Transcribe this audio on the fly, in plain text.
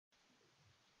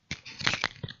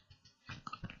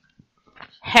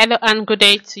Hello and good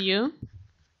day to you.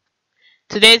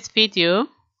 Today's video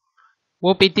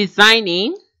will be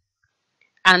designing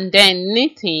and then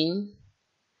knitting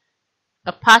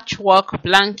a patchwork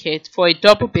blanket for a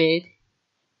double bed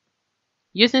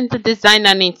using the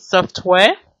Designaknit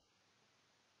software,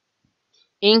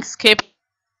 Inkscape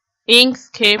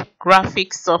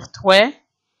Graphics Software,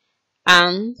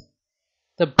 and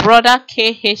the Brother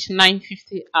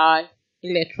KH950i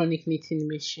electronic knitting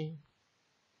machine.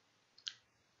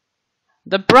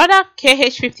 The Brother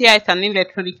KH950i is an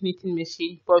electronic knitting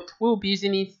machine, but we'll be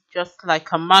using it just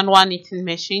like a manual knitting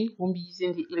machine. We'll be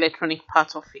using the electronic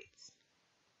part of it.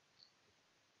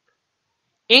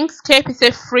 Inkscape is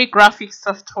a free graphics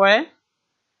software.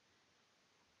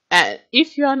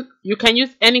 You can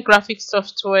use any graphics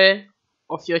software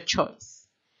of your choice.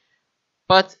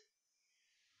 But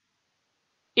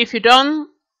if you don't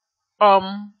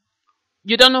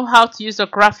know how to use a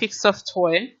graphics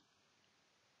software,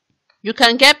 you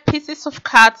can get pieces of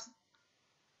card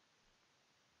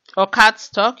or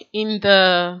cardstock in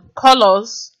the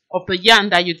colors of the yarn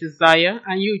that you desire,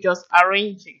 and you just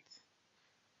arrange it.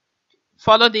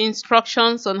 Follow the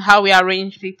instructions on how we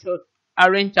arranged it to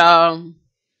arrange how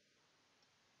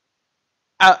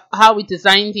we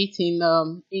designed it in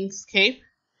Inkscape,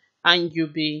 and you'll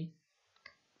be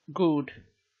good.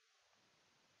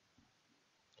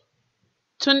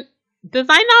 To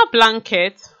design our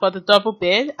blanket for the double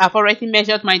bed, I've already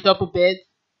measured my double bed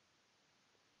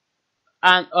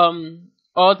and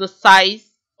all the size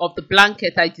of the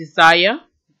blanket I desire,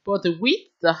 but the width,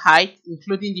 the height,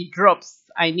 including the drops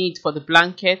I need for the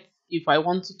blanket. If I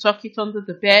want to tuck it under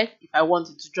the bed, if I want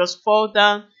it to just fall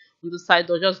down on the side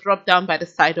or just drop down by the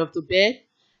side of the bed,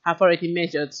 I've already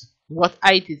measured what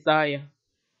I desire.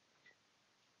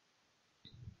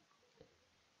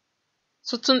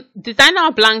 So to design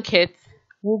our blanket,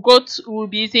 we'll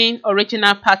be using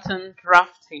original pattern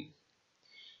drafting.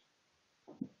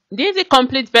 This is a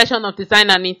complete version of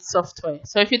Designaknit software.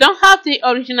 So if you don't have the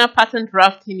original pattern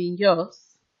drafting in your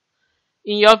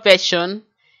version,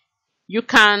 you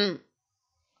can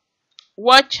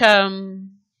watch the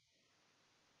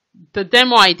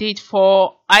demo I did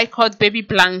for I-cut baby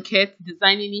blanket,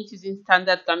 designing it using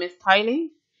standard garment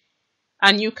styling,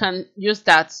 and you can use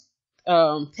that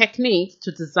technique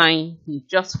to design.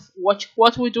 Just watch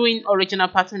what we do in original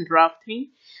pattern drafting,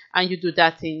 and you do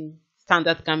that in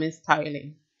standard garment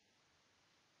styling,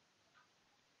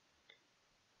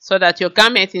 so that your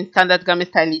garment in standard garment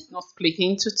styling is not split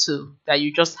into two, that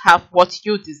you just have what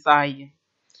you desire.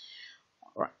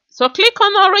 All right. So click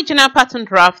on original pattern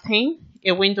drafting.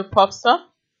 A window pops up.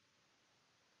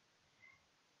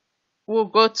 We'll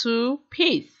go to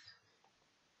piece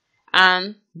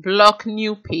and block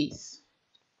new piece.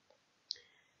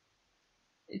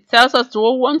 It tells us, do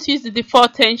we want to use the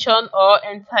default tension or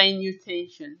enter a new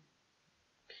tension?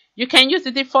 You can use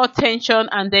the default tension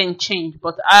and then change,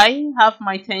 but I have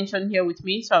my tension here with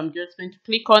me, so I'm just going to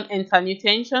click on enter new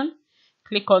tension,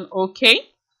 click on OK.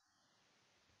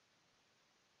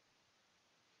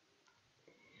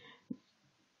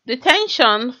 The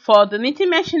tension for the knitting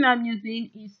machine I'm using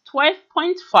is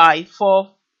 12.5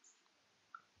 for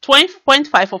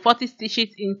 40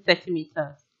 stitches in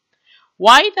centimeters.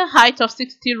 While the height of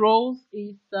 60 rows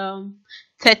is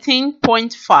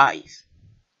 13.5.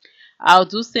 I'll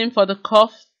do same for the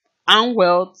cuff and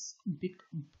welts,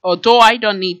 although I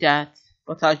don't need that,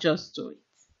 but I'll just do it.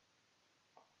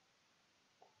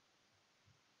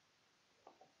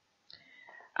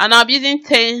 And I'll be using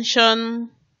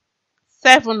tension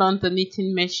 7 on the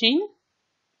knitting machine,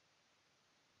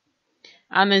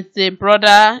 and it's a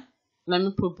Brother, let me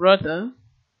put Brother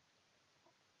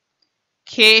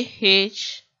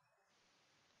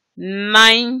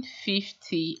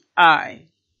KH950i.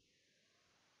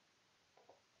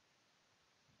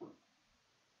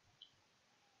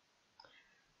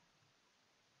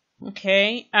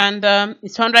 Okay, and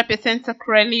it's 100%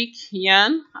 acrylic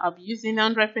yarn. I'll be using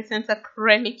 100%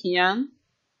 acrylic yarn.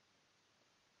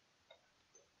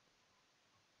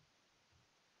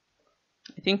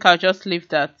 I think I'll just leave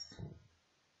that.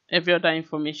 Every other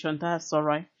information, that's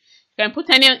alright. You can put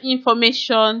any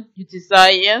information you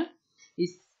desire.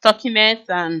 It's stockinette,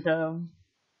 and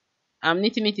I'm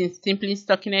knitting it in simply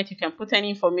stockinette. You can put any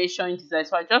information you desire.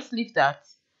 So I just leave that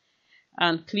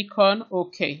and click on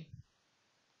OK.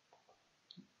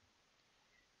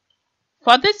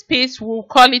 For this piece, we'll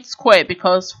call it square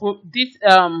because we'll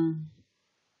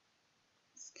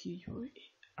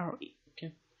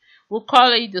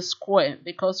call it the square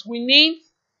because we need,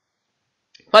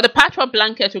 for the patchwork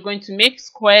blanket, we're going to make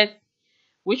squares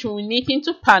which we'll knit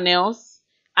into panels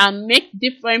and make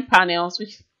different panels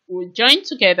which will join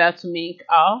together to make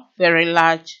our very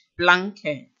large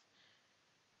blanket.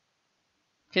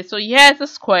 Okay, so here's a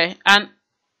square, and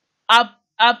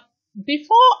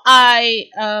before I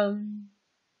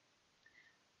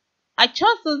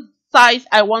chose the size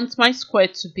I want my square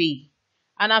to be,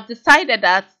 and I've decided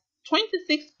that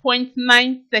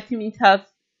 26.9 centimeters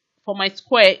for my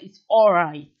square is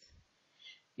alright.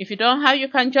 If you don't have, you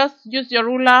can just use your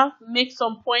ruler, make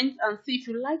some points, and see if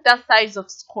you like that size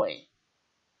of square.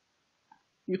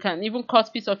 You can even cut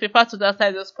a piece of paper to that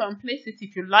size of square and place it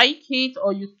if you like it,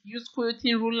 or you use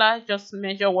quilting ruler, just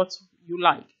measure what you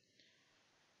like.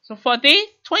 So for this,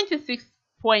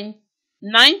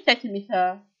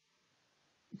 26.9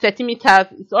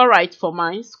 centimeters is alright for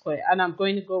my square, and I'm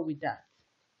going to go with that.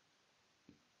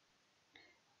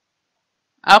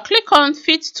 I'll click on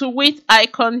fit to width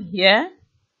icon here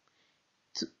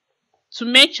to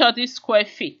make sure this square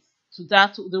fits to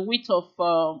the width of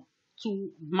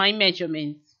to my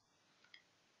measurement.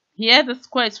 Here the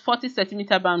square is 40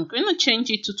 centimeters, but I'm going to change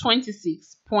it to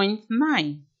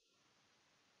 26.9.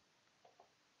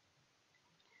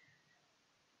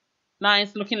 Now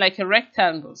it's looking like a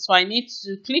rectangle, so I need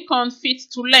to click on fit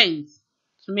to length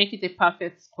to make it a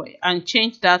perfect square and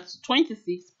change that to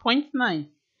 26.9.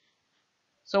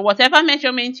 So whatever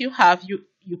measurement you have, you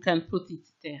can put it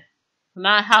there.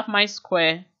 Now I have my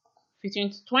square fitting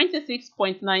to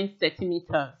 26.9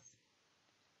 centimeters.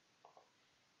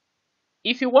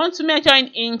 If you want to measure in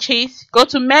inches, go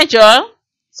to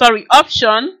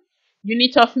option,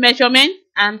 unit of measurement,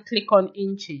 and click on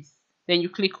inches. Then you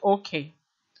click OK.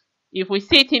 If we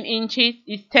see it in inches,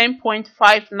 it's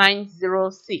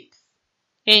 10.5906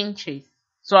 inches.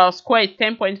 So our square is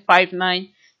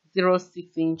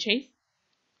 10.5906 inches.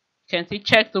 You can see,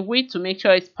 check the width to make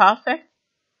sure it's perfect.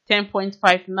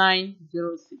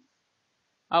 10.5906.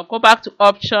 I'll go back to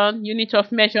option, unit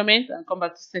of measurement, and come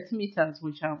back to centimeters,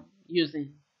 which I'm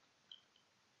using.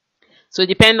 So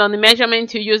depending on the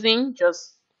measurement you're using,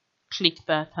 just click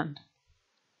that. And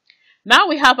now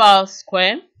we have our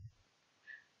square.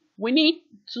 We need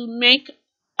to make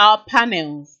our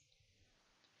panels.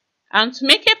 And to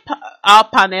make our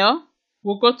panel,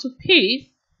 we'll go to piece,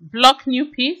 block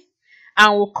new piece,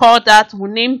 and we'll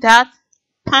name that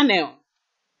panel.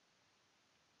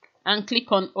 And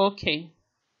click on OK.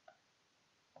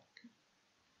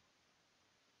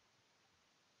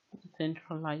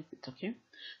 Centralize it, okay?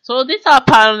 So this is our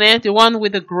panel, the one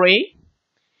with the gray.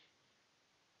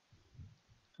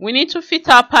 We need to fit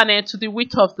our panel to the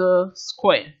width of the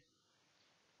square.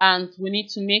 And we need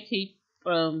to make it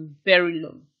very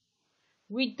low.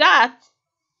 With that,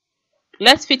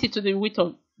 let's fit it to the width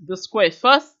of the square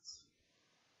first.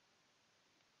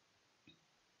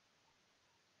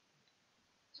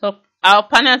 So our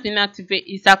panel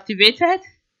is activated.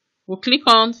 We'll click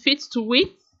on fit to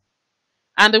width.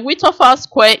 And the width of our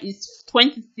square is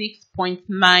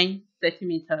 26.9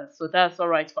 centimeters. So that's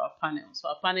alright for our panel. So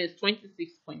our panel is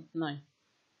 26.9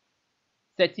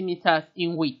 centimeters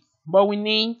in width. But we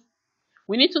need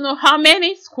to know how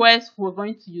many squares we're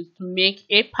going to use to make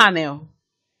a panel.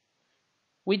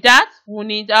 With that, we'll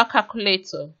need our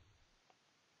calculator.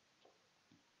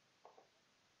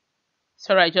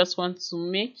 Sorry, I just want to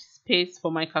make space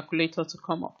for my calculator to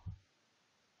come up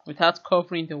without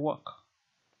covering the work.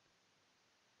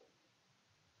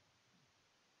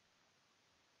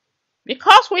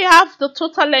 Because we have the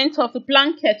total length of the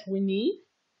blanket we need,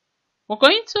 we're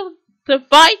going to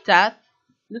divide that.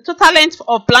 The total length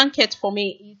of blanket for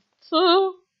me is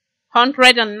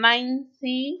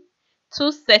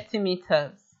 292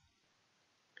 centimeters.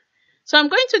 So I'm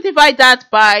going to divide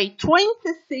that by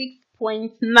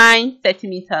 26.9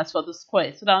 centimeters for the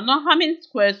square. So that I'll know how many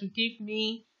squares will give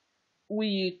me,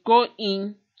 we go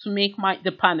in to make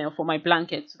the panel for my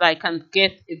blanket, so that I can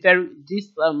get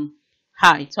this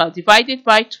height. So I'll divide it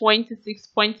by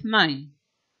 26.9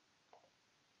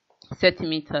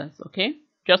 centimeters, okay?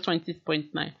 Just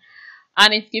 26.9.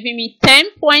 And it's giving me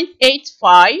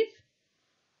 10.85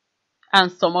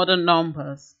 and some other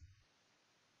numbers.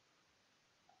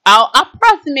 I'll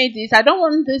approximate this. I don't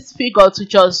want this figure to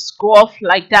just go off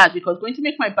like that because I'm going to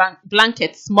make my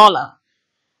blanket smaller.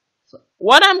 So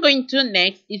what I'm going to do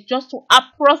next is just to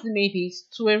approximate this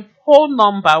to a whole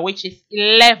number, which is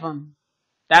 11.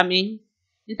 That means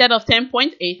instead of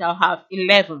 10.8, I'll have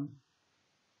 11.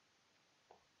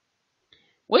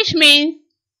 Which means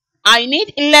I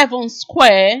need 11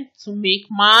 square to make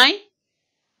my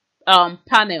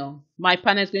panel. My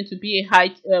panel is going to be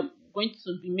going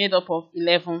to be made up of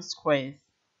 11 squares.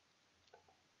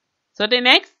 So the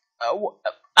next,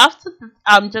 after that,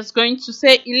 I'm just going to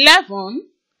say 11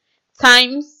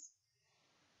 times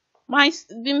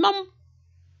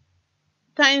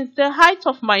times the height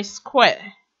of my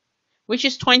square, which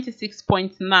is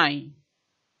 26.9,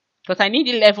 because I need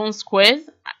 11 squares,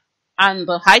 and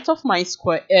the height of my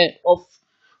square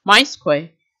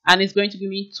and it's going to give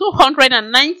me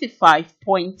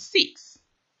 295.6.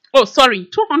 Oh, sorry,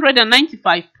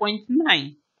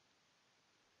 295.9.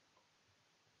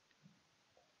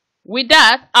 With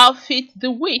that, I'll fit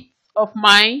the width of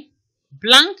my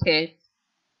blanket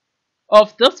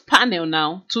of this panel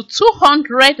now to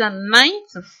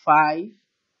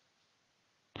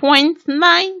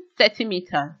 295.9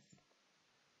 centimeters.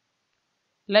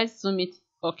 Let's zoom it.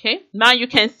 Okay, now you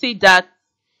can see that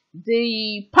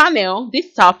the panel,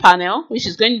 this star panel, which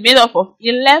is going to be made up of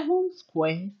 11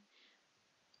 squares,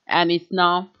 and it's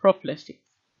now properly fit.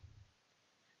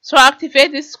 So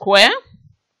activate this square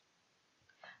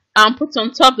and put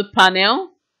on top the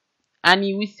panel, and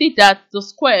you will see that the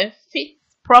square fits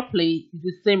properly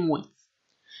the same width,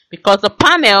 because the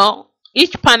panel,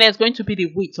 each panel is going to be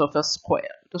the width of a square.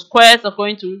 The squares are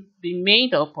going to be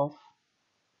made up of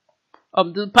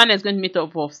the panel is going to be made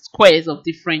up of squares of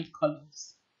different colors.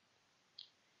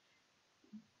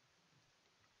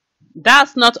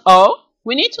 That's not all.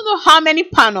 We need to know how many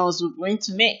panels we're going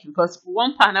to make, because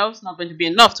one panel is not going to be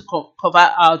enough to cover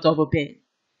our double bed.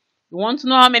 We want to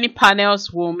know how many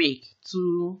panels we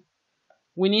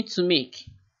need to make.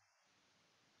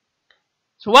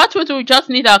 So what we do, we just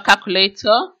need our calculator,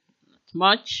 not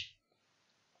much.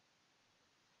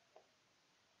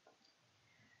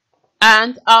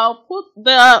 And I'll put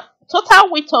the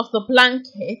total width of the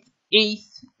blanket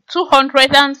is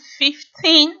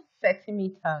 215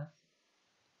 centimeters.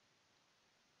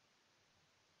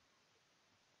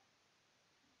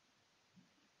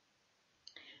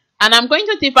 And I'm going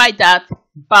to divide that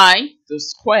by the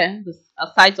square, the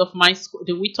size of my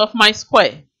the width of my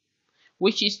square,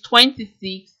 which is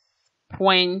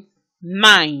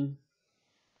 26.9.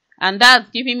 And that's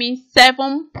giving me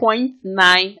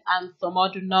 7.9 and some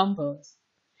other numbers.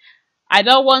 I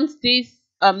don't want this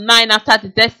 9 after the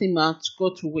decimal to go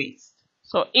to waste.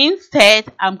 So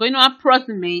instead, I'm going to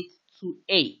approximate to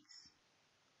 8,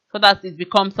 so that it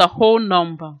becomes a whole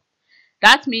number.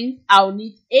 That means I'll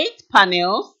need 8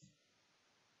 panels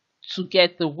to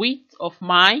get the width of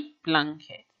my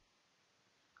blanket.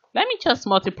 Let me just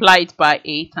multiply it by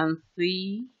 8 and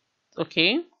see.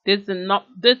 Okay, this is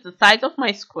the size of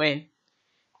my square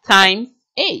times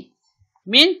 8.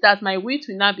 Means that my width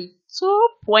will now be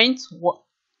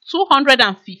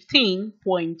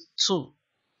 215.2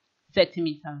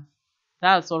 centimeters.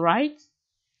 That's alright.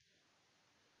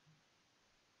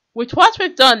 With what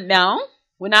we've done now,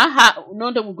 we now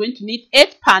know that we're going to need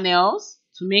 8 panels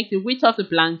to make the width of the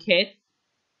blanket,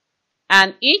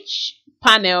 and each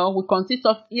panel will consist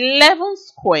of 11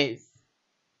 squares.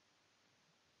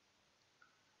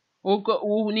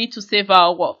 We'll need to save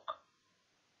our work.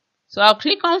 So I'll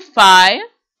click on File,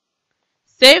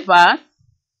 Save As,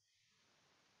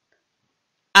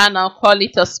 and I'll call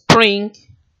it a spring.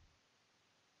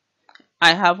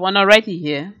 I have one already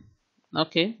here.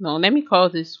 Okay, now let me call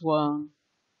this one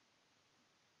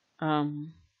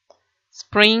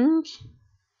Spring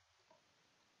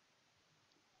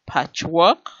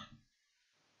Patchwork.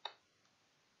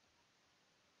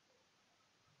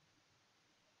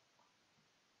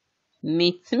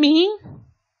 Knit me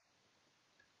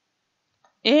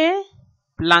a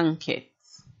blanket,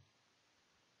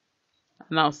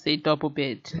 and I'll say double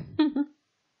bed.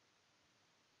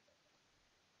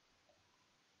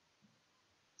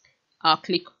 I'll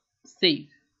click Save.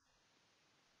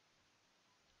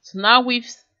 So now we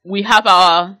have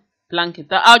our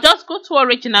blanket. I'll just go to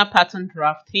original pattern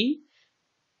drafting.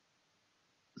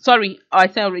 Sorry, I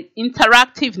said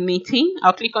interactive knitting.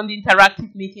 I'll click on the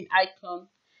interactive knitting icon,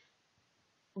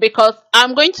 because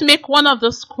I'm going to make one of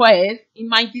the squares in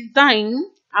my design.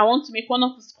 I want to make one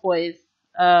of the squares.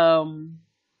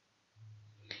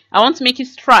 I want to make it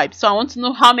striped, so I want to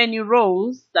know how many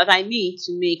rows that I need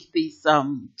to make this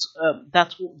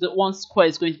that the one square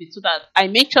is going to be, so that I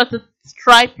make sure the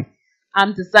stripe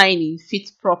I'm designing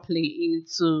fits properly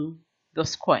into the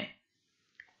square.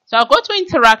 So I'll go to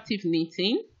interactive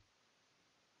knitting,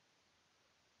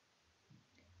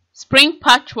 Spring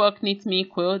Patchwork Knit Me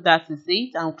Quill, that is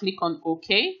it. I'll click on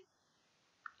OK.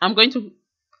 I'm going to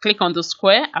click on the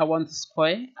square. I want the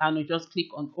square, and I'll just click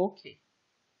on OK.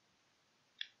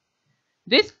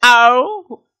 This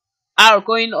arrow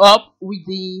going up with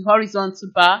the horizontal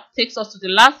bar takes us to the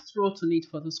last row to knit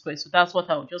for the square. So that's what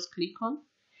I'll just click on.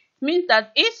 It means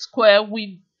that each square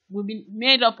will be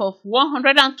made up of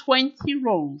 120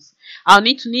 rows. I'll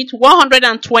need to knit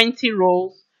 120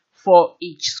 rows for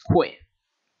each square.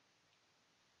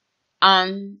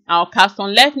 And I'll cast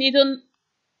on left needle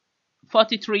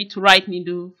 43 to right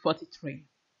needle 43.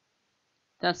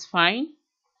 That's fine.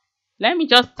 Let me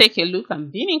just take a look. I'm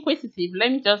being inquisitive.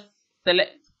 Let me just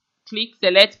click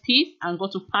select piece and go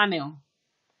to panel.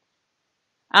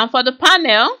 And for the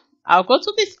panel, I'll go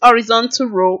to this horizontal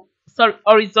row,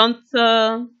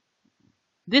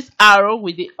 this arrow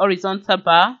with the horizontal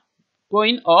bar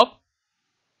going up,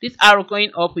 this arrow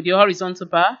going up with the horizontal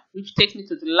bar, which takes me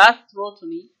to the last row to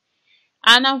knit.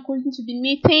 And I'm going to be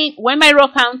knitting, when my row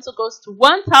count goes to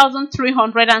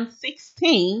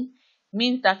 1316,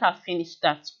 means that I've finished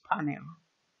that panel.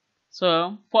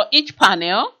 So for each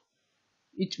panel,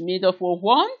 it's made up of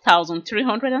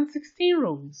 1316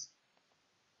 rows.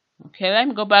 Okay, let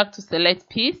me go back to select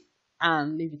piece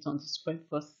and leave it on the square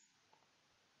first.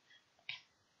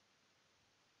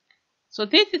 So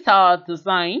this is our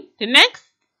design. The next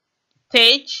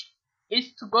stage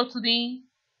is to go to the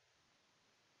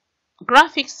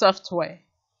graphics software.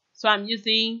 So I'm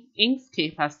using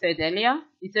Inkscape, as said earlier.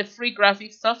 It's a free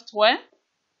graphics software.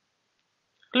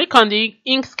 Click on the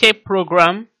Inkscape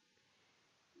program.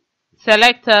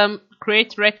 Select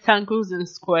create rectangles and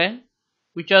square.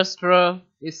 We just draw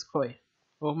a square.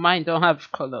 Oh, mine don't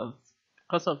have colors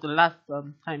because of the last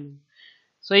time.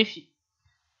 So if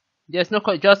there's no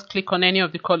color, just click on any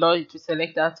of the color to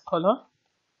select that color.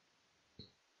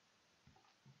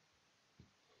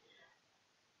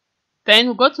 Then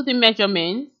we'll go to the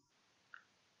measurements.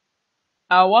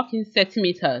 I'll work in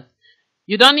centimeters.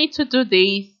 You don't need to do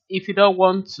this if you don't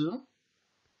want to.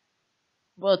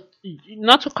 But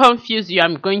not to confuse you,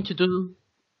 I'm going to do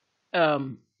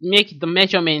make the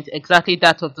measurement exactly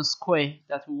that of the square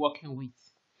that we're working with.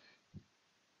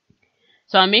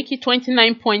 So I'll make it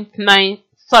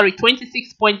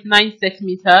 26.9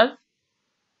 centimeters.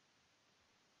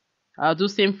 I'll do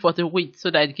same for the width so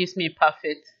that it gives me a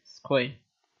perfect square.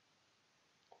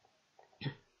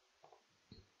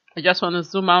 I just want to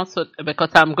zoom out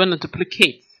because I'm going to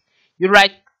duplicate. You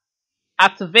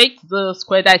activate the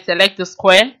square, I select the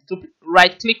square,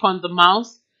 right click on the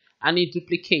mouse and it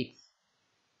duplicates.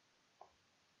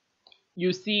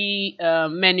 You see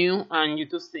menu and you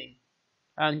do same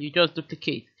and you just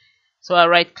duplicate. So I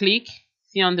right click,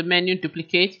 see on the menu,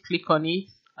 duplicate, click on it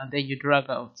and then you drag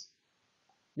out.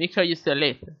 Make sure you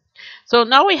select. So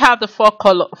now we have the four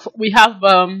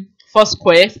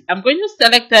squares. I'm going to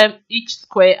select them each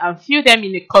square and fill them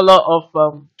in a color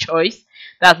of choice.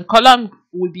 That's the color I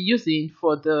will be using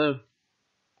for the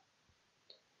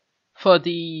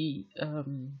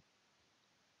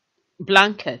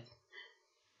blanket.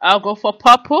 I'll go for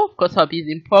purple because I'll be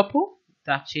using purple,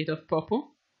 that shade of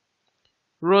purple.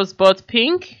 Rosebud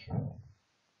pink.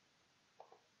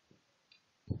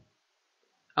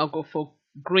 I'll go for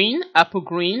green, apple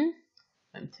green.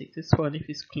 Let me take this one if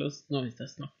it's close. No,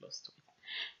 that's not close to it.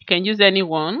 You can use any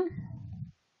one.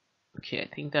 Okay, I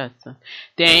think that's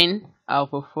then I'll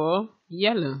go for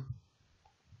yellow.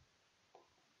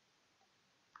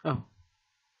 Oh,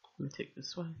 let me take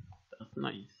this one. That's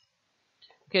nice.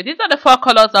 Okay, these are the four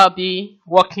colors I'll be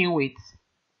working with.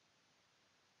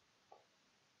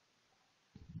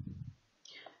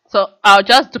 So I'll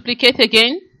just duplicate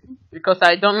again because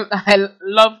I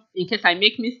love, in case I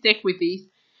make mistake with this,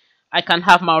 I can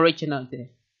have my original there.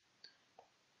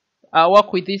 I'll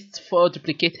work with these four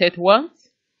duplicated ones.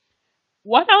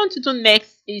 What I want to do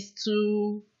next is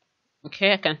to,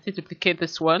 okay, I can still duplicate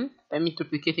this one. Let me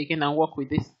duplicate again and work with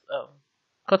this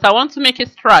because I want to make a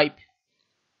stripe.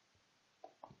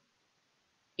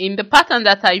 In the pattern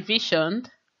that I visioned,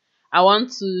 I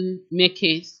want to make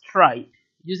a stripe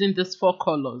using these four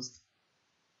colors.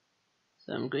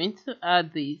 So I'm going to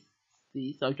add this.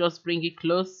 I'll just bring it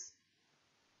close.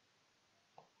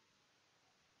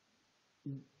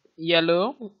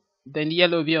 Yellow, then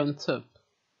yellow will be on top.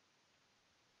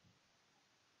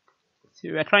 So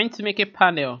we're trying to make a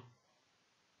panel.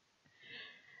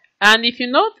 And if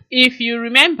you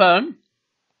remember,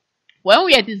 when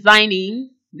we are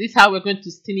designing, this is how we're going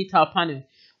to still knit our panel.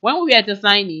 When we are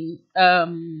designing, how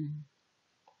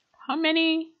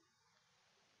many?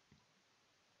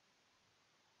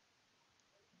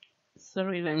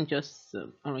 Sorry, let me just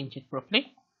arrange it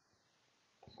properly.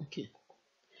 Okay.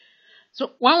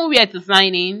 So when we are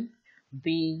designing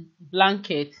the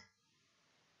blanket,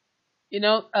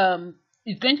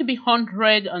 it's going to be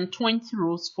 120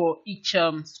 rows for each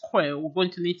square. We're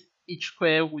going to knit each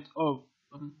square with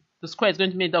the square is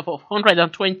going to be made up of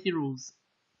 120 rows.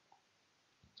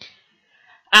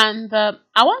 And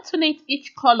I want to knit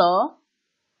each color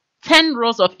 10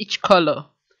 rows of each color.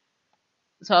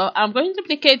 So I'm going to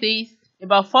duplicate this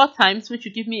about 4 times, which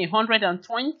will give me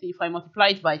 120 if I multiply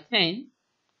it by 10.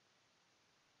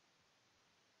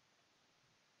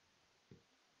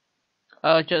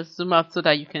 I'll just zoom out so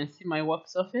that you can see my work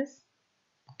surface.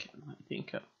 Okay, I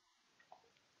think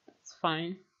it's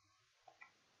fine.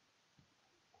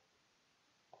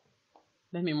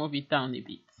 Let me move it down a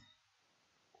bit.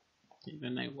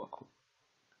 When I work.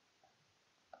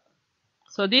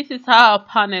 So this is how our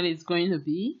panel is going to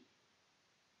be.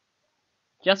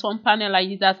 Just one panel like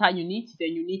this, that's how you need. Then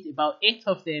you need about 8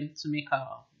 of them to make a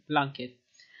blanket.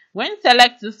 When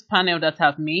select this panel that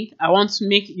I've made, I want to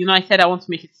make, I said I want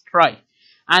to make it stripe.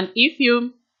 And if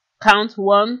you count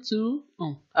 1, 2,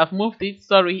 I've moved it,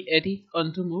 sorry, edit,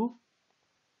 undo, move.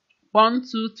 1,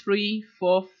 2, 3,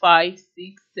 4, 5,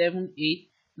 6, 7,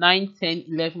 8, 9, 10,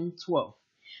 11, 12.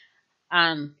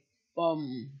 And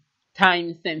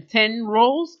times 10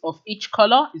 rows of each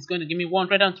color is going to give me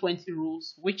 120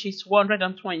 rows, which is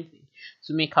 120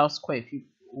 to make our square. If you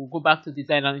will go back to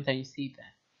Designaknit and you see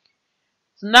that.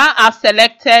 So now I've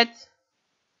selected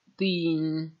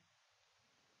the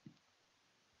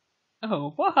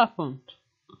what happened?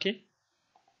 Okay,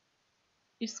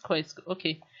 it's square.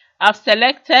 Okay, I've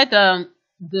selected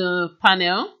the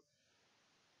panel.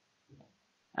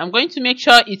 I'm going to make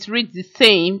sure it reads the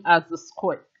same as the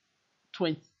square.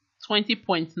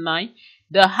 20.9.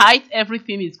 The height,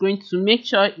 everything is going to make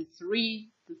sure it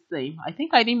reads the same. I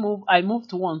think I didn't move. I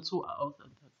moved 1, 2 out.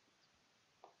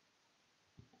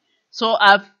 So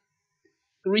I've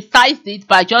resized it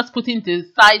by just putting the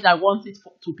size I want it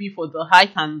to be for the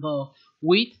height and the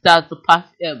width. That's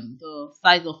the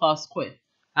size of our square.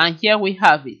 And here we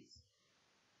have it.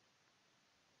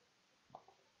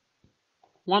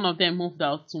 One of them moved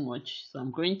out too much, so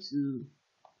I'm going to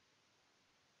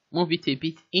move it a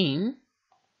bit in.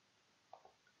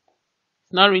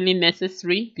 It's not really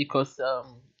necessary because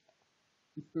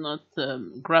it's not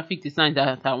graphic design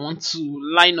that I want to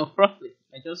line up properly.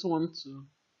 I just want to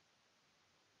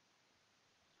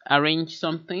arrange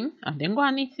something and then go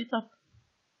and knit it up.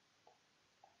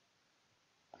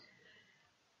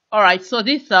 All right, so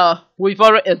this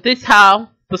this how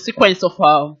the sequence of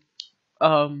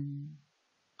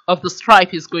the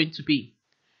stripe is going to be.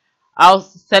 I'll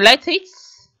select it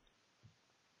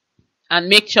and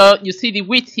make sure you see the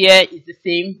width here is the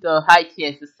same, the height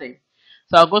here is the same.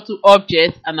 So I'll go to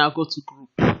Object and I'll go to Group.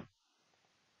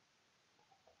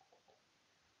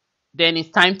 Then it's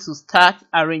time to start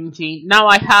arranging. Now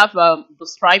I have the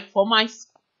stripe for my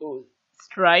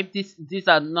stripe. These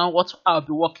are not what I'll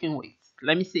be working with.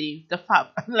 Let me see the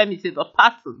the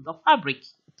pattern, the fabric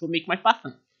to make my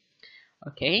pattern.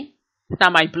 Okay, these are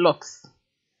my blocks.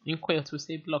 In quilt we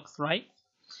say blocks, right?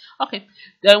 Okay,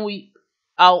 then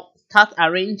I'll start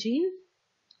arranging.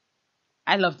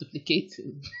 I love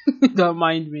duplicating. Don't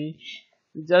mind me.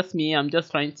 It's just me. I'm just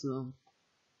trying to.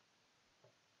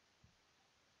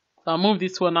 So I'll move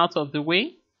this one out of the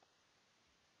way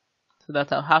so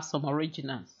that I'll have some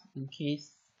originals in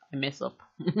case I mess up.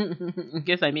 In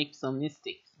case I make some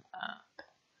mistakes.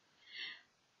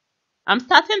 I'm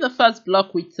starting the first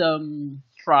block with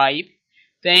stripe.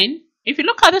 Then, if you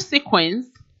look at the sequence,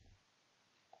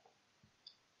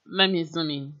 let me zoom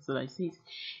in so I see it.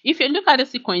 If you look at the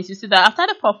sequence, you see that after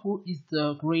the purple is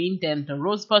the green, then the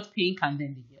rosebud pink, and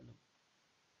then the yellow.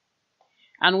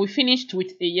 And we finished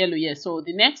with a yellow here. So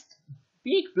the next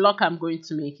big block I'm going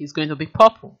to make is going to be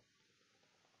purple.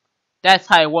 That's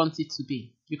how I want it to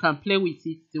be. You can play with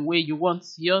it the way you want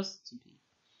yours to be.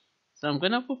 So I'm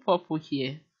going to put purple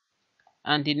here.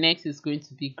 And the next is going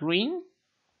to be green.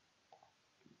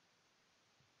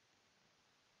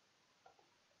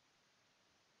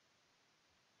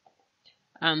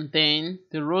 And then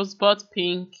the rosebud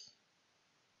pink.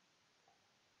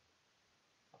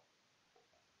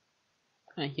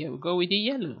 And here we go with the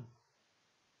yellow.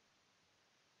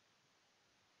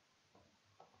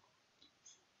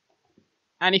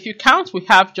 And if you count, we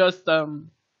have just 5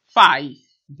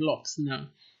 blocks now.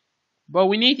 But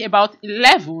we need about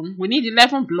 11. We need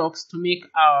 11 blocks to make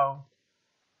our.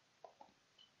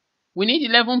 We need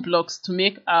 11 blocks to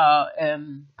make our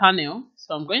panel.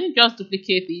 So I'm going to just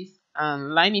duplicate this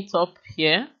and line it up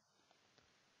here.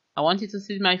 I want you to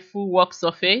see my full work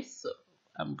surface. So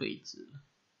I'm going to.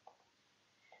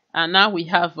 And now we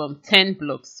have 10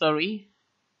 blocks. Sorry,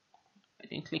 I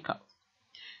didn't click out.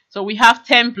 So we have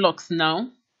 10 blocks now.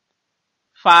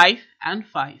 5 and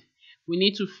 5. We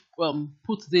need to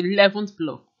put the 11th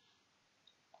block.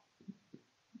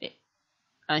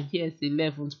 And here's the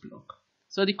 11th block.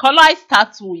 So the color I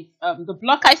start with, the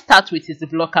block I start with is the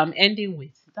block I'm ending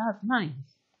with. That's nice.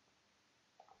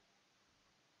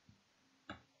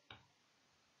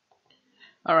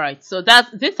 Alright, so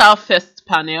this is our first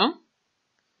panel.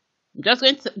 I'm just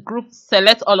going to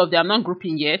select all of them. I'm not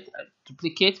grouping yet.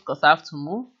 Duplicate because I have to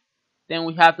move. Then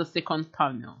we have the second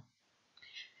panel.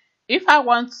 if I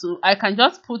want to, I can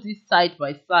just put it side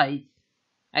by side.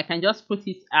 I can just put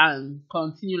it and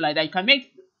continue like that. You can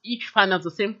make each panel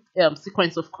the same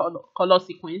sequence of color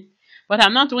sequence, but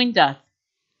I'm not doing that.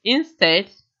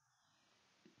 Instead,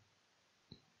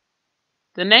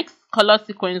 the next color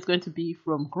sequence is going to be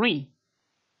from green.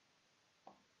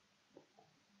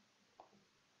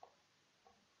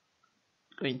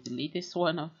 Going to delete this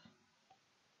one off.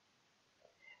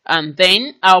 And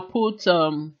then I'll put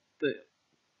the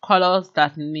colors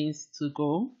that needs to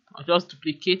go. I'll just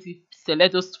duplicate it,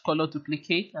 select those color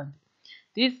duplicate, and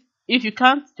this, if you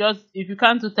can't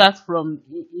do that from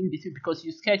in between because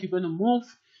you're scared you're going to move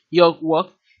your work,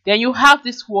 then you have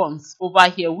these ones over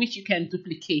here which you can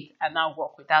duplicate and now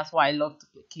work with. That's why I love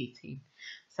duplicating,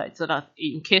 so that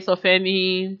in case of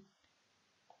any,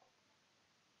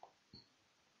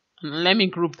 let me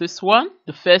group this one,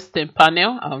 the first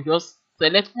panel. I'll just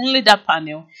select only that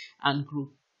panel and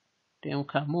group. Then we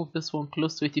can move this one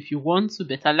close to it if you want to,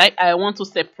 but I want to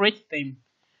separate them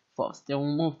first, then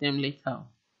we'll move them later.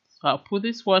 So I'll put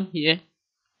this one here.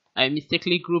 I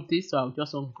mistakenly grouped this, so I'll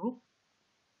just ungroup.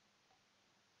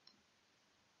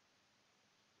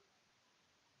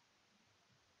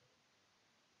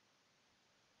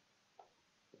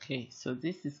 Okay, so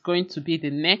this is going to be the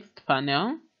next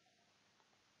panel.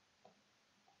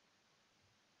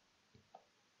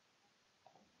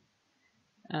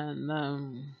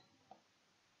 And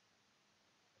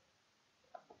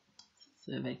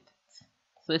select it.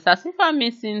 So it's as if I'm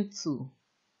missing two.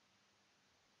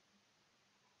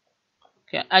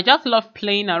 Okay, I just love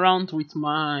playing around with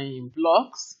my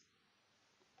blocks.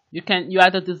 You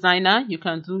are the designer, you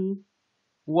can do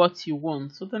what you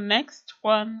want. So the next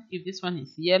one, if this one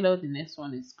is yellow, the next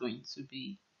one is going to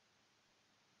be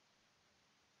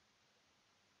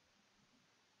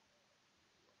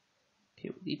okay.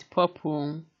 We did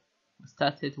purple. We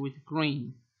started with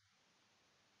green.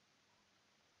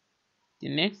 The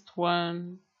next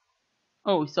one,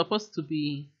 oh, it's supposed to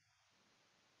be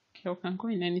okay. We can go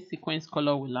in any sequence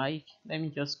color we like. Let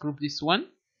me just group this one,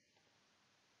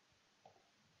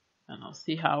 and I'll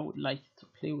see how I would like to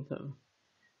play with them.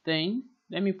 Then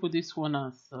let me put this one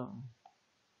as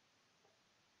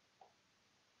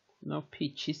no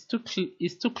pitch. It's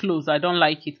too close. I don't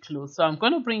like it close, so I'm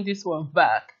going to bring this one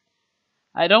back.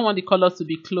 I don't want the colors to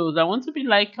be close. I want to be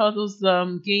like all those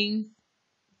games,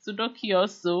 Sudoku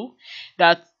also,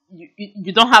 that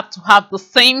you don't have to have the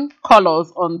same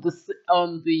colors on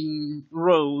the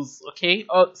rows, okay?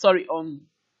 Or sorry, on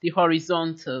the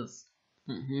horizontals.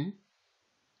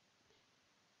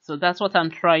 So that's what I'm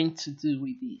trying to do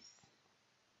with this.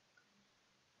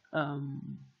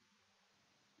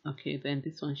 Okay, then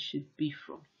this one should be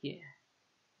from here.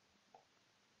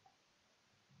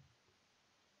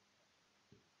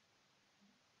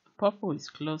 Purple is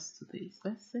close to this.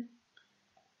 Let's see.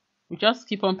 We just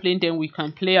keep on playing, then we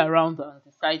can play around and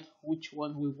decide which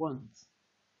one we want.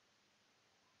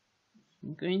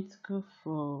 I'm going to go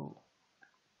for,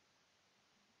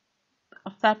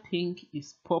 after pink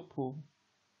is purple.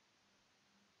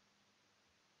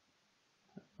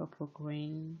 Purple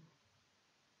green.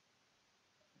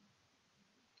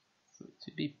 So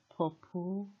to be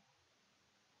purple.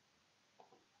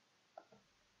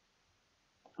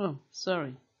 Oh,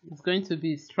 sorry. It's going to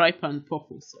be stripe and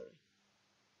purple, sorry.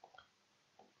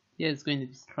 Yeah, it's going to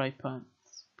be stripe and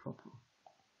purple.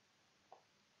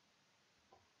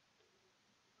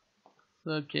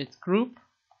 Subject group.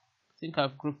 I think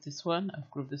I've grouped this one. I've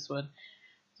grouped this one.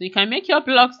 So you can make your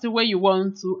blocks the way you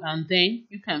want to, and then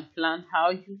you can plan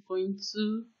how you're going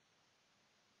to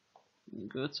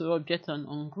go to object and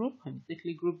ungroup. I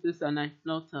mistakenly group this and I've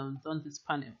not done this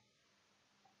panel.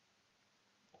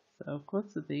 So I'll go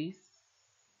to this.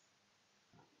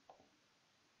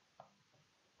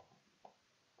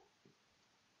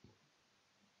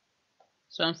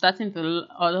 So I'm starting the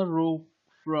other row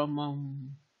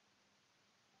from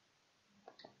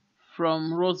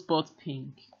Rosebud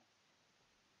pink.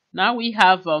 Now we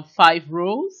have 5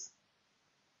 rows.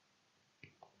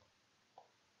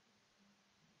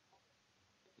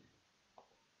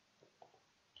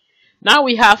 Now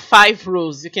we have 5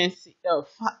 rows. You can see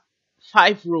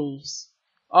 5 rows,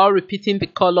 all repeating the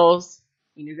colors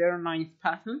in a very nice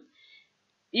pattern.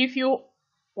 If you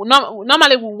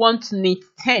normally we want to need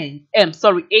 8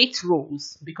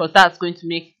 rows, because that's going to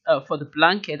make for the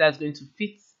blanket, that's going to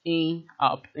fit in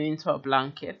into a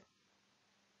blanket.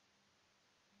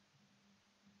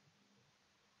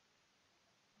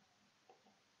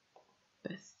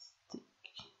 Let's stick.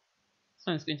 This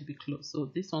one is going to be close,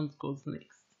 so this one goes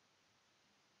next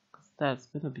because that's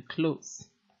going to be close.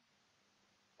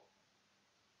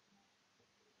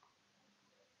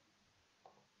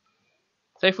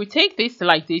 So if we take this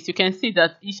like this, you can see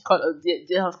that each color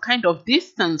they have kind of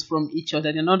distance from each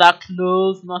other. They're not that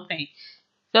close, nothing.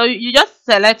 So you just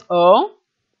select all,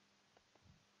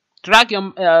 drag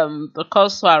your the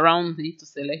cursor around it to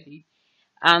select it,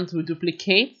 and to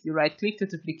duplicate, you right click to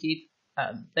duplicate,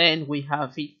 and then we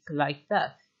have it like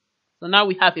that. So now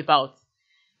we have about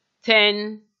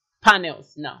 10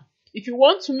 panels now. If you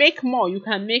want to make more, you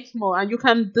can make more, and you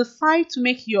can decide to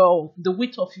make the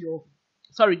width of your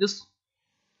this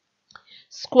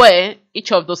square,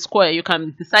 each of the square, you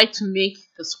can decide to make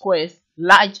the squares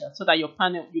larger so that your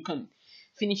panel, you can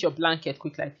finish your blanket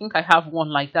quickly. I think I have one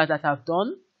like that I've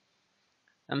done.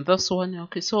 And this one,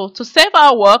 okay. So to save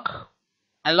our work,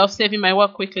 I love saving my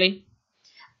work quickly.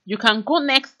 You can go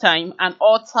next time and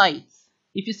alter it.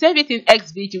 If you save it in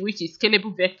XVG, which is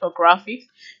scalable vector graphics,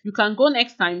 you can go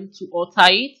next time to alter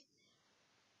it,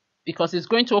 because it's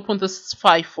going to open this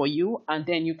file for you, and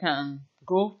then you can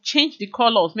go change the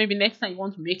colors. Maybe next time you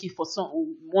want to make it for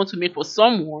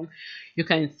someone, you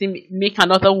can make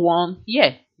another one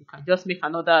here. You can just make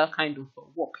another kind of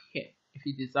work here if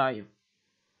you desire.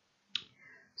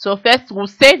 So first we'll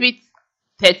save it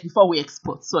test before we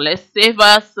export. So let's save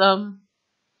as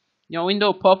your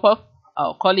window pop up.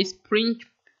 I'll call it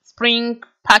spring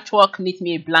patchwork knit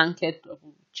me a blanket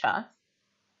chart.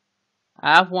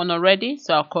 I have one already,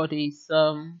 so I'll call this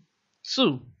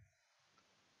 2.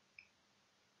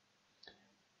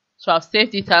 So I've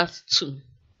saved it as 2.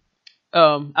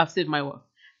 I've saved my work.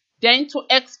 Then to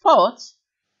export,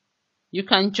 you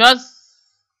can just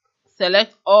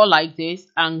select all like this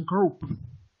and group.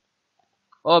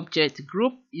 Object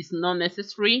group is not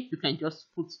necessary. You can just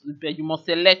put, but you must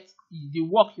select the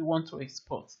work you want to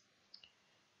export.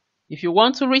 If you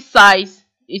want to resize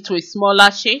it to a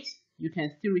smaller sheet, you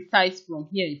can still resize from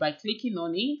here by clicking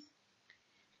on it.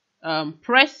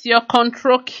 Press your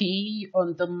Control key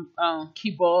on the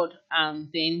keyboard and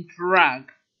then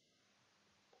drag.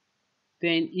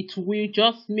 Then it will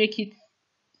just make it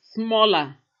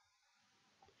smaller.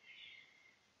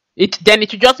 It will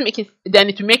just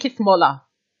make it smaller.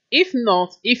 If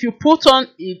not, if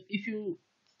you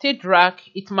stay drag,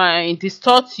 it might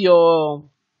distort your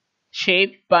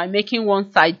shape by making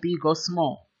one side big or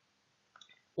small.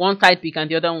 One side big and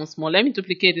the other one small. Let me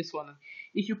duplicate this one.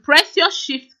 If you press your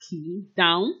shift key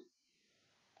down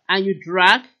and you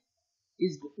drag,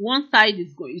 one side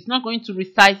it's not going to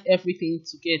resize everything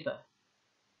together.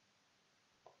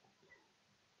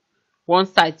 One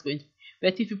side is going to,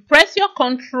 but if you press your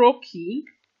Control key,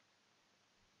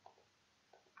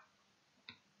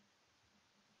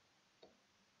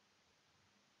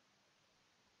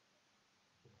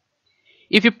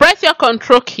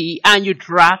 and you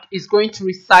drag, it's going to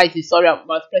resize it. Sorry, I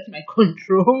was pressing my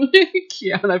Control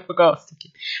key and I forgot I was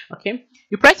thinking. Okay,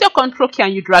 you press your Control key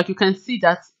and you drag, you can see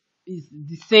that it's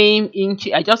the same inch.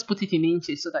 I just put it in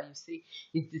inches so that you see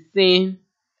it's the same.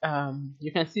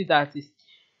 You can see that it's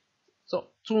so.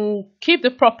 To keep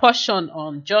the proportion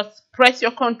on, just press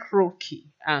your Control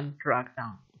key and drag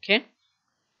down. Okay.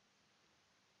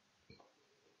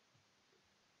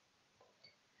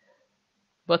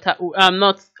 But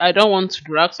I don't want to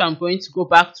drag, so I'm going to go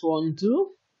back to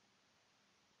undo.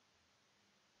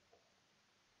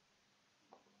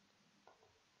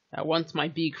 I want my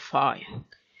big file.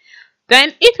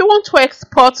 Then if you want to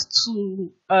export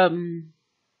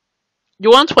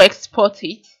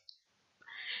it,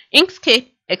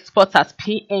 Inkscape exports as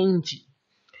PNG.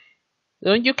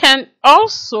 So you can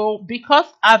also, because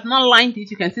I've not lined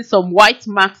it, you can see some white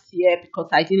marks here because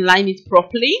I didn't line it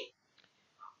properly.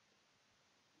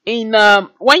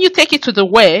 When you take it to the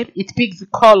web, it picks the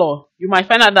color. You might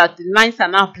find out that the lines are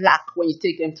now black when you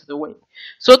take them to the web.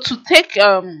 So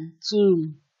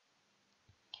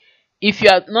if you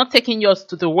are not taking yours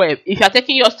to the web, if you are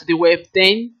taking yours to the web,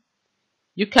 then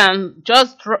you can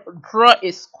just draw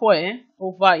a square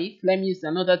over it. Let me use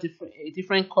another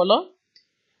different color,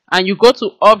 and you go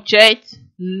to Object,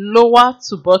 lower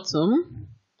to bottom,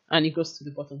 and it goes to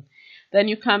the bottom. Then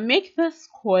you can make the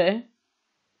square.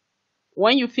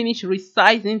 When you finish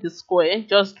resizing the square,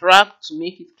 just drag to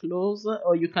make it closer,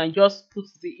 or you can just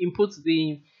input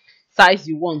the size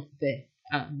you want there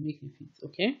and make it fit.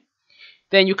 Okay.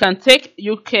 Then you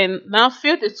can now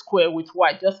fill the square with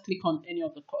white. Just click on any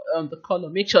of the color.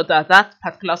 Make sure that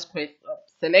particular square is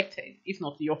selected. If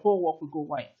not, your whole work will go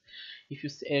white if you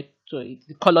select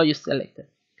the color you selected.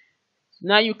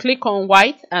 Now you click on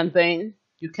white, and then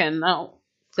you can now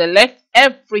select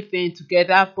everything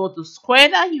together, both the square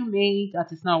that you made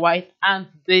that is now white and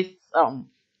this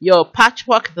your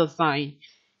patchwork design.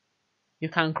 You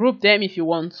can group them if you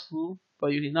want to, but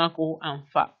you will now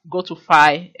go to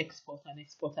File, Export, and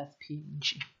export as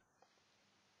PNG.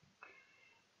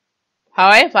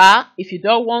 However, if you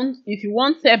want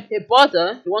a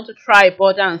border, you want to try a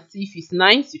border and see if it's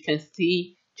nice, you can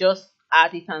see, just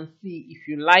add it and see if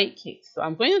you like it. So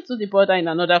I'm going to do the border in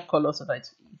another color so that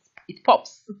it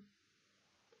pops.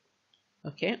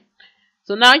 Okay.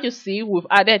 So now you see we've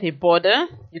added a border.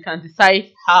 You can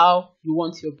decide how you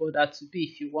want your border to be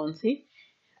if you want it.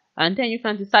 And then you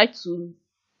can decide to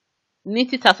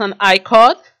knit it as an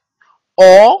I-cord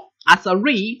or as a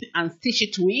rib and stitch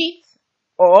it to it,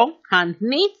 or hand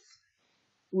knit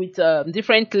with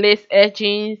different lace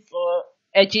edges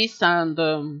and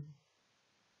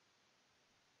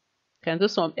can do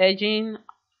some edging.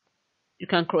 You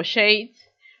can crochet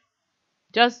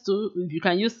it. You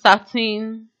can use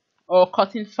satin or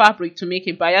cotton fabric to make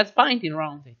a bias binding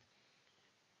around it.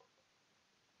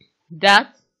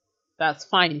 That's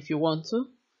fine if you want to,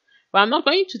 but I'm not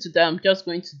going to do that. I'm just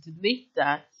going to delete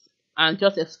that and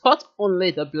just export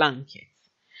only the blanket.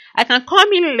 I can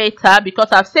come in later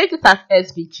because I've saved it as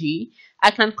SVG.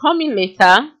 I can come in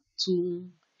later to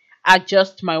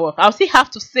adjust my work. I'll still have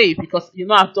to save because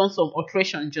I've done some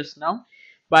alteration just now.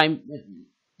 But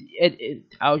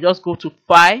I'll just go to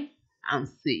File and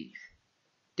Save.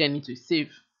 Then it will save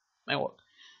my work.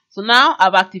 So now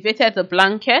I've activated the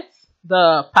blanket,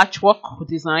 the patchwork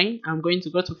design. I'm going to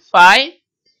go to File,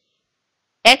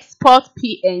 Export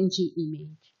PNG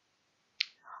Image.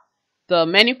 The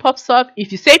menu pops up.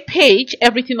 If you say page,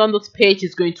 everything on this page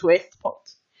is going to export.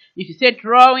 If you say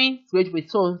drawing,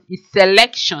 it's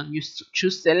selection. You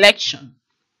choose selection.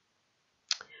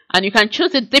 And you can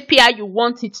choose the DPI you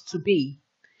want it to be.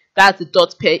 That's the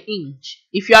dot per inch.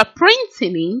 If you are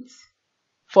printing it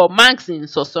for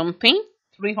magazines or something,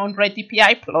 300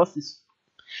 DPI plus is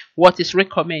what is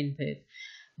recommended.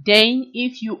 Then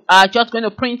if you are just going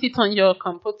to print it on your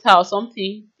computer or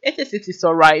something, 86 is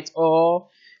alright. Or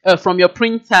from your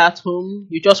printer at home,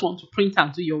 you just want to print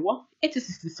and do your work,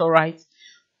 86 is alright.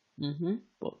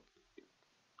 But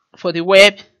for the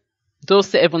web, those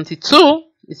 72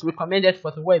 is recommended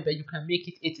for the web, but you can make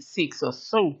it 86 or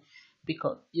so,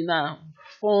 because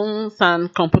phones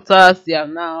and computers,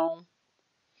 the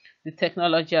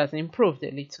technology has improved a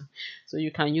little, so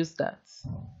you can use that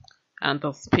and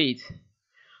the speed.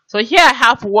 So here I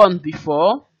have one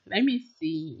before. Let me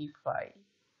see if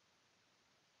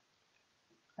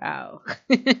wow.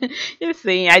 You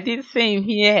see, I did same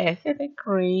here. See the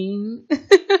green.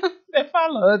 They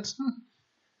followed.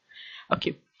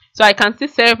 Okay, so I can still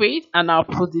save it and I'll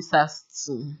put this as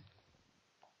 2.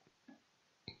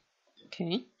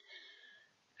 Okay,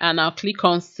 and I'll click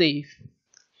on save.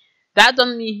 That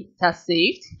don't mean it has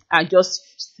saved. I just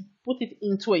put it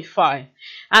into a file.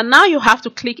 And now you have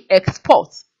to click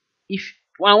export.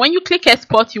 When you click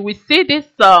export, you will see this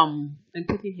and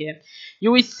put it here.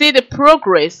 You will see the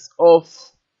progress of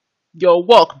your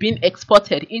work being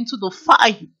exported into the file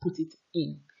you put it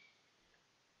in.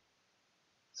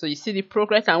 So you see the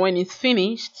progress, and when it's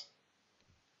finished,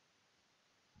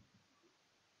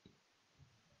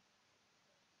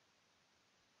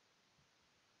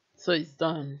 so it's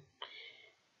done.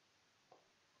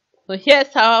 So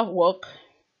here's how I work.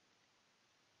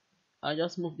 I'll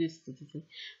just move this to the.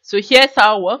 So here's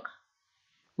how I work.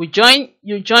 You join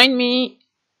me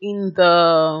on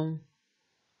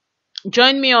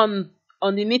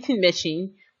the knitting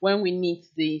machine when we knit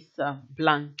this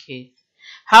blanket.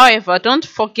 However, don't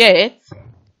forget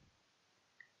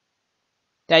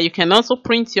that you can also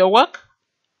print your work,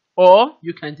 or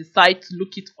you can decide to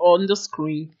look it on the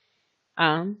screen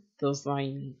and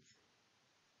design it.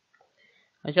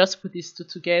 I just put these two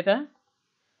together.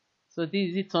 So this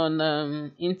is it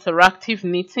on interactive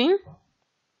knitting.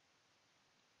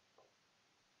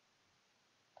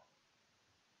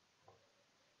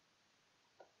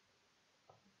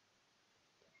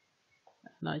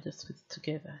 Now I just put it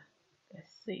together.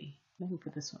 Let's see. Let me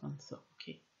put this one on. So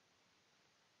okay.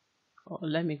 Or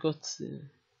let me go to.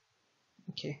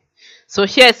 Okay. So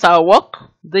here's our work.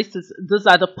 Those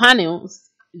are the panels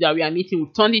that we are knitting.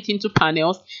 We've turned it into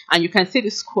panels, and you can see the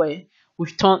square.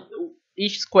 We've turned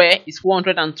each square is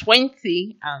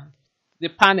 120, and the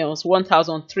panels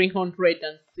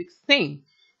 1,316.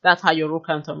 That's how your row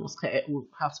counter will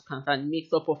have to count, and it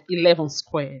makes up of 11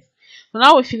 squares. So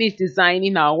now we finished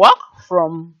designing our work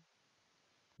from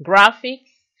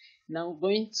graphics. Now we're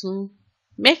going to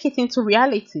make it into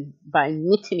reality by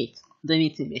knitting it on the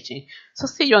knitting machine. So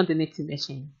see you on the knitting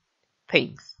machine.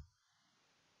 Thanks.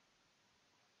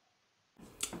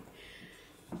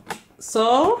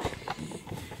 So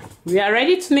we are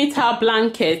ready to knit our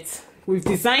blanket. We've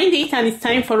designed it and it's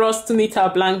time for us to knit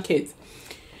our blanket.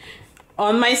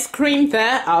 On my screen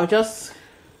there, I'll just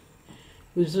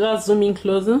zoom in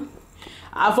closer.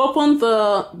 I've opened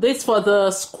this for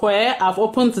the square. I've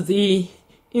opened the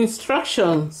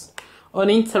instructions on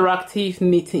interactive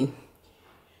knitting.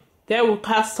 There we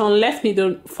cast on left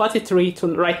needle 43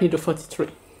 to right needle 43.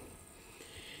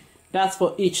 That's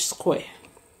for each square.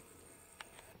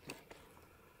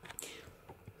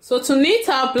 So to knit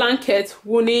our blanket,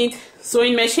 we'll need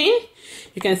sewing machine.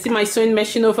 You can see my sewing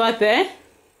machine over there.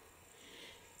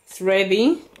 It's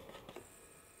ready.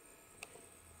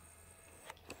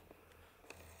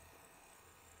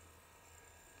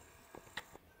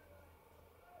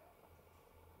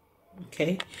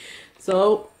 Okay,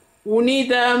 so we'll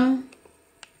need our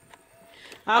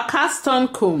cast on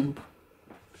comb.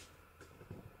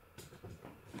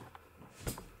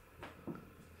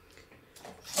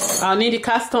 I'll need the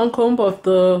cast on comb of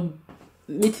the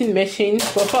knitting machine.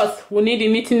 But first, we'll need the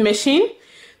knitting machine.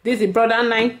 This is Brother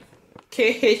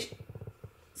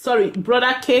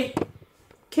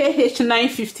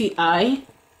KH950i.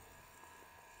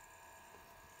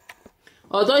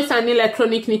 Although it's an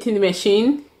electronic knitting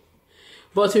machine,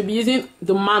 but we'll be using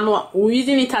the manual. We're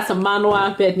using it as a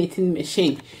manual bed knitting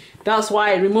machine. That's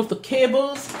why I removed the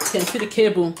cables. You can see the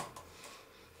cable.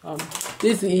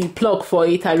 This is the plug for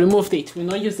it. I removed it. We're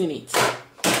not using it.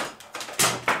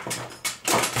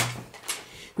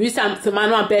 We use the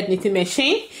manual bed knitting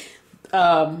machine.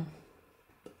 We're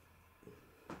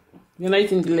not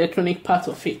using the electronic part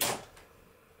of it.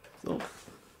 So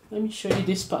let me show you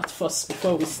this part first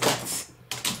before we start.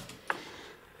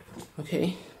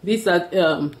 Okay, these are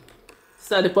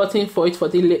the button for it for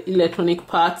the electronic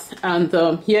part, and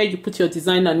here you put your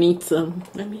Designaknit.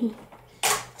 Let me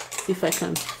see if I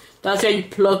can. That's where you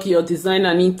plug your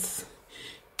Designaknit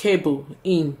cable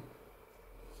in.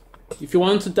 If you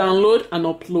want to download and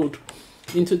upload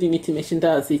into the knitting machine,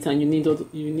 that's it, and you need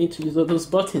to use all those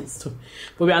buttons too.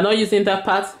 But we are not using that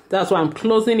part. That's why I'm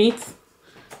closing it.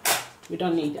 We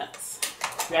don't need that.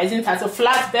 We are using it as a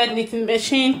flatbed knitting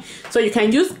machine, so you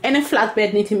can use any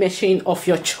flatbed knitting machine of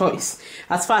your choice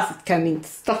as far as it can knit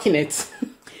stockinette.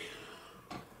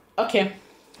 Okay,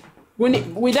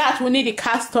 with that we need a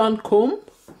cast on comb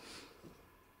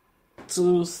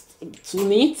to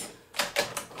knit.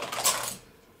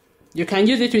 You can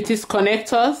use it with its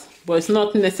connectors, but it's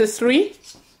not necessary.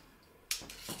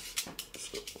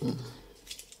 You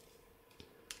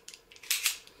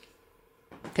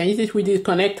can use it with the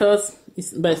connectors,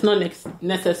 but it's not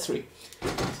necessary.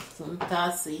 So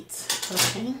that's it.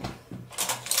 Okay.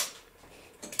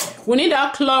 We need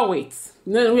our claw weights.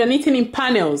 We are knitting in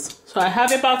panels, so I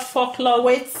have about 4 claw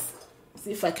weights.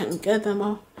 See if I can get them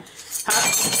all.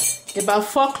 About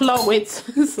 4 claw weights.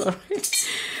 Sorry.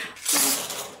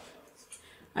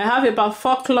 I have about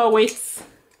 4 claw weights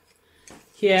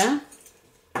here.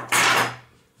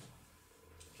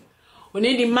 We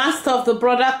need the mast of the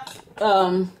product.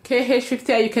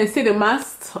 KH950i. You can see the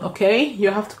mast. Okay, you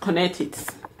have to connect it.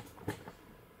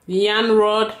 The yarn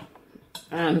rod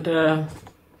and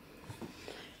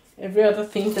every other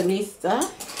thing that needs that.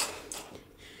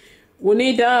 We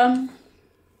need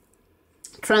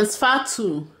transfer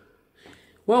tool.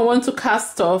 When we want to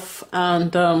cast off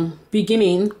and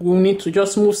beginning, we need to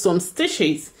just move some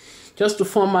stitches just to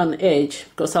form an edge,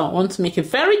 because I want to make a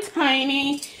very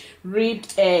tiny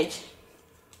ribbed edge.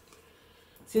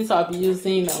 Since I'll be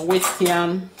using a waste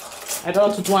yarn, I don't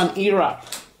want to do an E-wrap.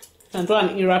 You can do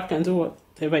an E-wrap, can do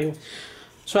whatever you want.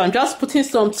 So I'm just putting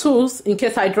some tools in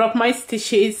case I drop my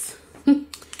stitches,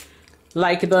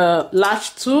 like the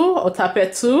latch tool or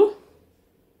tappet tool,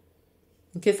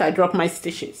 in case I drop my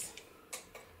stitches.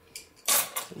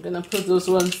 I'm gonna put those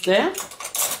ones there.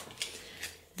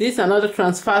 This is another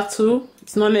transfer tool.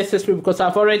 It's not necessary because I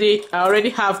already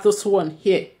have this one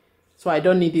here, so I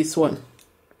don't need this one.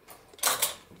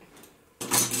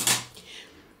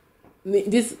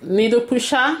 This needle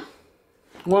pusher,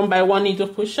 1x1 needle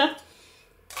pusher,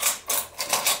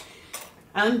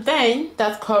 and then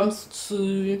that comes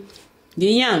to the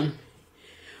yarn.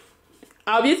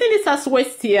 I'll be using this as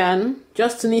waste yarn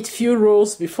just to knit few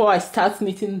rows before I start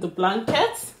knitting the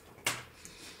blanket.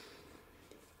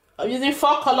 I'm using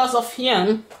 4 colors of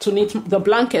yarn to knit the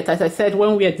blanket, as I said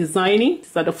when we are designing.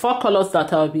 These are the 4 colors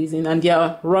that I'll be using, and they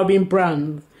are Robin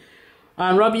brands.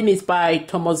 And Robin is by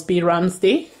Thomas B.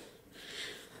 Ramsden.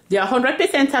 They are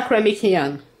 100% acrylic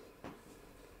yarn.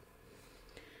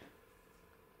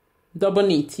 Double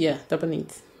knit, yeah, double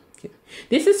knit. Okay.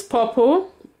 This is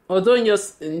purple, although in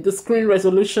the screen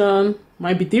resolution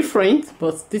might be different,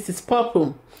 but this is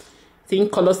purple. I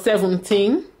think color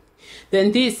 17.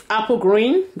 Then this apple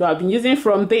green that I've been using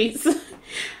from this.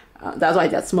 That's why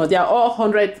they're small. They are all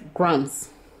 100 grams.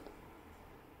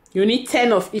 You need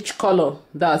 10 of each color.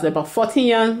 That's about 40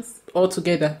 yarns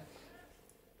altogether.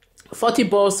 40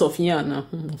 balls of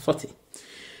yarn. 40.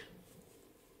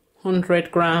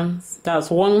 100 grams. That's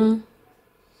going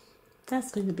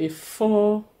to be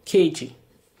 4 kg.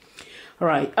 All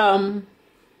right.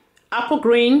 Apple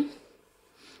green.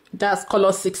 That's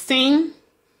color 16.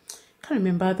 Can't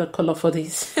remember the color for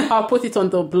this. I'll put it on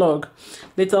the blog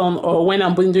later on, or when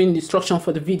I'm doing the instruction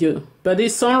for the video. But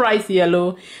this sunrise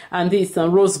yellow and this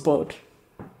rosebud.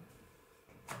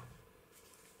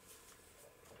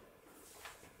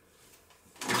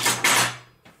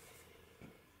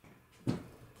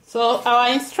 So our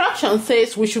instruction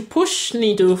says we should push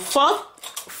needle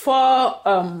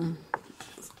I'm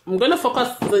going to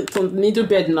focus on needle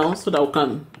bed now so that we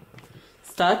can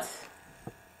start.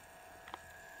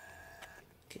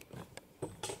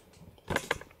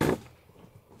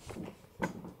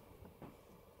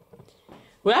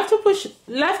 We have to push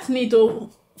left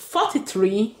needle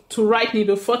 43 to right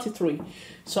needle 43.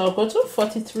 So I'll go to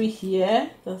 43 here.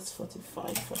 That's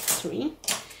 45, 43.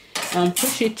 And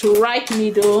push it to right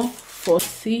needle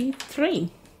 43.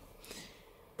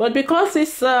 But because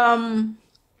it's okay,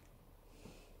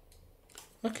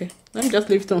 let me just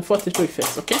leave it on 43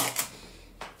 first, okay?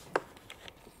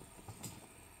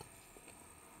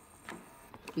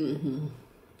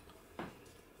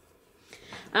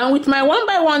 And with my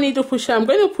 1x1 needle pusher, I'm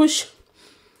going to push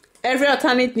every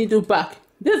alternate needle back.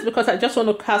 This is because I just want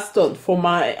to cast on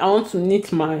I want to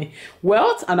knit my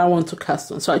welt and I want to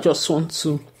cast on. So I just want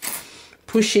to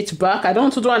push it back. I don't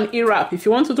want to do an E-wrap. If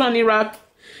you want to do an E-wrap,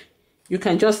 you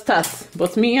can just start.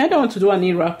 But me, I don't want to do an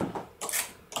E-wrap.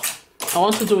 I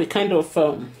want to do a kind of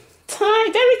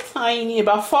very tiny,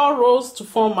 about 4 rows to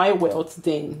form my welt,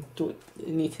 then do it,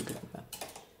 knit it like that.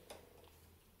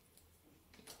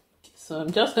 So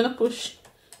I'm just gonna push.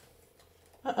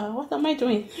 What am I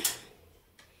doing?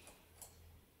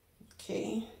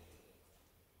 Okay.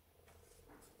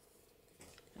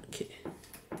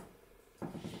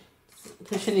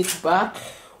 Pushing it back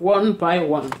one by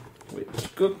one. Wait,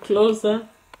 go closer.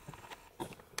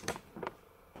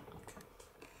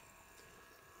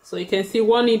 So you can see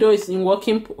one needle is in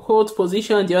working hold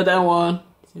position, the other one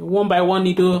 1x1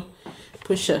 needle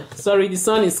pusher. Sorry, the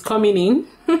sun is coming in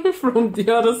from the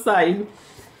other side.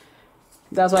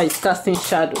 That's why it's casting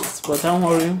shadows, but don't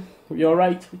worry, you're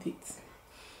right with it.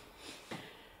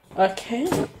 Okay.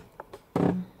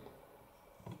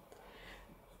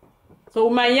 So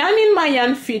my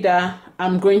yarn feeder,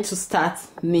 I'm going to start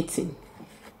knitting.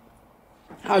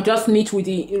 I'll just knit with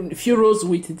a few rows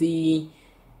with the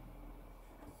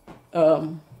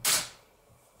and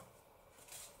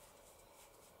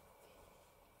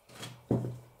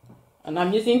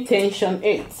I'm using tension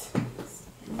 8.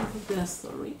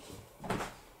 Sorry.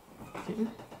 Okay.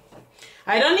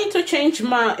 I don't need to change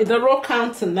the row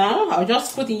count now. I'll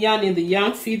just put the yarn in the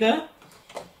yarn feeder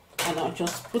and I'll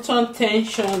just put on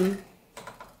tension.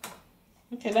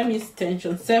 Okay, let me use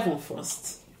tension 7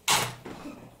 first.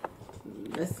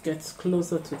 Let's get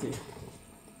closer to the.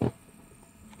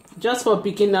 Just for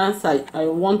beginners, I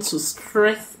want to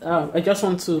stress. I just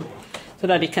want to so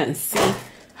that they can see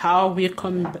how we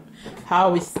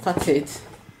started.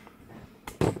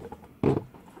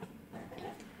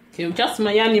 Okay, just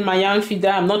my yarn in my yarn feeder.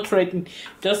 I'm not threading.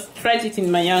 Just thread it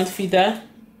in my yarn feeder,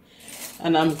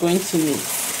 and I'm going to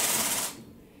knit.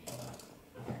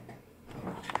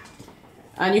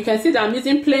 And you can see that I'm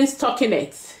using plain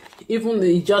stockinette,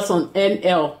 even just on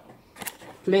NL.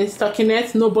 Plain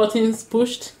stockinette, no buttons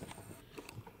pushed.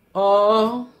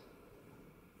 So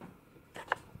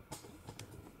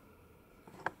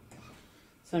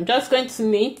I'm just going to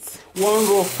knit one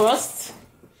row first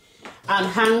and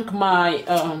hang my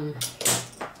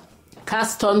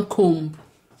cast on comb.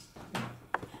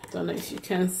 Don't know if you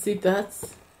can see that.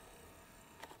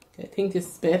 Okay, I think this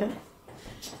is better.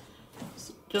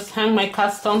 So just hang my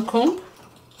cast on comb.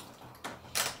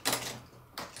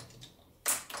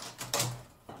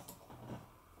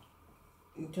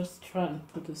 Just try and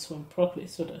put this one properly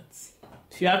so that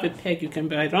if you have a peg you can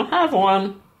buy. I don't have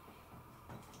one.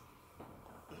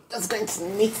 Just going to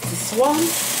knit this one.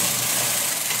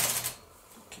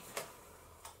 Okay.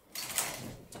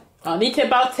 I'll knit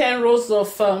about 10 rows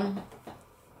of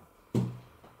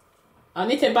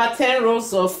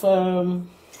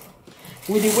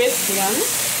with the waist yarn.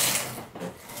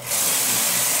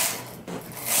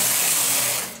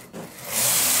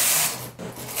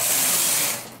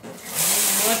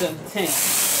 Than 10. Okay.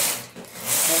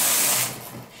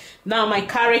 Now my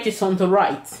carrot is on the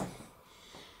right.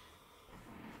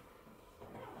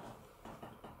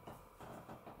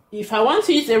 If I want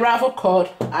to use a ravel cord,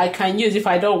 I can use. If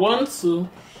I don't want to,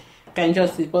 I can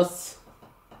just use. But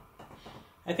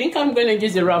I think I'm going to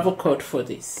use a ravel cord for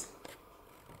this.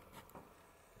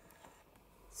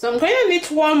 So I'm going to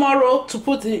knit one more row to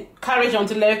put the carriage on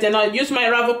the left, then I'll use my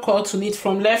ravel cord to knit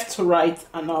from left to right,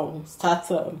 and I'll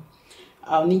start,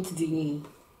 I'll knit the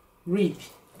rib.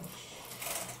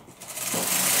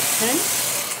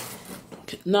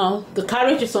 Okay. Now the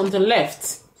carriage is on the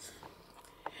left.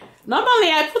 Normally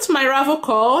I put my ravel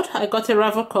cord, I got a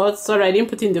ravel cord, sorry I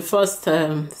didn't put in the first,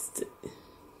 I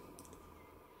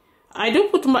do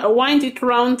wind it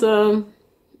around a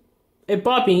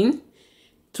bobbin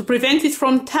to prevent it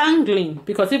from tangling,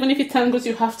 because even if it tangles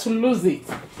you have to lose it.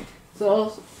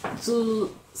 So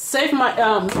to save my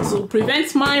to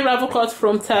prevent my ravel cord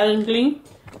from tangling,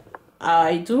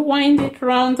 I do wind it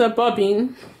around the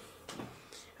bobbin,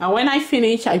 and when I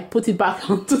finish I put it back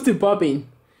onto the bobbin.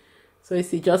 So you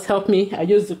see, just help me, I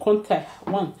use the contact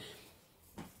one.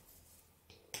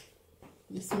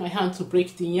 Use my hand to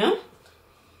break the yarn.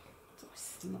 So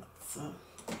it's not so.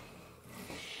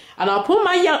 And I'll put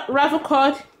my ravel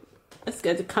cord, let's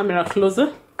get the camera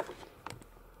closer.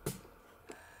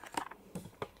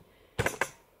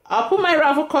 I'll put my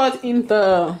ravel cord in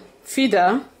the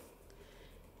feeder,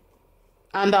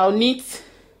 and I'll knit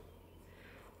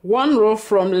one row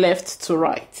from left to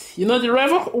right. You know, the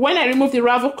when I remove the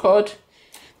ravel cord,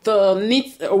 the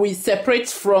knit will separate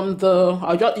from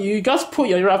the, you just pull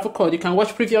your ravel cord, you can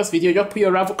watch previous video, just pull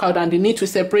your ravel cord and the knit will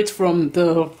separate from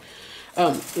the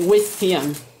waist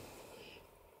yarn.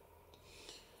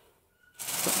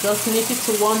 Just knit it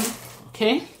to one,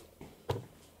 okay?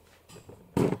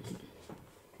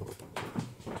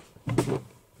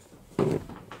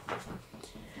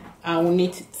 And we'll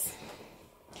knit it.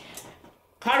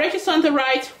 Carriage is on the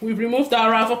right, we've removed our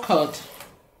ravel cord.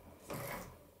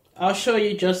 I'll show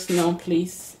you just now,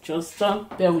 please. Just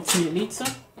bear with me a little.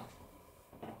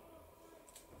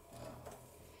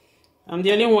 I'm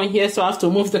the only one here, so I have to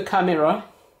move the camera.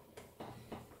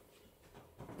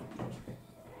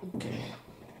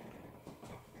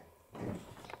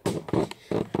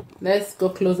 Let's go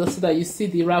closer so that you see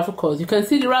the ravel cord. You can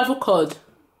see the ravel cord,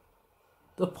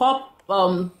 the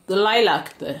the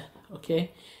lilac there.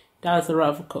 Okay, that's the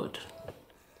ravel cord.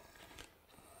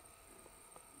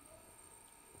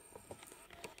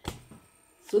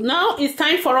 So now it's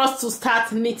time for us to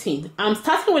start knitting. I'm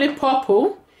starting with a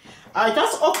purple. I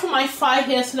just open my file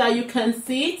here so that you can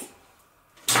see it.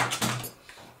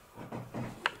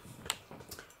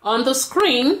 On the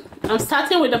screen, I'm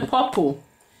starting with the purple.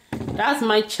 That's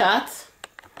my chart.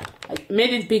 I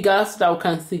made it bigger so that we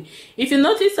can see. If you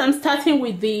notice, I'm starting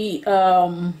with the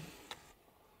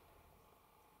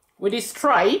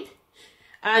stripe,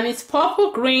 and it's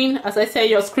purple green. As I said,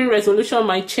 your screen resolution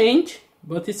might change,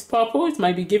 but it's purple. It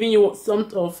might be giving you some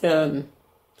of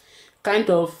kind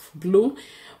of blue,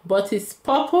 but it's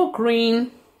purple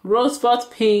green,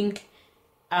 rosebud pink,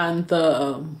 and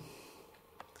the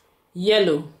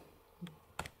yellow,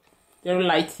 very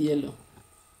light yellow.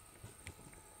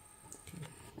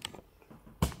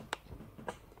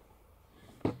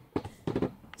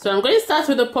 So I'm going to start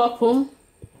with the purple,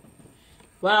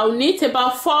 but I'll knit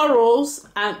about 4 rows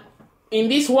and in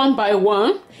this 1 by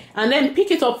 1, and then pick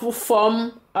it up to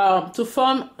form a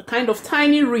kind of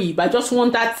tiny rib. I just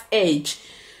want that edge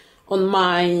on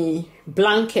my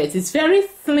blanket. It's very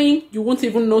thin, you won't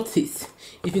even notice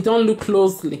if you don't look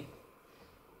closely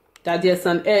that there's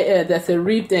a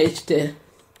ribbed edge there.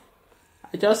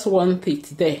 I just want it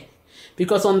there.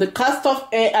 Because on the cast off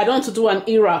I don't want to do an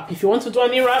E-wrap. If you want to do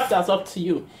an E-wrap, that's up to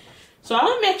you. So I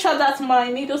want to make sure that my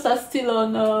needles are still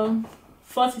on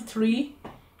 43.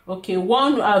 Okay,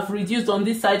 one I've reduced on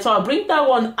this side, so I'll bring that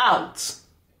one out.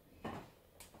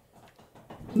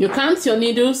 You count your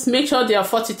needles, make sure they are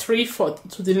 43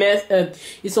 to the left.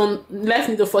 It's on left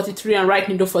needle 43 and right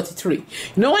needle 43. You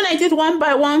know, when I did 1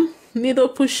 by 1 needle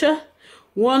pusher,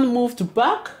 one moved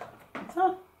back.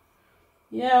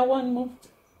 Yeah, one moved.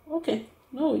 Okay,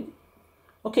 no.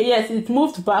 Okay, yes, it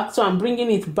moved back, so I'm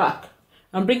bringing it back.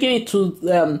 I'm bringing it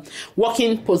to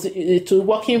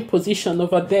working position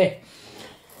over there.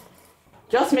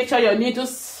 Just make sure your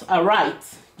needles are right.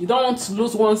 You don't want to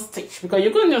lose one stitch because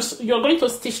you're going to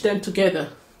stitch them together.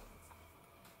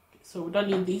 So we don't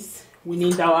need this. We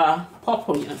need our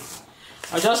purple yarn.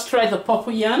 I'll just try the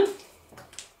purple yarn.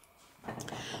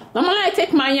 Normally I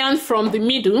take my yarn from the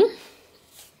middle.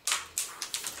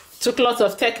 Took lots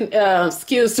of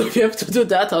skills to be able to do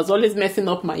that. I was always messing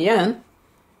up my yarn.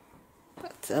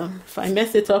 But if I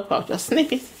mess it up, I'll just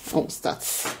snip it. Oh, start.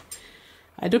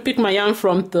 I do pick my yarn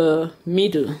from the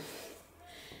middle,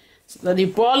 so that the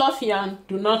ball of yarn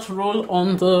do not roll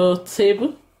on the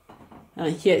table.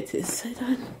 And here it is.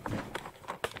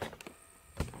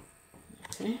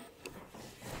 Okay.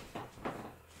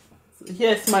 So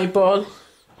here's my ball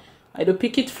I do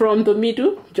pick it from the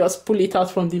middle, just pull it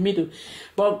out from the middle.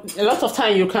 But a lot of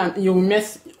time you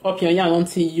mess up your yarn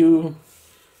until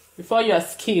before you are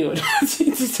skilled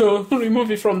to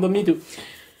remove it from the middle.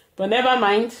 But never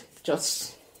mind,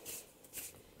 just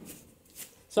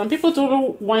some people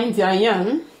do wind their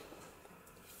yarn.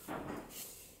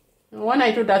 When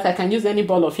I do that, I can use any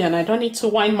ball of yarn. I don't need to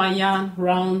wind my yarn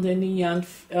round any yarn.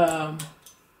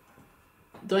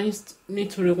 Don't need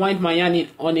to rewind my yarn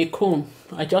on a comb.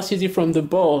 I just use it from the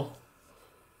ball.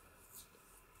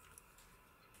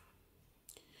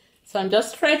 So I'm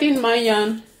just threading my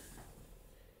yarn.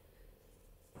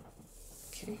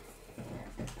 Okay.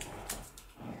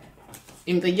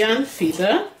 In the yarn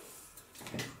feeder.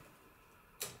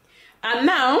 And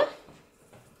now,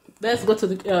 let's go to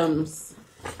the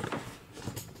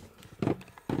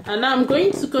and now I'm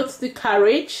going to go to the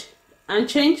carriage and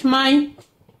change my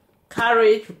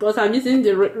carriage because I'm using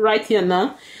the right here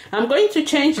now. I'm going to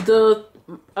change the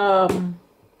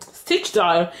stitch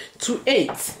dial to 8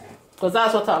 because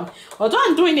that's what although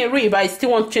I'm doing a rib, I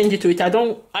still want to change it to 8. I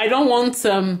don't want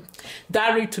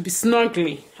that rib to be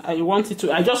snugly. I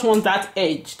just want that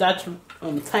edge, that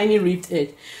tiny ribbed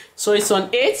edge. So it's on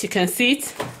 8, you can see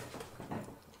it.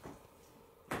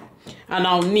 And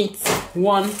I'll knit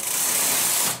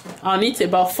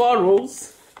about 4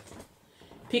 rows.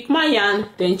 Pick my yarn,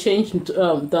 then change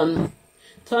turn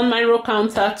my row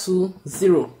counter to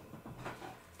 0.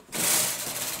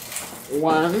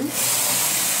 1,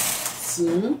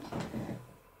 2,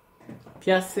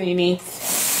 piercing it,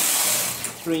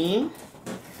 3,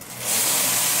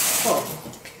 4.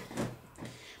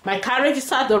 My carriage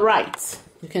is at the right.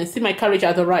 You can see my carriage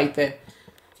at the right there.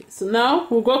 Okay, so now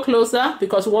we'll go closer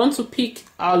because we want to pick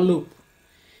our loop.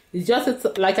 It's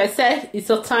just, like I said, it's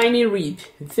a tiny rib.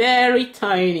 Very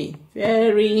tiny.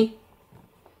 Very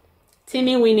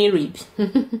teeny weeny rib.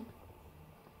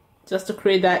 Just to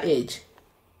create that edge.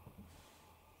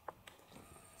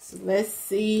 So let's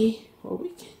see what we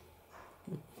can.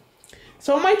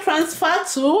 So my transfer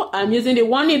tool, I'm using the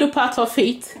 1 needle part of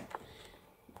it.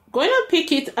 Going to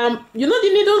pick it, you know the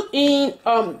needle in,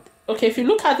 okay, if you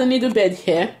look at the needle bed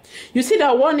here, you see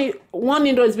that one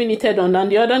needle is being knitted on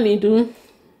and the other needle.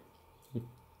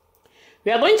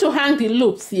 We are going to hang the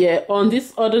loops here on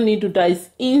this other needle that is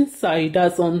inside,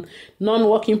 that's on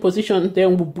non-working position.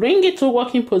 Then we'll bring it to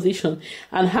working position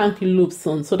and hang the loops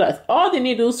on so that all the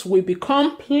needles will be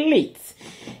complete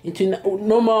into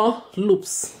no more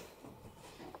loops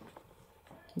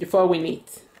before we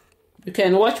knit. You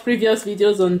can watch previous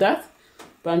videos on that,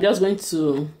 but I'm just going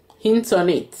to hint on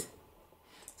it.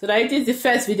 So that it is the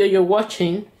first video you're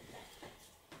watching.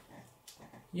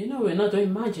 You know we're not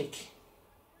doing magic.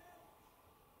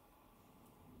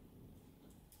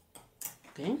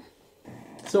 Okay,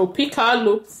 so pick our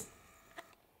loops.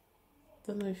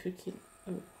 Don't know if you can.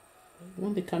 I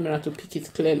want the camera to pick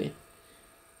it clearly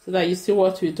so that you see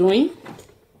what we're doing.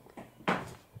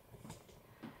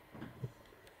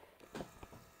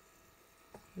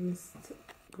 Let's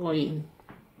go in.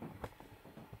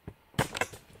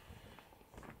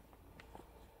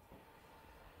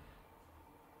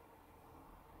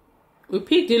 We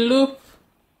pick the loop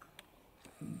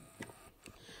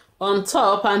on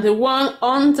top and the one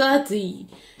under the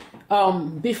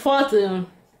before the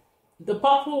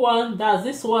purple one, that's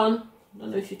this one. I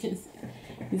don't know if you can see.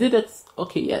 Is it that?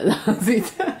 Okay, yeah, that's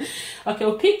it. Okay,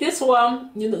 we'll pick this one,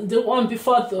 you know, the one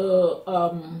before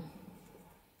the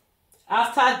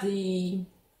after the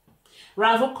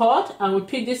ravel cord, and we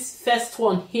pick this first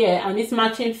one here and this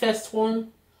matching first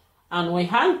one, and we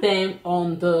hang them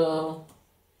on the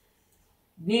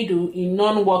needle in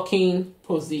non-working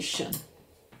position.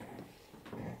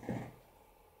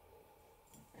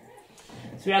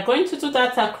 So we are going to do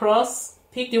that across,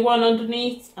 pick the one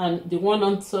underneath and the one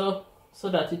on top so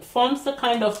that it forms a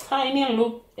kind of tiny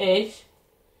loop edge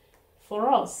for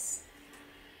us.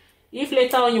 If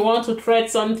later on you want to thread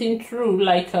something through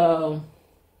like an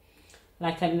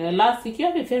elastic, you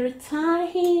have a very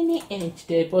tiny edge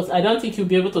there, but I don't think you'll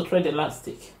be able to thread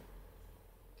elastic.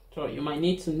 So you might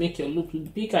need to make your loop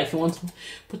bigger if you want to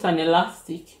put an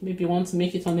elastic. Maybe you want to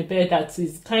make it on a bed that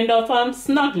is kind of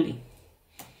snuggly.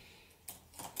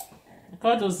 I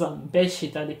call those bed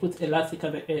sheet that they put elastic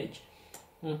at the edge.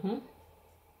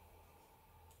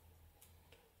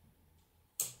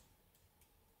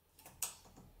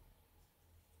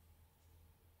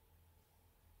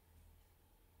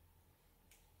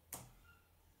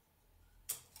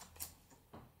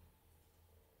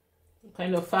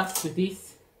 Kind of fast with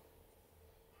this.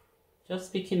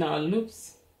 Just picking our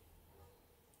loops.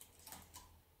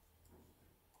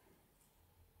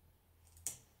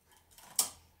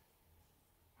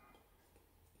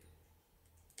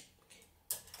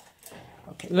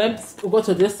 Okay, let's go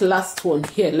to this last one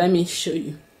here. Let me show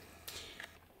you.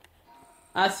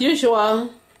 As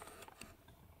usual,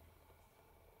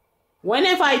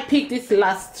 whenever I pick this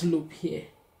last loop here,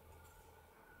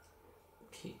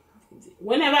 okay,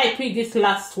 whenever I pick this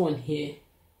last one here,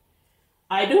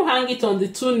 I do hang it on the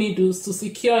 2 needles to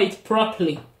secure it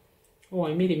properly. Oh,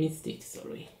 I made a mistake,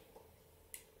 sorry.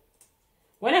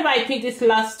 Whenever I pick this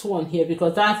last one here,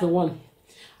 because that's the one,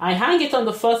 I hang it on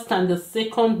the first and the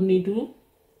second needle,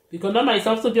 because normally it's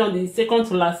supposed to be on the second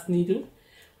to last needle.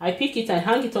 I pick it, I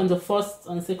hang it on the first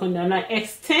and second, and I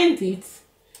extend it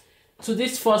to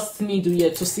this first needle here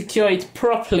to secure it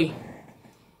properly.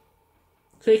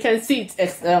 So you can see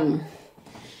it's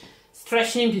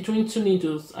stretching between 2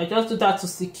 needles. I just do that to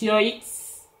secure it.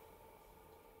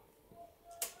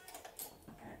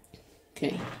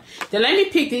 Okay, then let me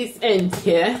pick this end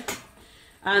here,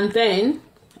 and then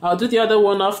I'll do the other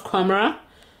one off camera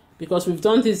because we've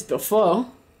done this before.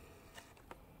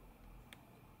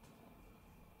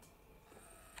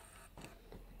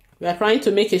 We are trying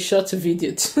to make a short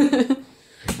video.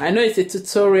 I know it's a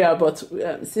tutorial, but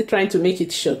I'm still trying to make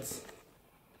it short.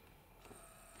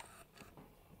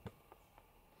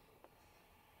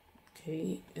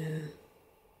 Okay.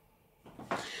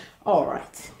 All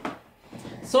right.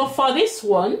 So for this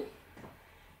one,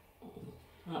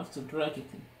 I have to drag it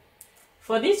in.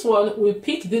 For this one, we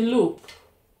pick the loop.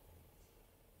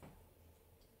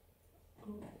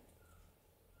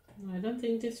 I don't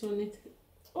think this one is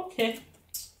okay.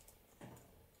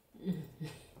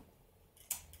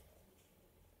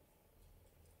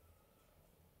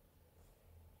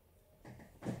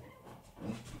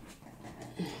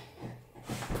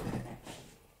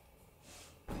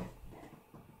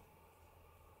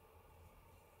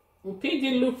 We pick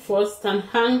the loop first and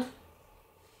hang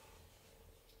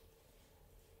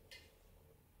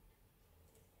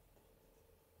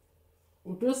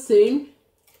we'll do same.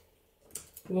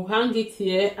 We'll hang it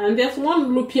here, and there's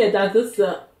one loop here that this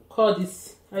cord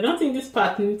is. I don't think this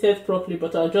part knitted properly,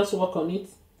 but I'll just work on it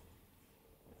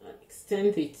and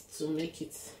extend it to make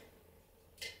it.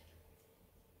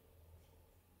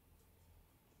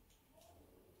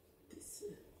 This,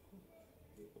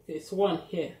 there's one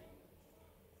here.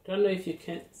 Don't know if you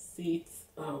can see it.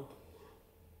 Oh,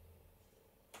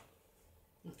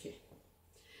 okay.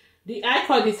 The I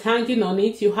cord is hanging on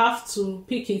it. You have to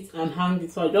pick it and hang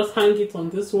it. So I just hang it on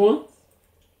this one.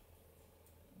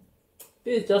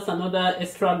 This is just another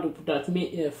extra loop that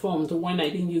formed when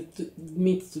I didn't use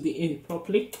knit to the end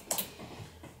properly.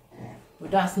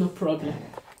 But that's no problem.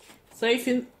 So if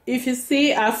you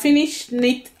see, I finished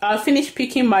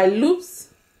picking my loops.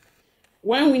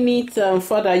 When we knit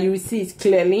further, you will see it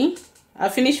clearly. I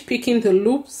finished picking the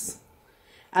loops,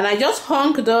 and I just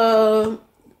hung the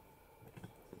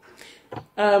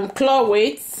claw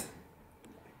weights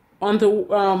on the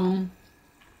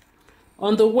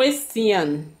waist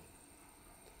yarn.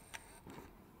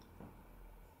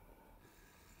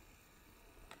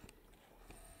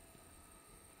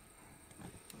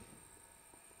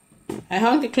 I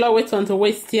hung the claw weight on the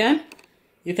waist yarn.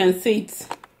 You can see it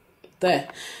there.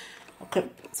 Okay.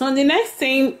 So the next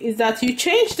thing is that you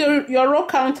change your row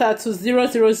counter to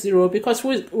 000 because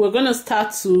we're going to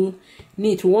start to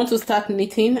knit. We want to start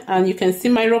knitting, and you can see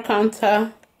my row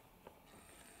counter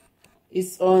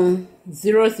is on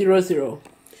 000.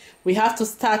 We have to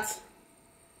start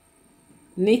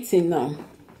knitting now.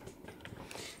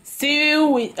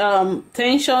 Still with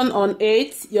tension on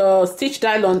 8, your stitch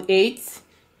dial on 8.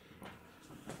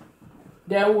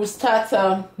 Then we'll start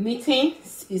knitting.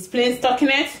 It's plain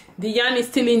stockinette. The yarn is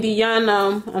still in the yarn.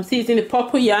 I'm still using the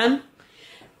purple yarn.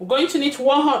 We're going to knit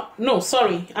I'm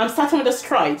starting with the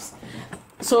stripes.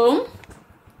 So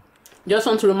just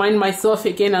want to remind myself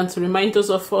again, and to remind those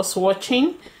of us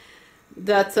watching,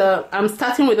 that I'm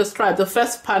starting with the stripe. The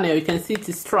first panel, you can see it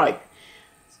is stripe.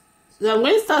 So I'm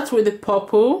going to start with the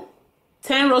purple,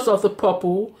 10 rows of the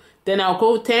purple, then I'll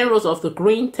go 10 rows of the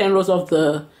green, 10 rows of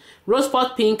the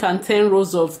rosebud pink, and 10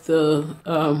 rows of the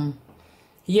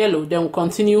yellow. Then we'll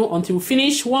continue until we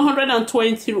finish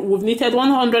 120. We've knitted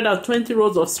 120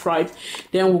 rows of stripes.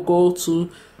 Then we'll go to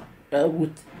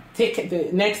we'll take the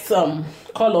next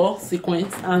color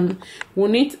sequence, and we'll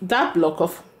knit that block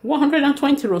of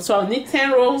 120 rows. So I'll knit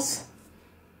 10 rows.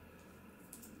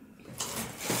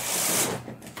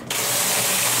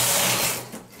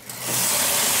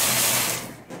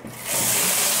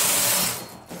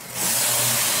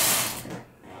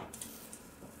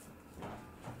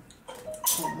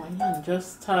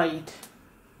 Just tied.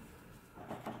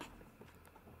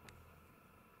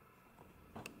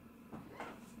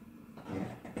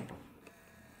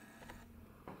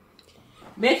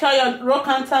 Make sure your row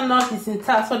counter knot is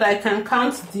intact so that I can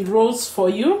count the rows for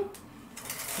you.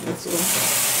 So,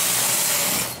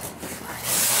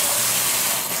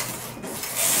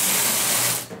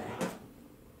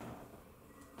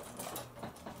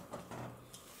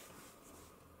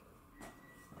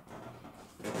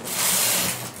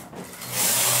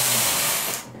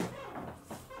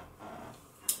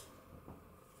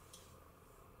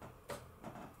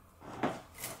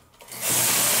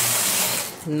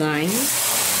 9,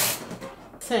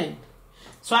 10.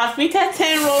 So I've knitted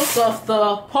 10 rows of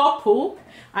the purple.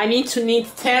 I need to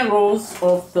knit 10 rows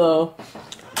of the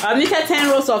I've knitted 10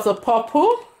 rows of the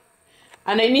purple,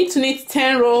 and I need to knit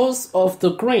 10 rows of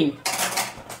the green.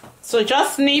 So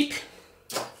just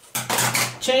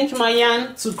change my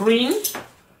yarn to green,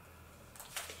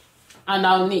 and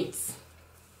I'll knit.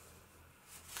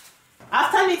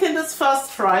 After knitting this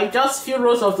first stripe, just few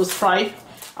rows of the stripe,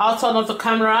 I'll turn off the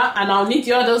camera and I'll knit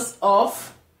the others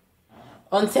off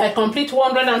until I complete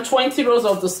 120 rows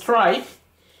of the stripe.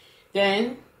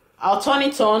 Then I'll turn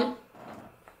it on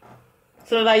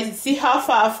so that you see how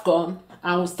far I've gone,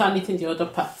 and we'll start knitting the other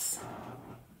parts.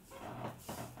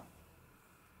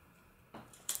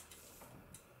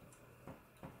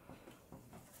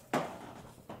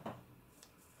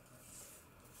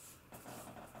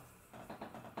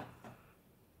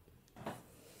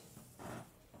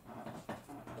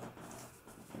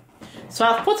 So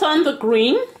I've put on the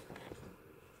green.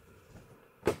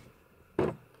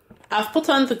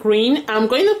 I'm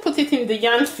going to put it in the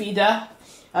yarn feeder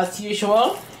as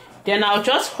usual. Then I'll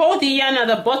just hold the yarn at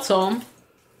the bottom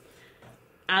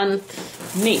and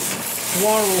knit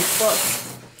one row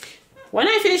first. When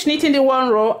I finish knitting the one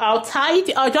row, I'll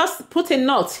just put a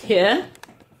knot here.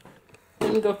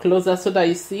 Let me go closer so that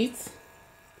you see it.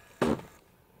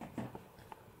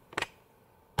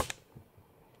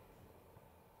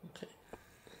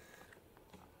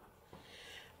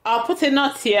 I'll put a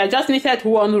knot here. I just knitted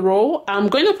one row. I'm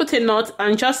going to put a knot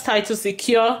and just try to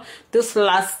secure this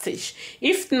last stitch.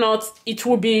 If not, it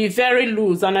will be very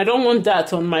loose, and I don't want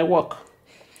that on my work.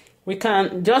 We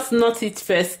can just knot it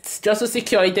first just to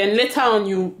secure it, then later on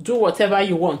you do whatever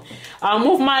you want. I'll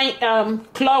move my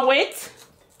claw weight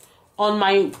on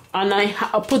my, and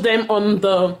I'll put them on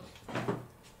the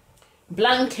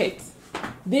blanket.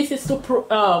 This is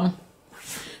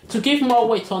to give more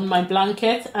weight on my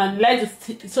blanket and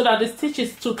so that the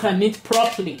stitches too can knit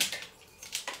properly.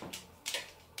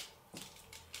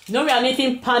 Now we are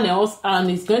knitting panels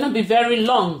and it's going to be very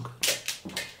long.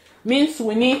 Means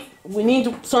we need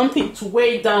something to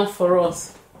weigh down for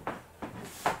us.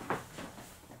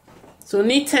 So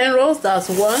knit 10 rows. That's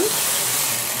 1,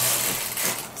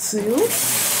 2,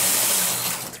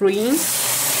 3,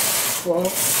 4,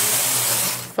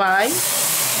 5,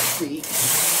 6,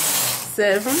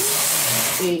 7,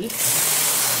 8,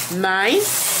 9,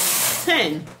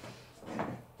 10.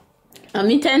 I'm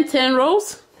knitting 10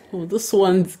 rows. Oh, this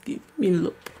one's giving me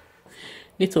look.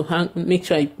 Need to make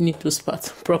sure I knit those parts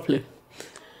properly.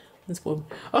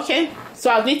 Okay,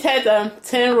 so I've knitted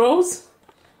 10 rows.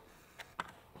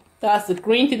 That's the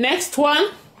green. The next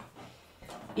one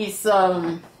is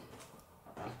the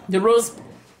rose.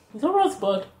 Is it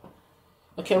rosebud?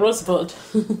 Okay, rosebud.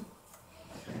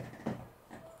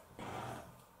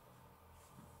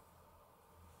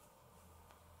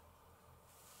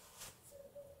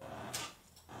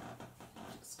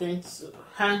 Going to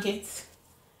hang it.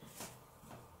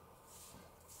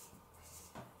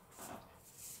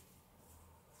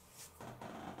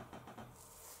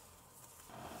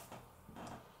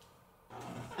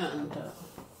 And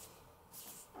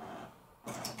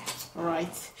all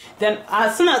right, then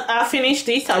as soon as I finish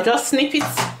this, I'll just snip it,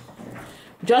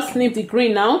 just snip the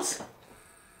green out,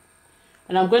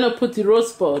 and I'm going to put the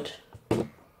rosebud.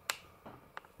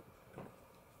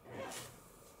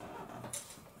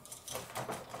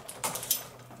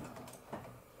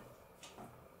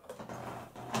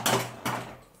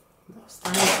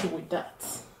 With that.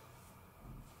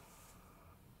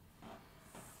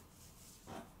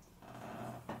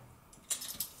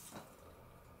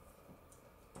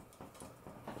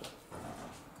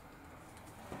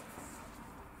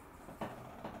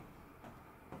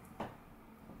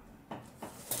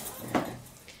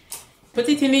 Put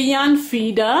it in the yarn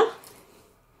feeder.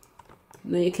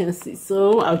 Now you can see.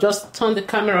 So I'll just turn the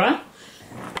camera.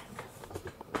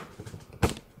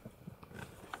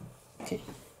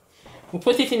 We'll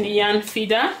put it in the yarn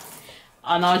feeder,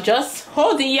 and I'll just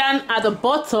hold the yarn at the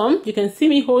bottom. You can see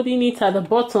me holding it at the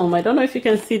bottom. I don't know if you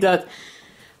can see that.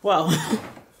 Wow.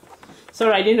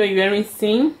 Sorry, I didn't know you weren't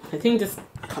seeing. I think this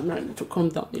camera needs to come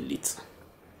down a little.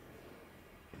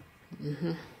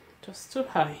 Just too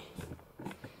high.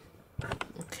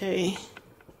 Okay.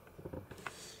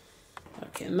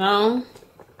 Okay, now.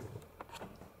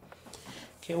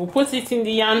 Okay, we'll put it in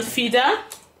the yarn feeder.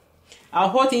 I'll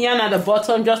hold the yarn at the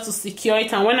bottom just to secure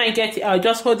it, and when I get it, I'll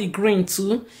just hold the green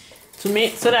too to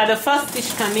make so that the first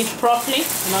stitch can knit properly,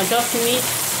 and I'll just knit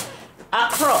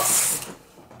across.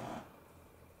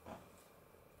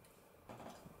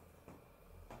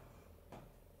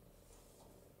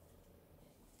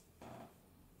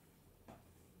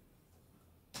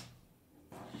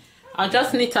 I'll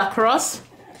just knit across.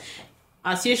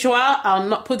 As usual, I'll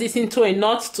not put this into a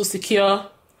knot to secure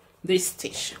this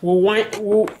stitch.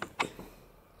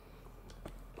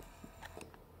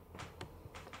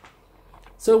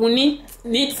 So we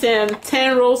need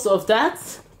 10 rows of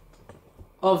that,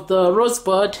 of the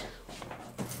rosebud.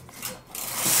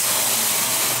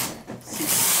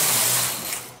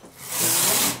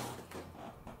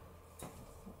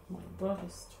 My board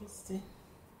is twisting.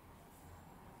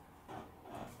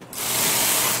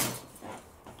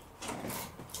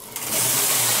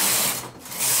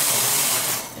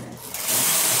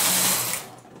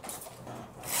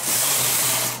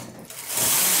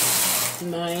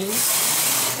 Nine,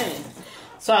 10.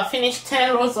 So I finished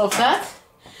 10 rows of that.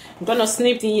 I'm gonna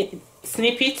snip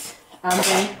it, and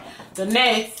then the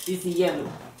next is the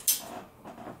yellow.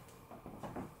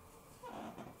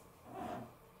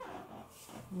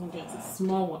 I'll get a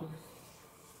small one.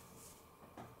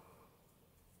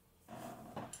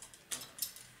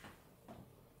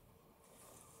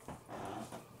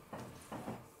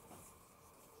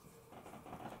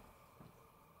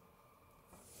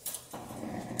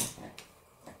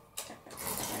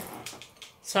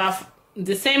 So I've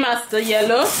the same as the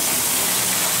yellow,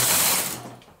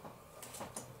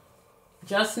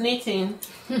 just knitting.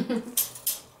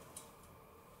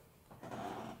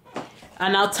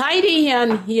 And I'll tie the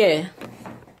yarn here.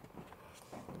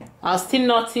 I'll still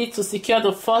knot it to secure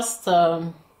the first,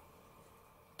 to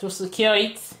secure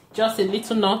it, just a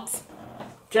little knot,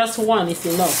 just one is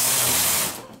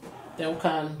enough. Then we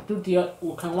can do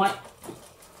we can wipe.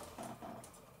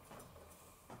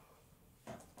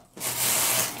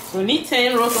 We need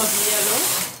 10 rows of the yellow.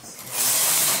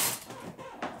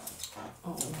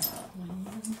 Oh,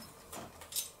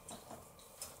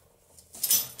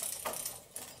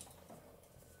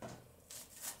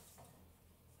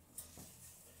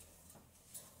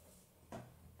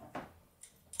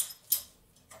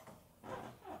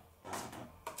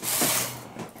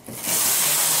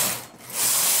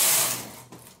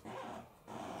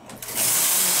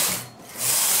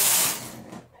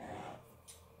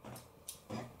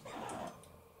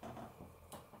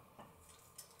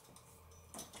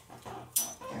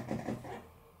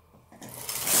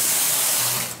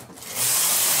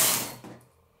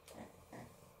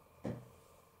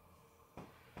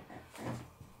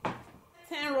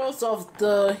 of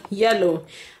the yellow,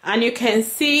 and you can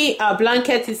see our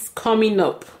blanket is coming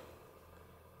up.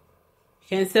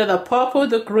 You can see the purple,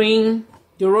 the green,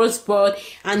 the rosebud,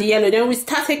 and the yellow. Then we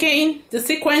start again the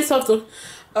sequence of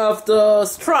the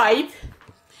stripe.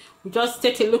 We just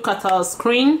take a look at our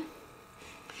screen.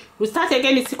 We start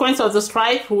again the sequence of the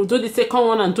stripe. We'll do the second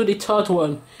one and do the third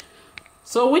one.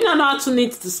 So we don't know how to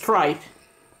knit the stripe.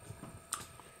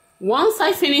 Once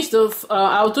I finish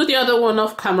I'll do the other one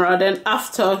off camera. Then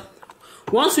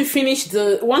once I finish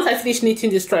knitting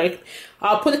the stripe,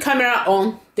 I'll put the camera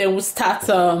on. Then we'll start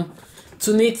to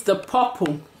knit the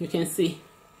purple. You can see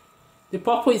the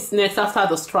purple is next after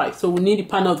the stripe, so we need the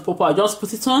panel of the purple. I'll just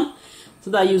put it on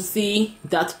so that you see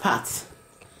that part.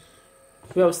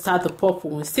 We'll start the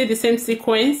purple. We see the same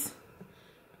sequence,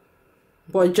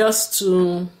 but just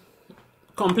to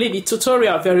complete the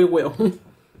tutorial very well.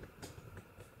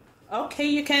 Okay,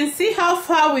 you can see how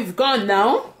far we've gone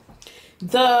now.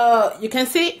 You can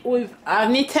see I've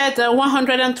knitted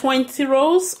 120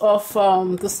 rows of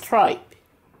the stripe.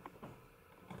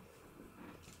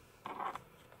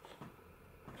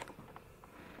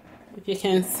 If you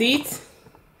can see it,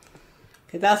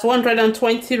 okay, that's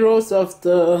 120 rows of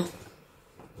the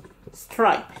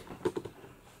stripe.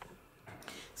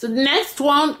 So the next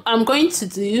one I'm going to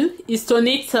do is to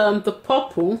knit the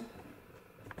purple.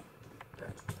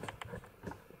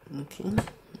 Okay,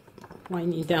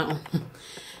 winding down.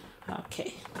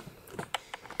 Okay.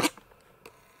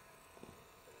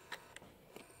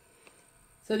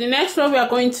 So the next row we are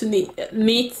going to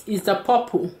knit is the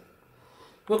purple.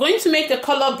 We're going to make the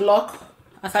color block.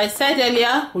 As I said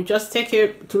earlier, we'll just take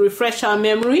it to refresh our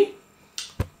memory.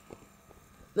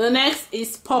 The next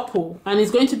is purple, and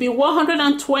it's going to be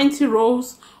 120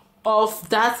 rows of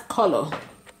that color.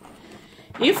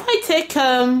 If I take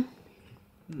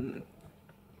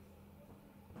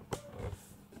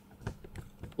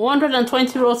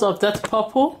 120 rows of that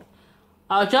purple.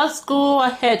 I'll just go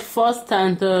ahead first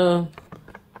and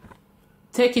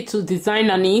take it to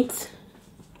Designaknit.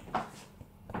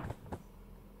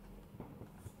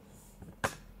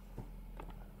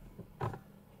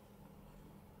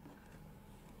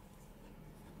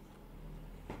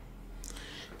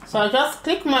 So I'll just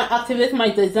activate my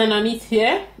Designaknit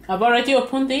here. I've already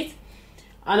opened it,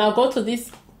 and I'll go to this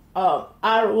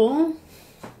arrow.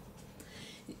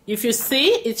 If you see,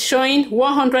 it's showing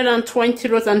 120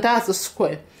 rows, and that's a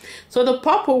square. So the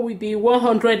purple will be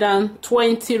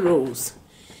 120 rows.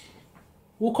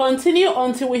 We'll continue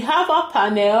until we have our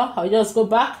panel. I'll just go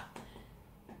back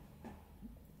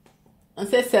and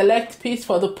say select piece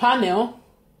for the panel.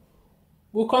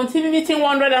 We'll continue knitting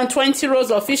 120 rows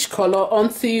of each color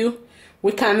until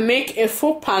we can make a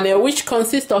full panel, which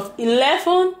consists of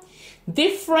 11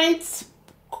 different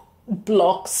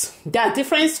blocks. There are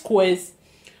different squares,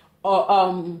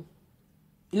 or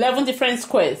 11 different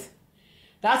squares.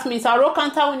 That means our row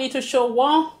counter will need to show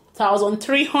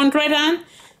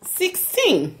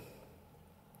 1,316.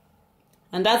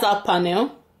 And that's our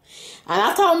panel. And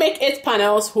after we make 8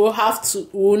 panels,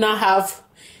 we'll now have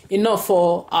enough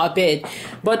for our bed.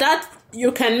 But that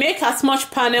you can make as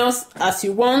much panels as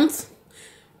you want.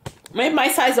 My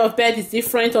size of bed is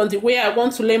different, on the way I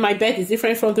want to lay my bed is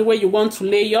different from the way you want to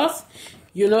lay yours.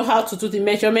 You know how to do the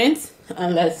measurements,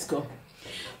 and let's go.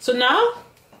 So now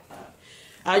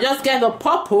I'll just get the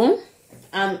purple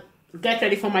and get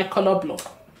ready for my color block,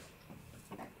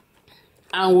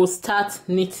 and we'll start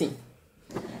knitting.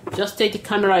 Just take the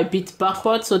camera a bit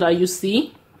backward so that you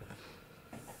see.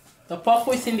 The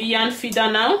purple is in the yarn feeder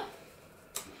now,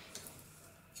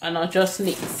 and I'll just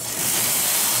knit.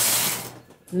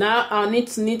 Now I'll need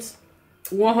to knit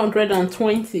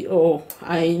 120. Oh,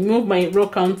 I moved my row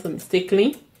counter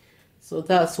mistakenly, so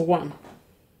that's 1.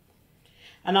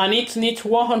 And I need to knit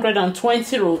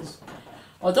 120 rows.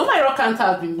 Although my row counter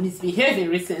has been misbehaving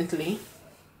recently,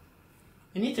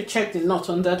 I need to check the knot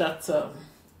under that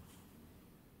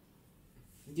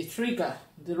the trigger,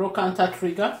 the row counter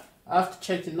trigger. I have to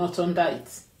check the knot under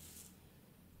it.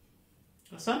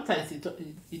 Sometimes it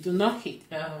do not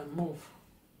move.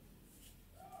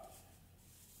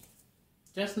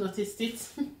 Just noticed it.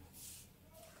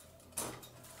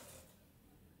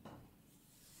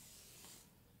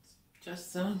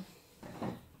 Just so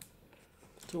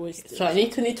I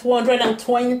need to knit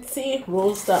 120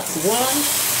 rows. That's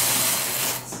 1.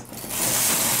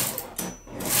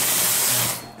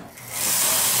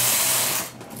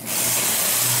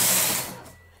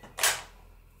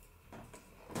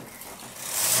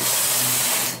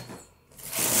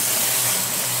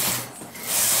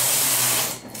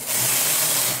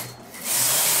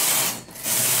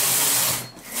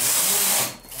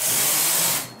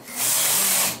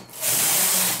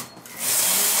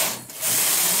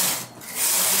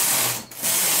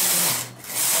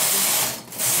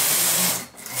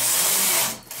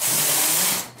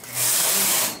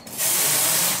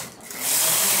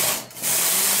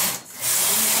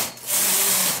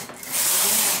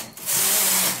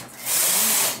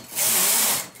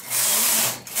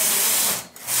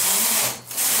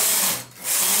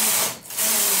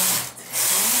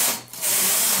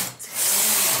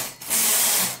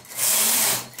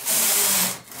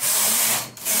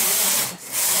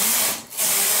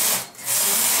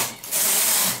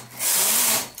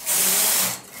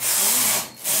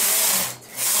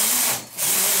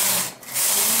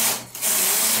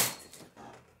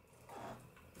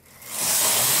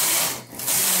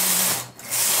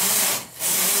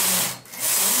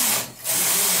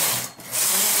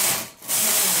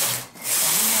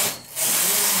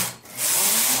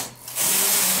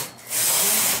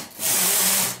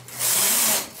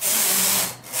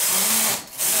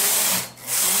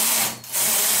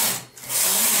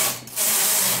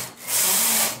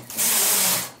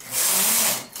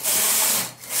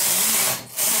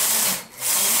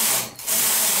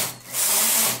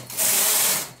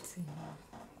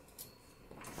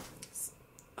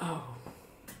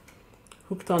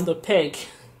 Hooked on the peg.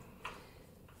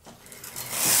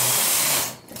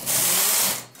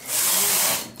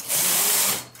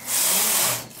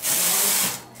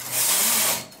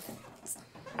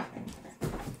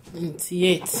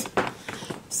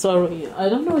 Sorry, I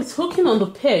don't know, it's hooking on the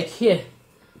peg here.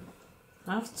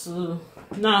 I have to.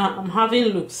 Now I'm having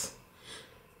loops,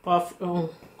 but I'll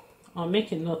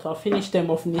make a note. I'll finish them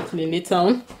off neatly later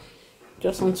on.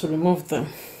 Just want to remove them.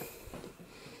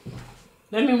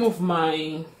 Let me move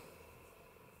my.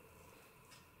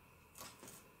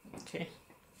 Okay.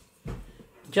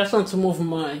 Just want to move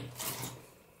my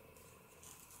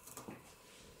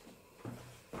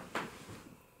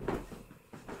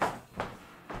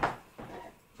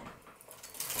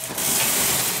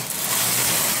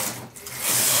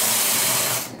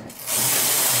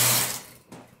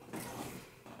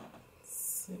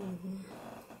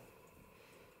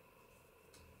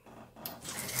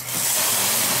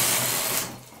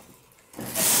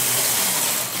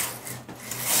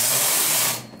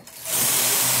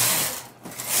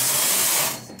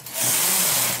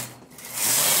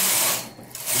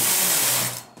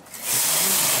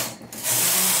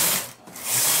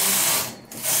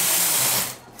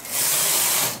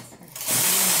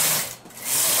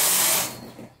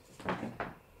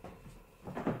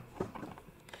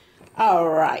All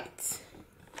right,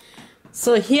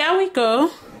 so here we go.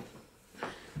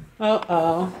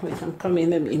 Wait, I'm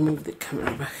coming. Let me move the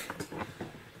camera back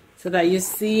so that you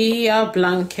see our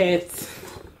blanket.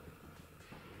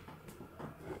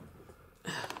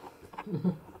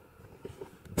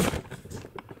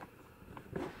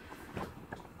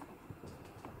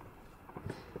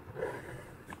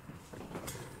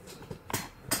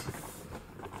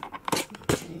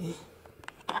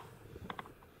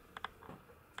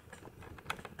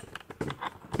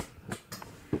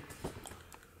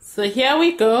 So here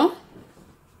we go.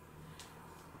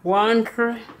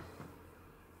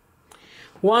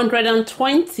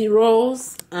 120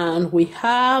 rows, and we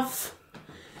have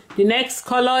the next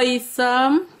color is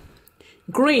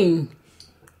green.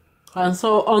 And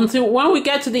so until when we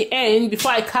get to the end,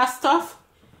 before I cast off,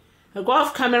 I go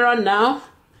off camera now,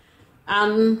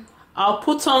 and I'll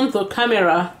put on the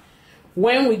camera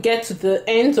when we get to the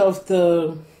end of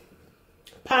the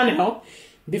panel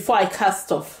before I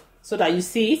cast off, so that you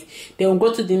see it. Then we'll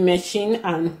go to the machine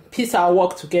and piece our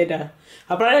work together.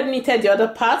 I've already knitted the other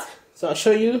part, so I'll show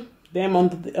you them on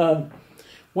the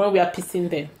when we are piecing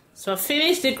them. So I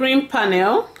finished the green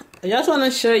panel. I just want to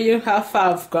show you how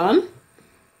far I've gone.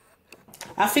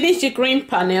 I finished the green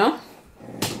panel.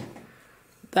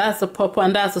 That's the purple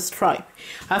and that's the stripe.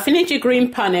 I finished the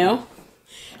green panel.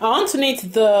 I want to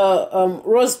knit the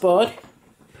rosebud.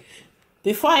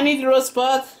 Before I knit the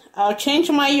rosebud, I'll change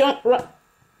my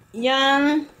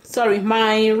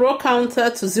my row counter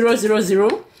to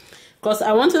 000, because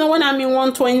I want to know when I'm in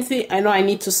 120. I know I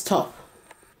need to stop,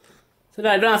 so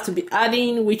that I don't have to be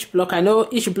adding which block. I know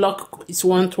each block is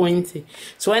 120.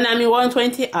 So when I'm in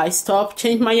 120, I stop,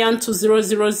 change my yarn to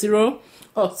 000.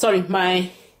 Oh, sorry,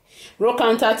 my row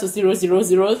counter to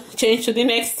 000, change to the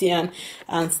next yarn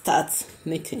and start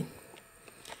knitting.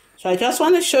 So I just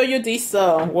want to show you this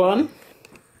one.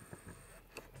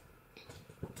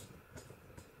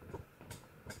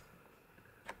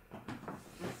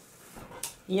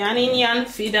 Yarn in, yarn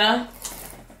feeder, and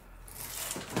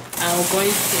we're going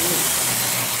to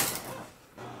knit.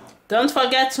 Don't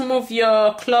forget to move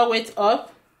your claw weight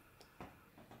up,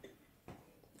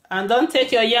 and don't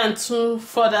take your yarn too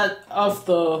further off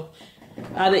the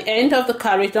at the end of the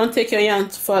carriage. Don't take your yarn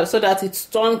too far, so that it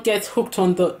don't get hooked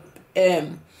on the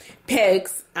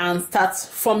pegs and start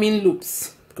forming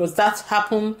loops, because that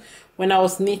happened when I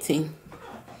was knitting.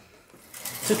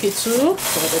 Took it to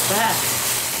for the back.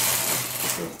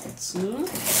 Two.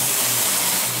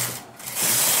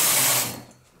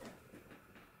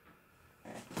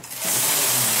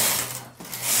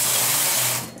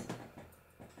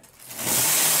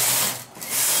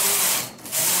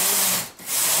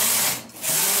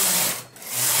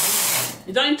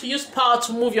 You don't need to use power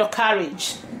to move your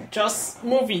carriage, just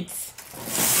move it.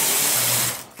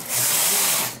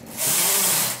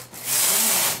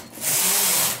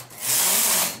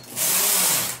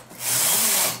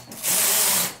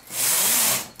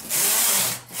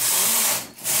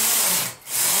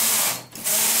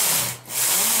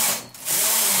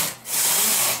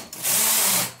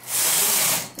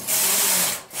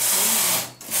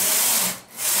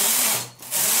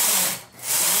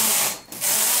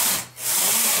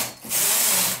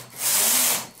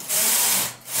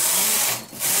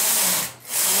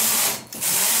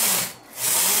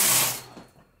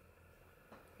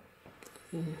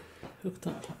 Hooked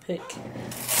up the pick.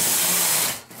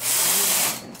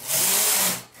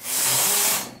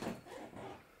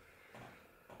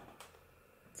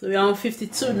 So we're on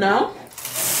 52 now.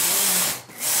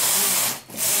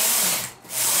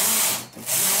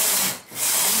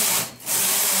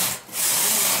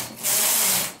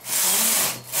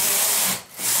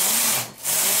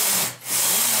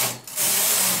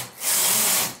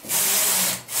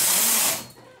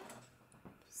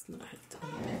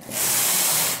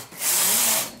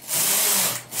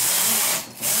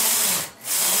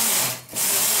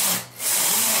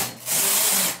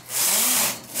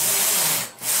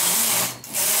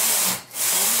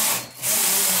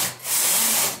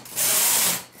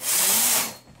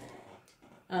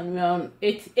 And we're on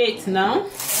 88 now.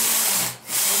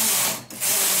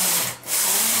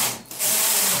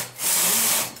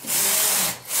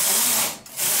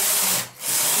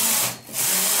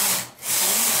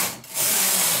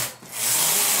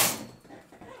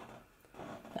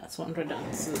 That's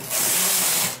 102.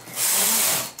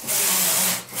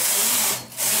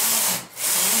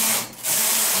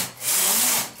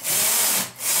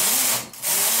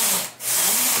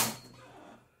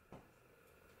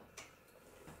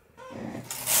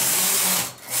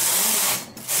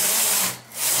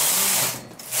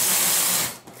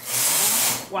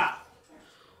 Wow.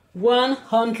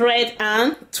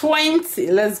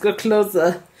 120. Let's go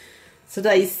closer so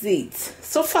that you see it.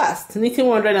 So fast, knitting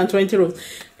 120 rows.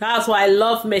 That's why I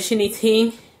love machine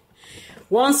knitting.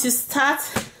 Once you start,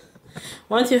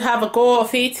 once you have a go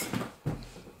of it,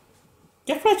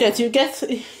 your project, you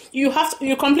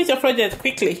complete your project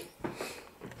quickly.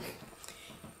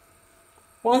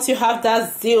 Once you have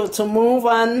that zeal to move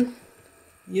and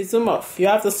you zoom off, you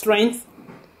have the strength,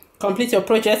 complete your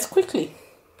project quickly.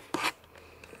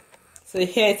 So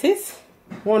here it is,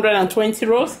 120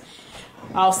 rows.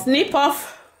 I'll snip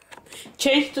off,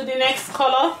 change to the next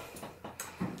color,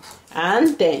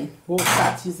 and then we'll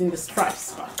start using the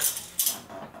stripes back.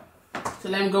 So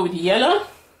let me go with the yellow.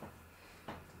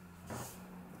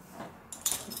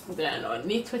 Then I'll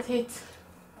knit with it.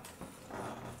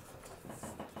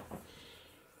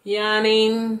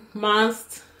 Yarning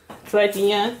mast, thread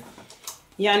yarn,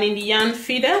 yarning the yarn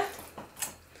feeder.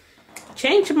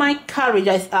 Change my carriage,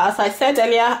 as I said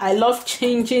earlier, I love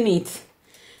changing it.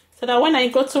 So that when I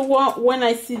go to work, when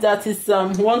I see that it's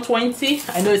 120,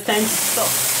 I know it's time to stop.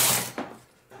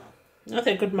 Not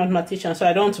a good mathematician, so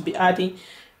I don't want to be adding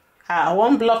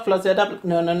one block plus the other.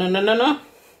 No.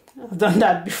 I've done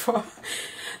that before.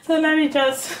 So let me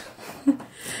just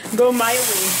go my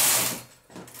way.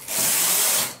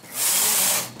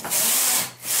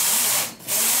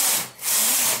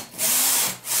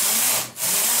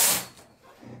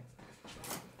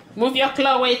 Move your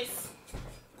claw weights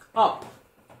up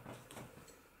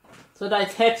so that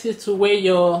it helps you to weigh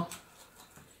your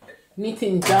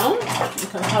knitting down. You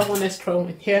can have one extra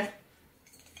one here.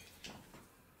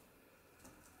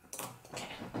 Okay.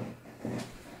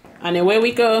 And away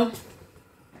we go.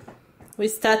 We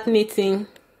start knitting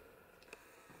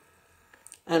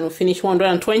and we'll finish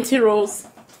 120 rows in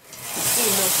no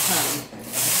time.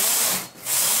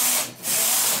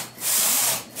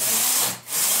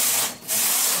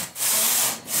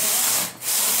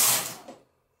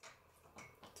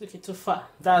 Took it too far.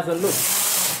 That's a look.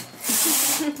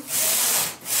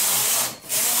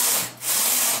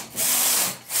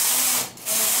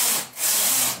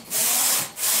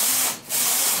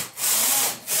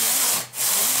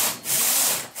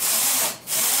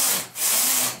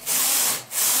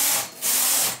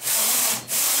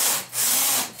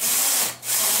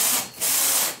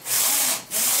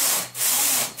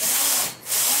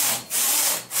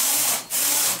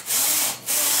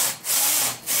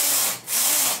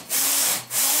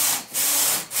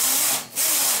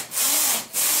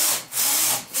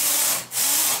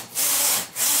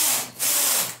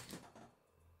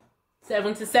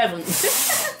 $77.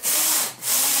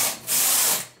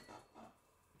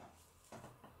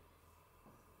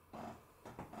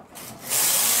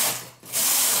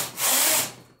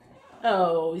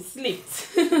 Oh, it slipped.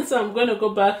 So I'm going to go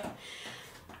back,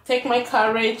 take my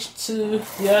carriage to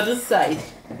the other side.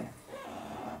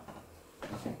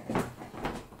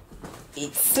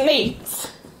 It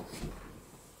slipped.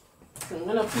 So I'm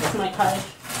going to put my carriage.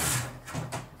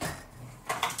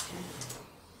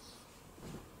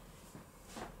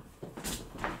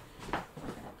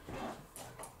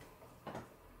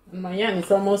 My yarn is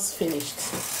almost finished.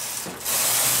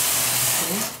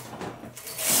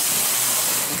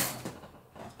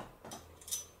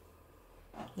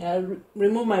 Okay. I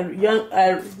remove my yarn.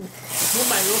 I move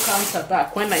my row counter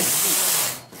back when I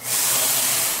see.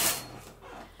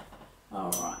 All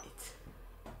right.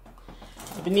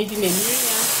 I've been needing a new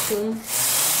yarn soon.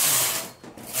 So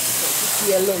this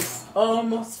yellow is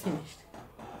almost finished.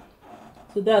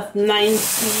 So that's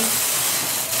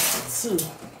 92.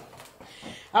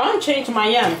 I want to change my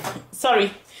yarn. Sorry,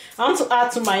 I want to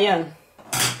add to my yarn.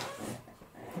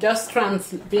 Just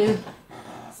strands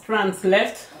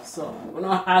left, so I'm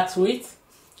gonna add to it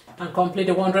and complete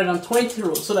the 120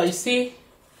 rows so that you see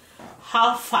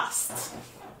how fast.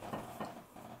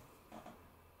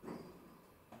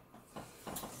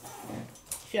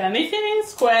 If you are knitting in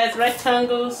squares,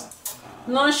 rectangles,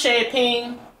 no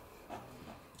shaping,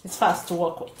 it's fast to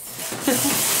work with.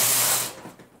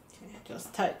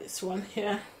 Just tie this one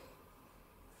here.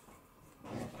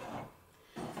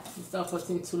 Start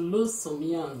starting to lose some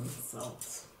yarns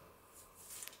out.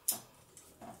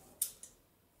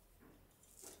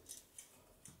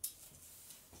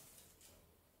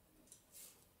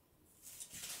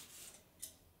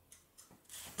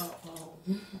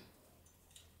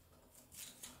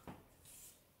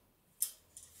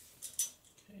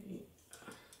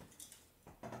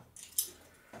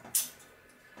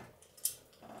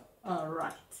 All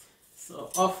right,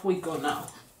 so off we go now.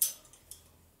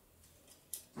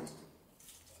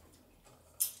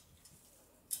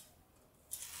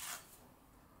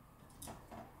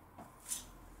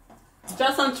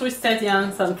 Just on twisted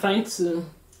yarns, I'm trying to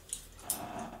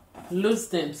loose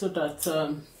them so that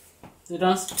they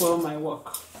don't spoil my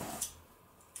work.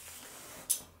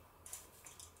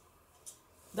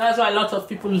 That's why a lot of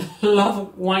people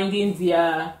love winding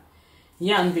their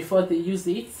yarn before they use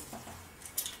it.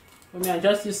 I mean, I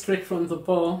just use straight from the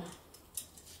ball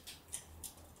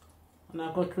and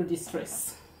I go through this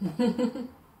stress.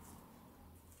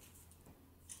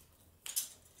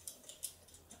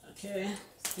 Okay,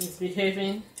 it's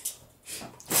behaving.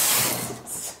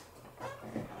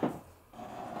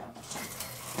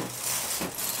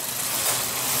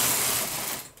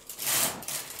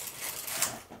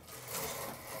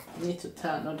 I need to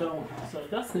tie another one, so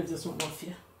just leave this one off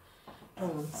here. I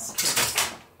don't want stress.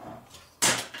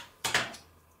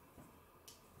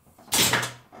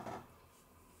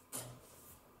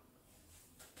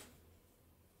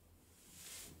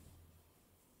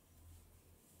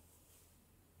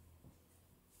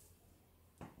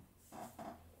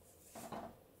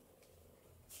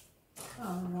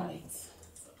 All right,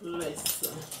 let's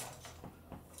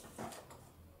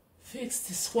fix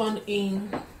this one in.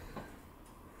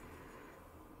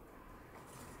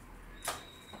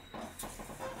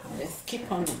 Let's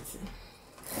keep on it.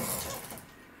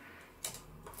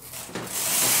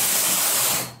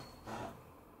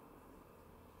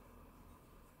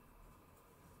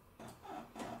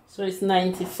 So it's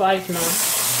 95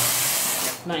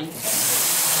 now. 90.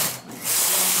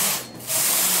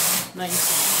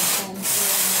 90.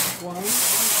 1,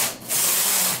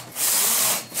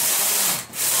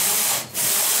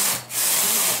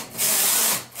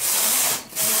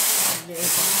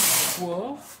 11,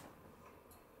 12,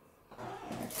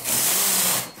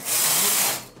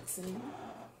 16,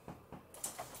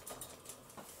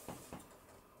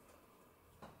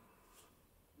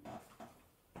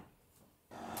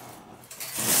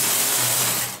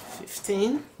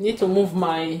 15. Need to move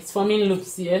my forming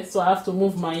loops here, so I have to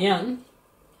move my yarn.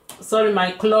 Sorry,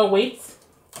 my claw weight,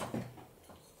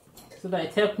 so that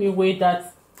it helps me weigh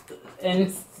that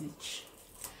end stitch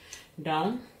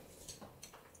down.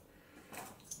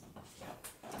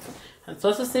 And it's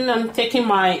also seems I'm taking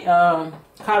my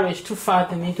carriage too far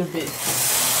the needle bit.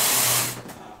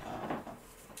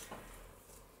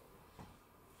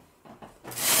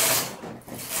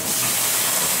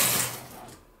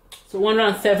 So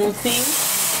 117,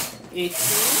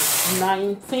 18,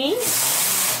 19.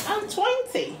 And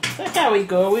 20. So here we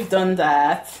go. We've done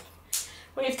that.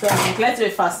 We've done it. Let's do a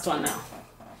fast one now.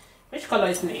 Which color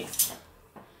is next?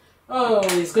 Oh,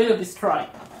 it's going to be stripe.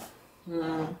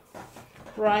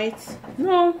 Right?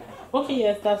 No. Okay,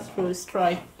 yes, that's true.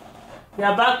 Stripe. We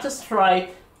are back to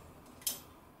stripe.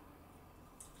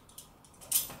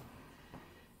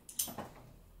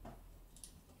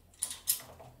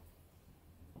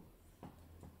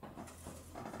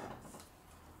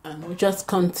 And we'll just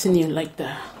continue like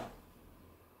that.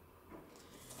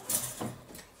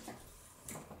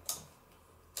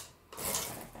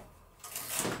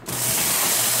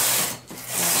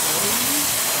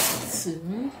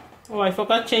 Oh, I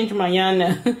forgot to change my yarn.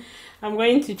 I'm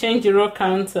going to change the row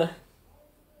counter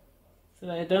so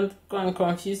that I don't go and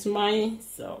confuse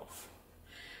myself.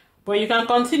 But you can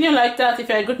continue like that. If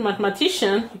you're a good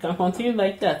mathematician, you can continue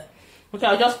like that. Okay,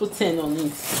 I'll just put 10 on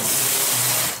it. 3,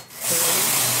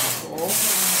 4,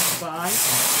 5.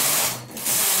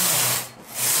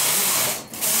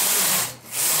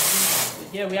 So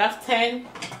here we have 10.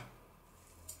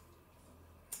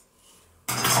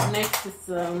 Next is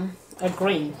a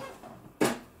green.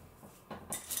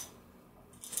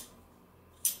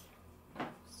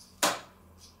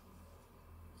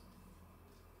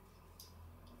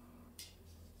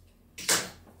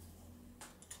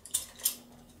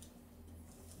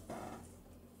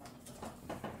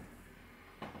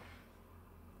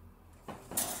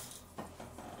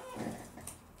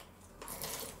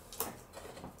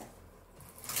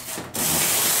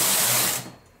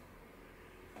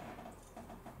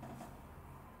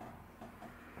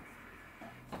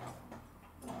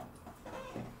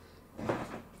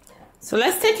 So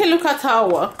let's take a look at our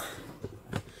work.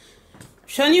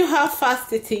 Showing you how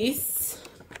fast it is.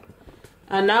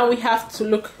 And now we have to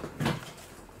look.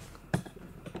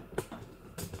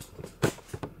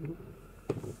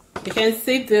 You can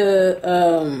see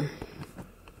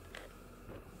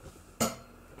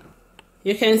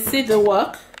the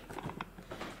work.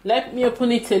 Let me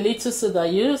open it a little so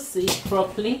that you see it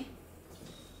properly.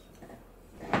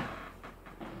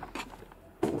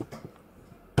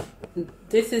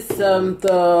 This is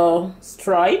the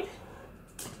stripe,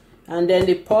 and then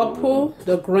the purple,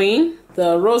 the green,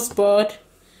 the rosebud,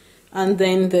 and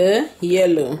then the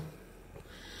yellow.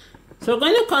 So we're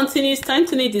going to continue. It's time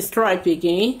to knit the stripe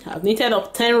again. I've knitted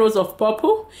up 10 rows of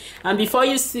purple, and before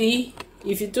you see,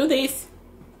 if you do this,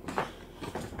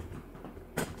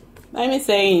 let me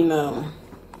say, you'll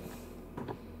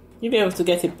be able to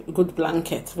get a good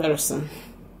blanket very soon.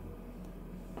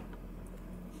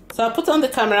 So I'll put on the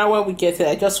camera when we get it.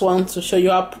 I just want to show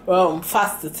you how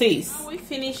fast it is. Now we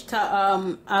finished.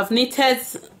 I've knitted.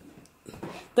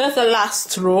 There's the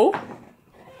last row.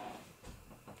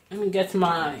 Let me get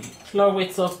my floor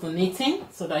weights off the knitting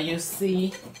so that you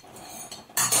see.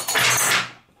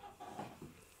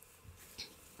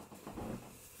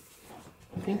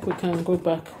 I think we can go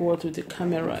backward with the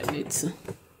camera a little.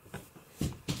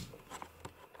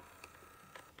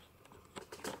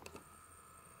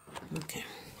 Okay.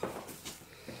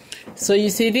 So you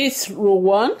see this row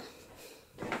 1,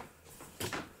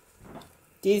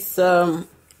 this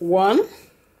one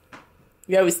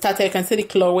where we started. You can see the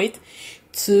claw weight.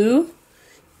 2,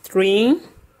 3,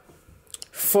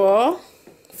 4,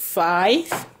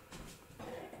 5,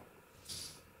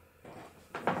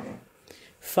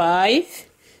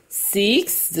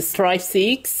 6, the stripe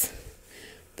 6,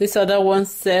 this other one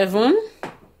 7,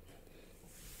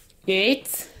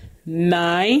 8,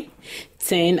 9,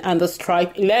 10, and the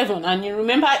stripe 11. And you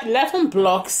remember 11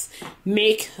 blocks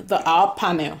make our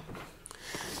panel.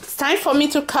 It's time for me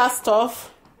to cast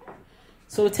off.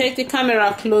 So take the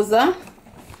camera closer.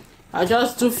 I'll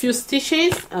just do a few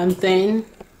stitches and then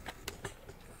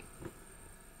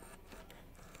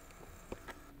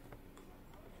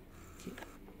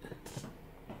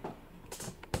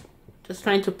just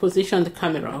trying to position the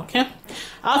camera. Okay,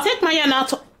 I'll take my yarn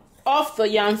out off the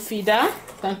yarn feeder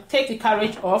and take the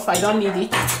carriage off. I don't need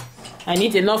it. I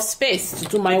need enough space to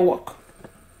do my work.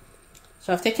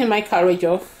 So I've taken my carriage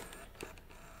off.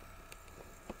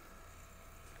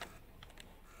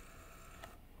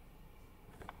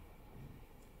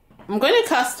 I'm going to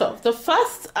cast off. The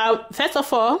first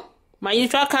of all, my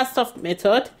usual cast off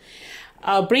method.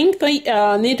 I'll bring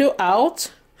the needle out,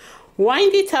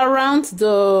 wind it around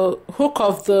the hook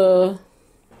of the.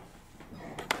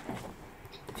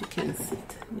 If you can see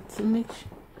it,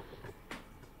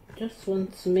 just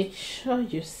want to make sure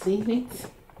you see it.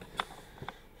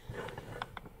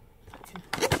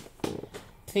 Okay.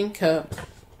 I think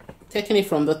taking it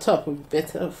from the top would be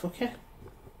better. Okay.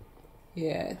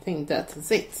 Yeah, I think that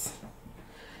is it.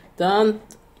 Done.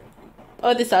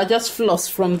 All these are just floss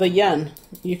from the yarn.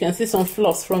 You can see some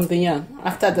floss from the yarn.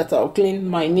 After that, I'll clean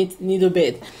my needle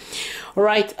bed. All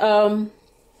right.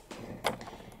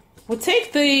 We'll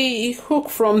take the hook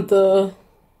from the.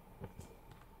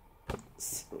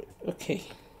 Okay.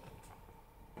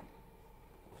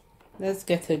 Let's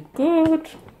get a good.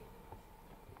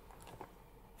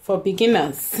 For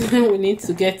beginners, we need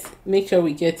to make sure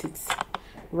we get it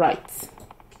right.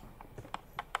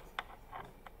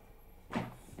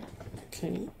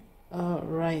 Okay. All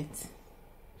right.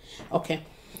 Okay.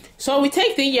 So we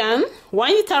take the yarn,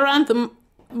 wind it around the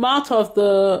mouth of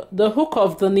the hook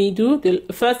of the needle, the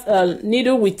first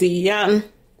needle with the yarn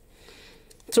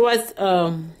towards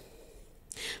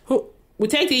we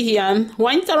take the yarn,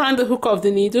 wind it around the hook of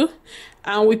the needle,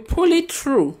 and we pull it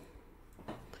through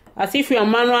as if we are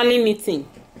manually knitting.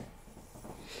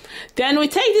 Then we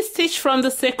take the stitch from the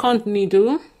second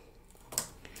needle.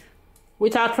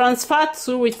 With our transfer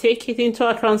tool, we take it into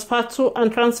our transfer tool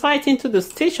and transfer it into the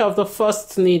stitch of the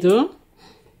first needle.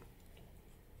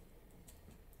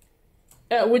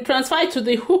 We transfer it to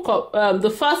the hook of the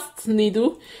first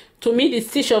needle to meet the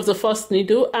stitch of the first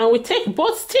needle, and we take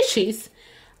both stitches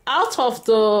out of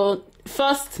the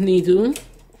first needle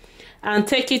and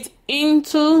take it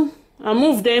into and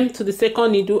move them to the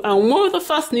second needle and move the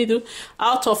first needle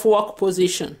out of work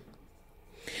position.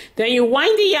 Then you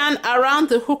wind the yarn around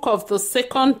the hook of the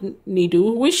second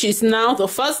needle, which is now the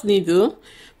first needle,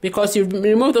 because you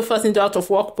remove the first needle out of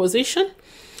work position,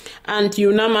 and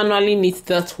you now manually knit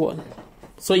that one.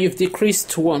 So you've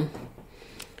decreased one.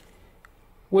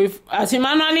 As you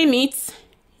manually knit,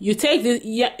 you take the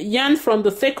yarn from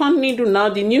the second needle, now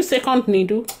the new second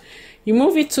needle, you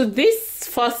move it to this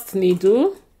first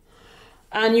needle,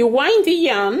 and you wind the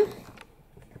yarn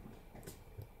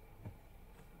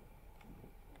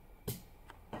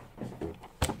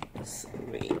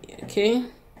okay.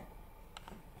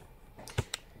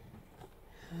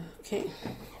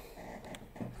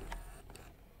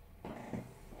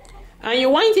 and you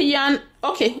wind the yarn.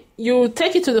 Okay, you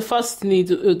take it to the first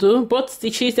needle, do both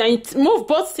stitches, and move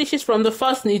both stitches from the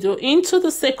first needle into the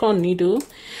second needle,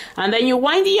 and then you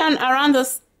wind the yarn around the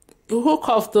hook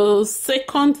of the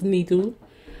second needle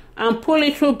and pull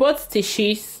it through both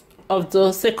stitches of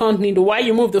the second needle while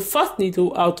you move the first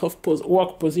needle out of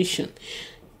work position,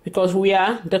 because we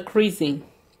are decreasing.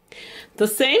 The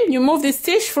same, you move the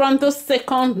stitch from the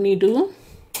second needle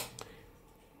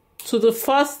to the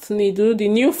first needle, the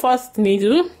new first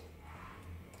needle,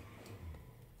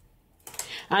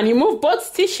 and you move both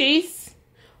stitches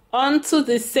onto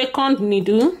the second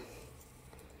needle.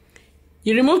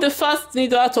 You remove the first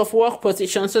needle out of work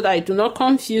position so that it do not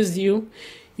confuse you.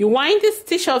 You wind the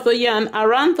stitch of the yarn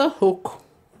around the hook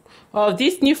of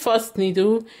this new first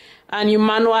needle and you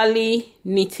manually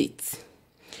knit it.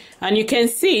 And you can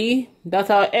see that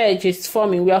our edge is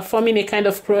forming. We are forming a kind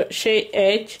of crochet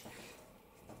edge.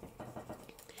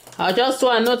 I'll just do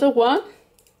another one.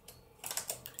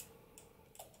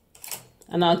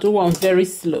 And I'll do one very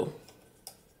slow.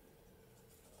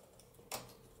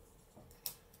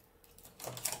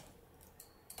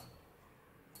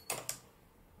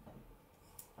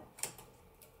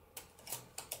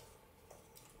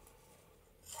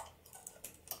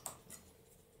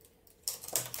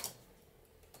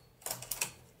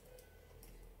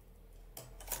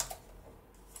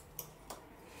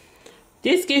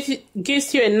 This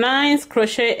gives you a nice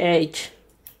crochet edge.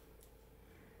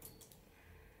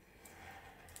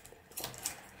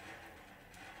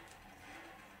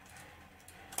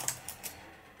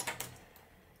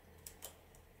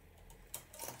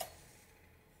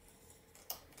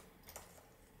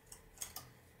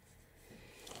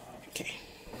 Okay.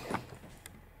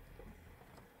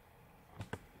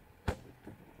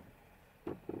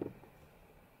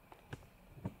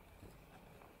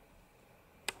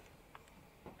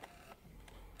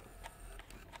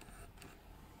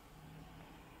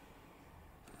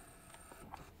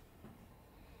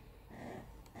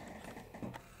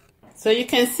 So you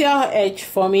can see our edge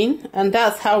forming, and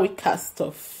that's how we cast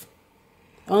off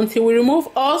until we remove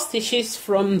all stitches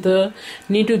from the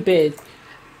needle bed.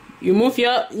 You move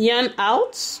your yarn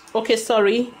out. Okay,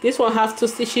 sorry, this one has 2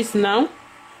 stitches now.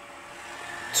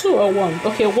 2 or 1?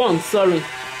 Okay, 1, sorry.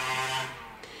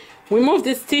 We move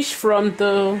the stitch from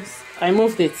the, I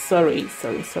moved it, sorry,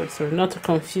 not to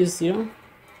confuse you.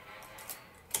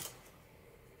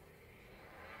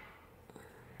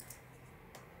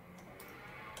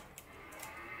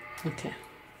 Okay,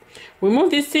 we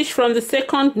move this stitch from the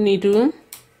second needle.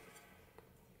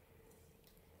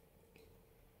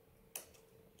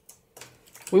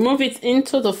 We move it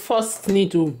into the first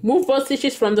needle. Move both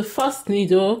stitches from the first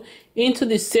needle into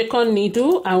the second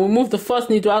needle, and we move the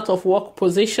first needle out of work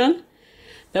position.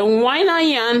 Then we wind our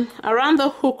yarn around the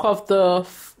hook of the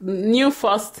new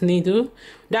first needle.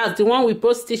 That's the one with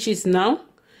both stitches now,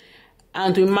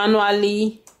 and we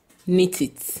manually knit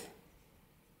it.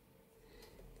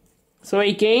 So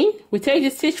again, we take the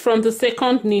stitch from the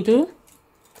second needle,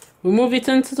 we move it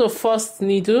into the first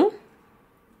needle.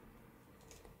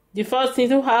 The first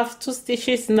needle has 2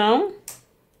 stitches now,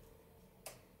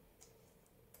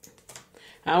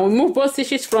 and we move both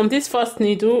stitches from this first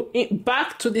needle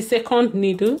back to the second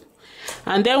needle,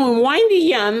 and then we wind the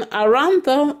yarn around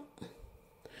the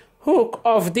hook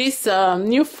of this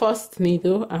new first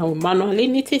needle and we manually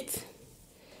knit it.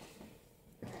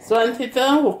 So until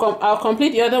then, I'll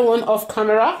complete the other one off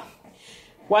camera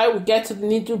while we get to the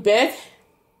needle bed,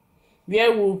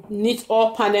 where we'll knit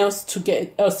all panels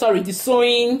together. The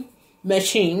sewing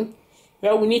machine,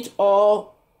 where we knit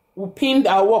all. We'll pin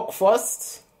our work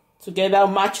first together,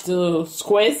 match the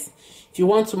squares. If you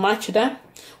want to match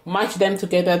them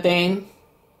together, then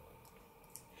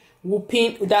we'll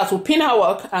pin our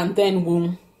work, and then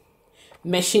we'll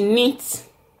machine knit.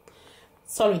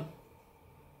 So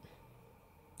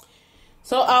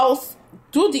I'll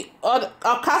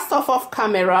cast off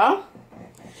camera.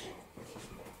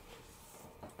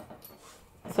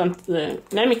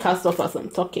 Let me cast off as I'm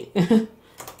talking.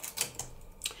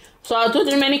 So I'll do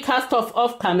the remaining cast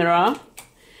off camera,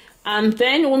 and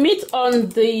then we'll meet on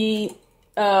the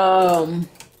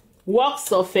work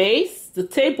surface, the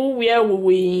table where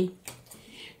we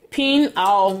pin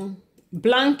our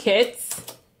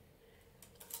blankets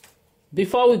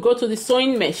before we go to the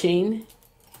sewing machine,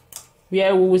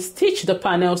 where we will stitch the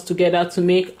panels together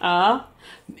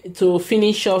to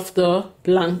finish off the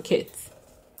blanket.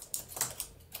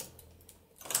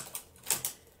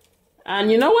 And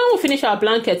you know, when we finish our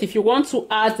blanket, if you want to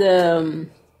add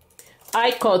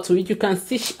I-cord to it, you can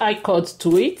stitch I-cord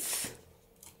to it.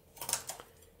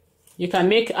 You can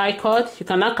make I-cord. You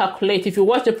can now calculate. If you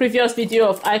watch the previous video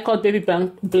of I-cord baby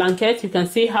blanket, you can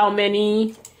see how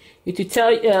many. You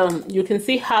can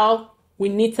see how we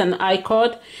knit an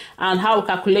I-cord and how we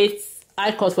calculate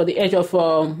I-cord for the edge of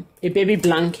a baby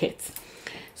blanket.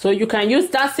 So you can use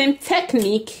that same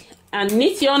technique and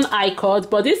knit your own I-cord,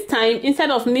 but this time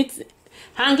instead of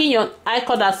hanging your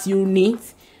I-cord as you knit,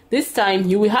 this time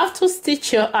you will have to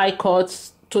stitch your I-cord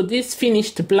to this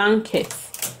finished blanket.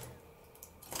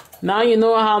 Now you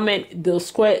know how many the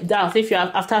square down. If you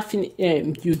have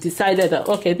you decided that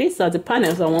okay, these are the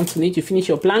panels I want to knit, you finish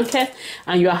your blanket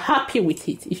and you are happy with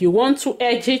it. If you want to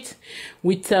edge it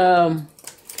with an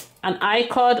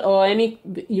I-cord or any,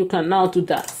 you can now do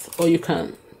that. Or you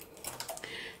can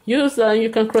use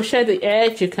you can crochet the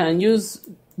edge. You can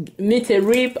knit a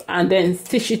rib and then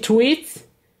stitch it to it.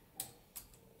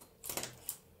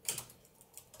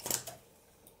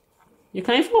 You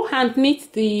can even hand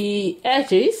knit the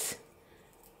edges.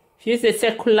 Use a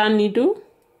circular needle.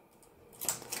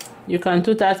 You can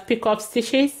do that, pick up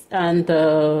stitches, and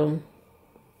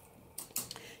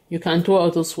you can do all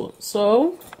those ones.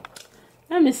 So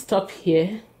let me stop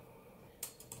here,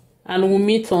 and we'll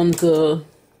meet on the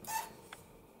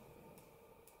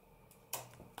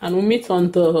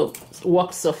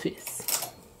work surface.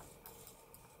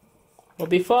 But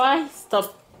before I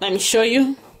stop, let me show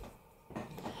you.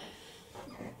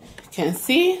 You can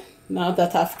see now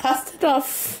that I've casted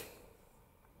off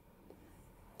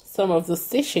some of the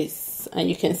stitches, and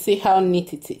you can see how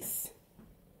neat it is.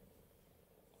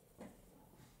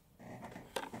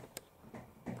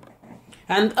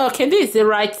 And okay, this is the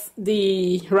right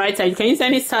side. You can use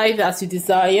any side as you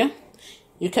desire.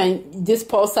 You can, this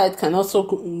pulse side can also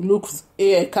look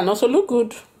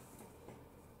good,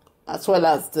 as well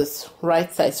as this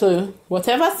right side. So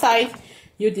whatever side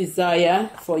you desire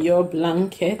for your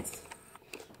blanket,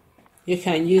 you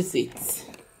can use it.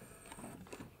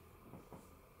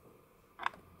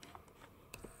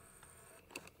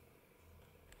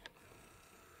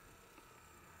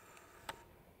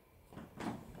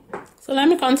 So let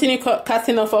me continue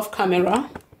cutting off camera,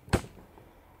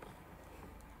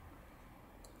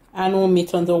 and we'll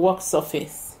meet on the work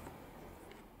surface.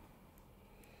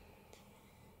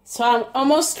 So I'm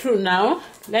almost through now.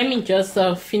 Let me just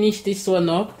finish this one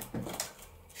up.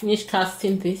 Finish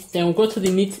casting this. Then we'll go to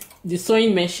the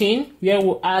sewing machine where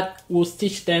we'll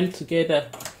stitch them together,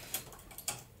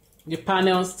 the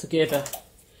panels together,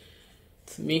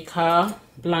 to make our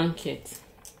blanket.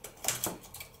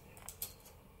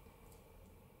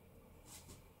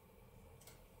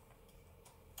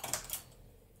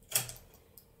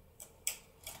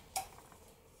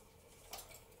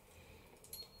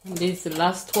 And this is the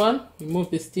last one. Remove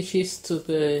the stitches to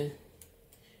the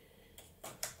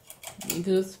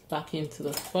needles back into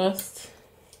the first,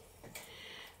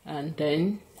 and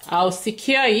then I'll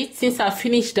secure it. Since I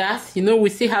finished that, you know, we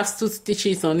still have 2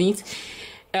 stitches on it.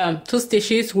 2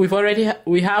 stitches,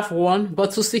 we have one,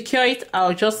 but to secure it,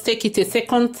 I'll just take it a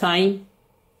second time.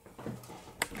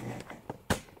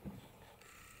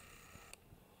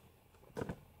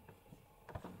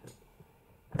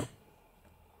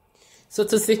 So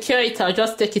to secure it, I'll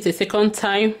just take it a second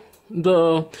time,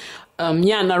 the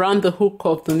yarn around the hook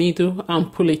of the needle,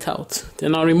 and pull it out.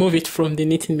 Then I'll remove it from the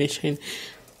knitting machine.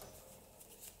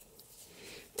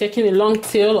 Taking a long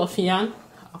tail of yarn,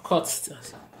 I'll cut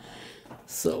that.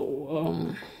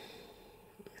 So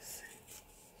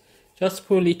just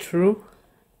pull it through.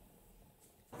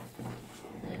 I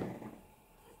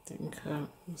think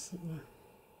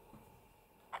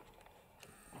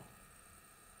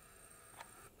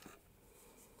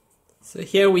so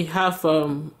here we have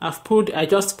I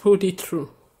just pulled it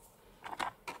through. I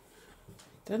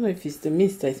don't know if it's the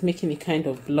mist that is making it kind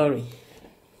of blurry.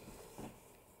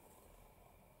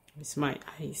 It's my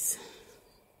eyes.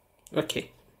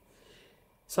 Okay.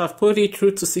 So I've pulled it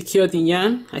through to secure the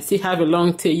yarn. I still have a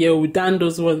long tail here. We'll down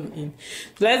those ones in.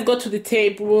 So let's go to the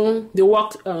table, the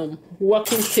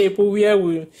working table, where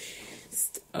we'll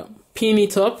pin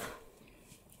it up,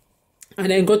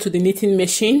 and then go to the knitting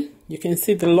machine. You can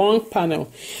see the long panel,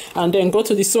 and then go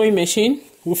to the sewing machine.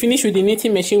 We'll finish with the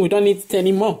knitting machine. We don't need it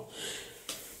anymore.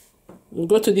 We'll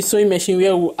go to the sewing machine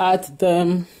where we'll add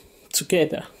them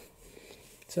together.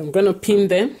 So I'm going to pin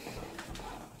them.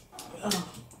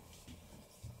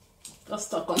 Got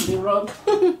stuck on the rug.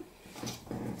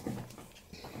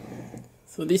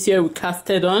 So this here we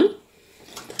casted on.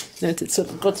 Then to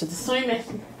go to the sewing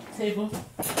machine table.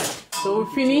 So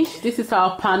we finish. This is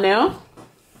our panel.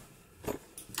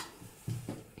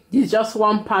 This is just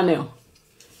one panel.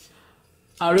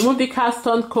 I'll remove the cast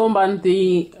on comb and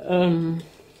the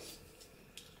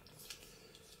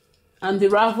and the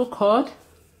ravel cord.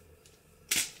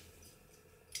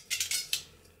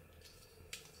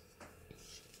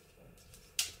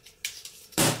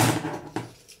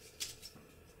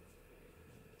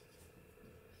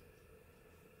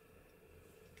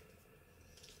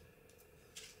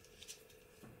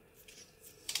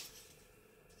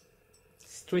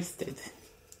 It's twisted.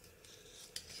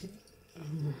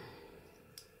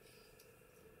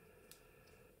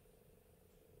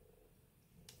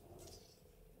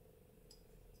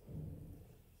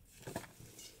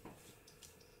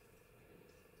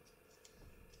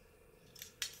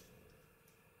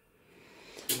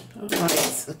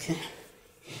 Alright, okay.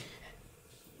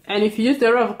 And if you use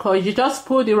the ravel cord, you just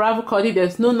pull the ravel cord. If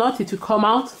there's no knot, it will come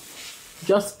out.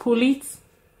 Just pull it.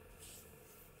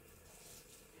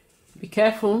 Be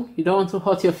careful, you don't want to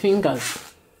hurt your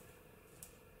fingers.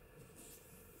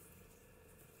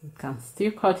 You can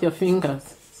still cut your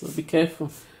fingers, so be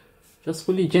careful. Just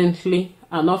pull it gently,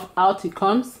 and off out it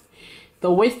comes.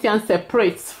 The waistband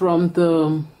separates from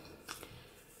the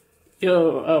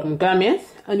your garment,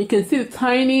 and you can see the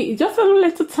tiny, just a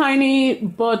little tiny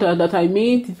border that I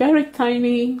made, very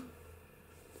tiny,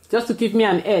 just to give me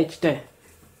an edge there.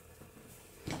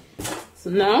 So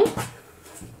now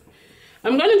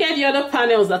I'm going to get the other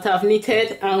panels that I've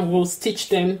knitted, and we'll stitch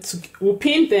them we'll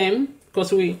pin them,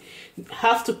 because we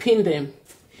have to pin them.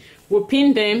 We'll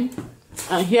pin them,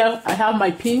 and here I have my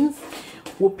pins.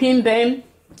 We'll pin them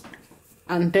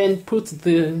and then put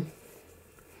the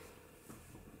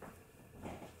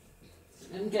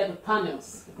and get the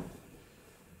panels.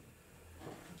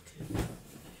 Okay.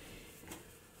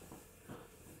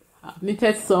 I've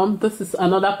knitted some. This is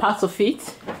another part of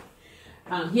it.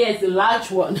 And here is the large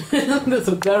one. This is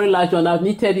a very large one. I've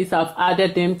knitted this, I've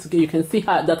added them together. You can see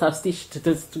how that I've stitched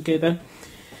this together.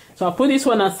 So I'll put this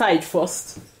one aside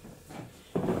first,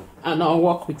 and I'll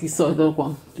work with this other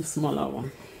one, the smaller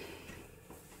one.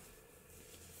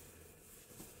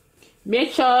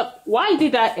 Make sure, why I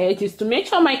did that edge is to make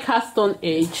sure my cast on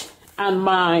edge and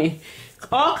my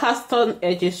all cast on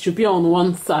edges should be on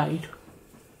one side.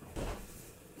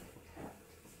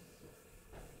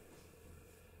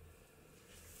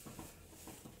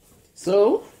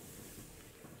 So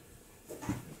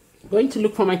I'm going to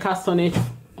look for my cast on edge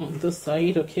on this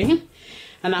side, okay?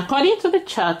 And according to the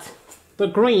chart, the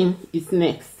green is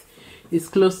next. It's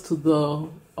close to the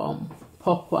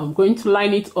purple. I'm going to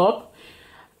line it up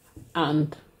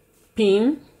and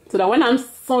pin so that when I'm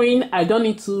sewing, I don't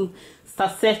need to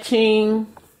start searching.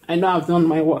 I know I've done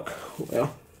my work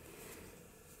well.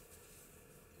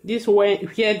 This way,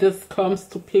 here this comes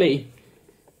to play.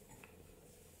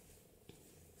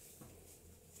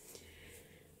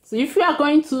 So if you are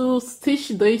going to stitch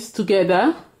this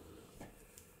together,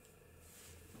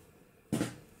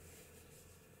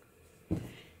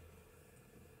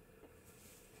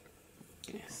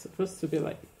 it's supposed to be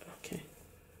like, okay.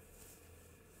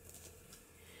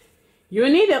 You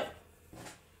need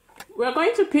we're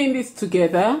going to pin this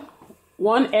together,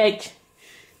 one edge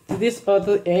to this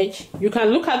other edge. You can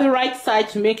look at the right side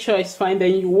to make sure it's fine,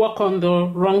 then you work on the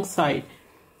wrong side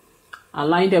and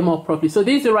line them up properly. So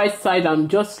this is the right side. I'm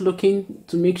just looking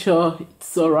to make sure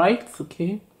it's all right,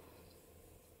 okay?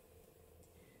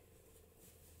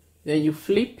 Then you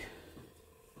flip.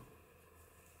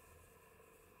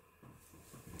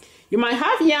 You might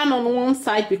have yarn on one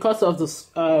side because of this,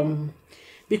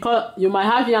 because you might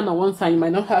have yarn on one side, you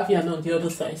might not have yarn on the other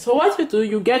side. So what you do,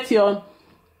 you get your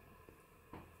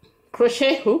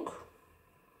crochet hook.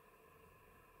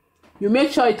 You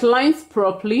make sure it lines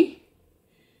properly.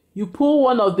 You pull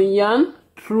one of the yarn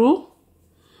through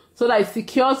so that it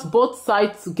secures both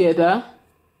sides together,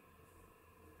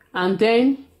 and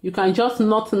then you can just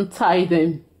knot and tie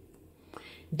them.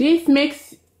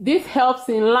 This helps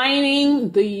in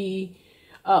lining the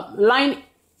line.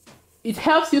 It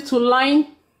helps you to line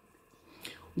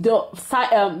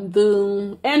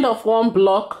the end of one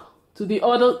block to the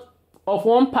other of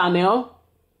one panel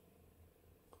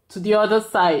to the other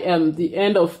side, the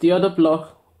end of the other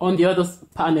block on the other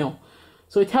panel.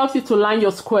 So it helps you to line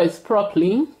your squares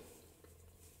properly.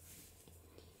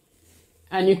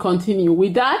 And you continue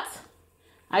with that.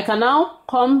 I can now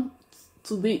come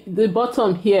to the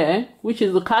bottom here, which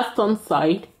is the cast on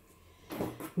side.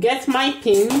 Get my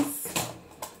pins.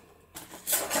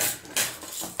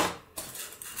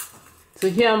 So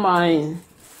here are my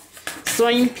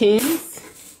sewing pins.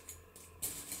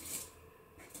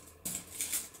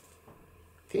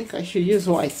 I think I should use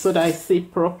white so that I see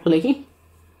properly.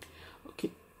 Okay.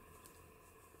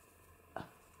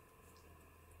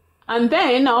 And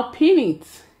then I'll pin it.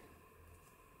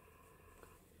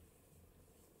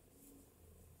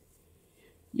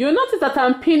 You'll notice that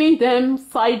I'm pinning them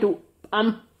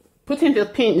I'm putting the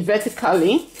pin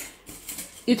vertically.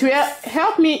 It will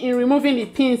help me in removing the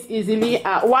pins easily.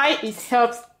 Why it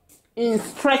helps in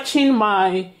stretching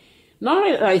my, not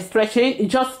really like stretching, it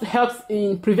just helps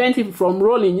in preventing from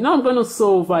rolling. You know, I'm going to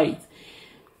sew over it.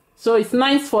 So it's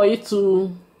nice for it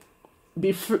to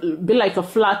be like a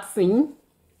flat thing.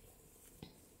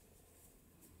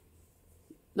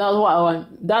 That's what I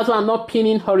want. That's why I'm not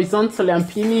pinning horizontally, I'm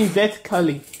pinning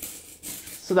vertically,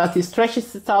 so that it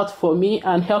stretches it out for me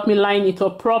and help me line it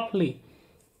up properly.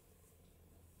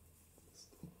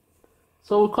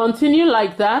 So we'll continue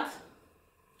like that.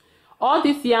 All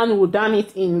this yarn we'll darn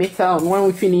it in later on when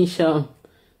we finish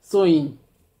sewing.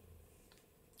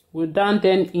 We'll darn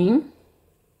them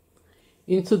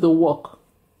into the work.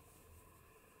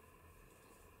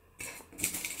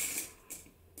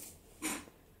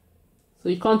 So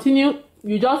you continue,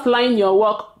 you just line your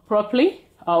work properly.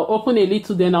 I'll open a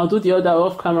little, then I'll do the other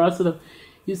off camera so that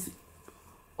you see.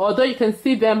 Although you can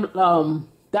see them,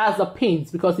 that's the pins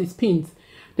because it's pins.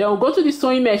 Then we'll go to the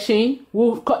sewing machine.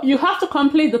 You have to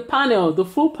complete the panel, the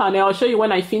full panel. I'll show you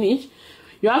when I finish.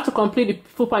 You have to complete the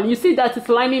full panel. You see that it's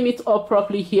lining it up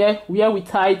properly here, where we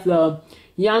tied the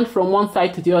yarn from one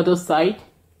side to the other side.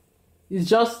 It's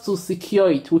just to secure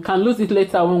it. We can lose it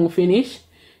later when we finish.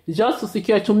 It's just to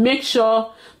secure it, to make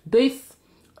sure this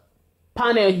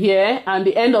panel here and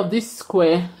the end of this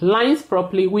square lines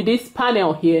properly with this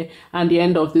panel here and the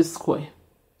end of this square.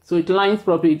 So it lines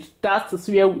properly. That's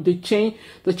where the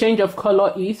change of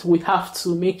color is. We have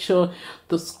to make sure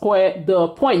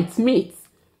the points meet.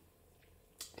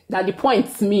 That the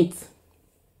points meet.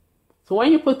 So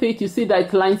when you put it, you see that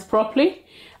it lines properly.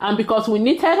 And because we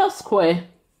knitted a square,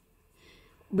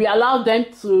 we allow them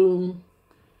to.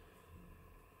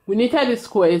 We knitted the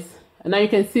squares, and now you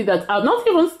can see that I've not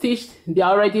even stitched. They're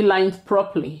already lined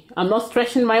properly. I'm not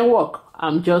stretching my work.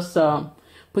 I'm just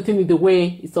putting it the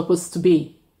way it's supposed to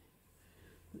be.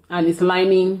 And it's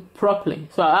lining properly.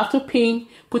 So I have to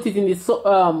put it in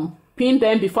the pin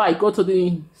them before I go to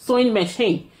the sewing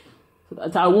machine, so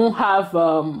that I won't have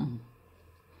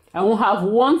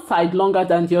one side longer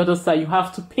than the other side. You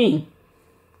have to pin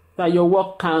so that your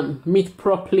work can meet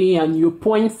properly and your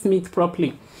points meet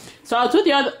properly. So I'll do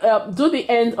the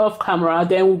end off camera.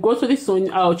 Then we'll go to the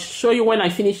sewing. I'll show you when I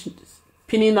finish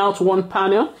pinning out one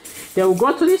panel. Then we'll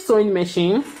go to the sewing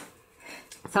machine.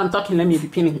 So I'm talking, let me be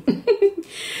pinning.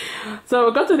 So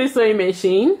we'll go to the sewing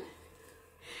machine,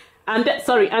 and then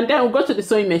we'll go to the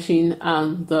sewing machine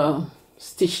and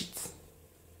stitch it.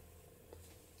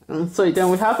 And so then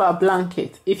we have our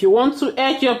blanket. If you want to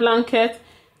edge your blanket,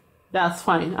 that's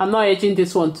fine. I'm not edging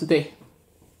this one today.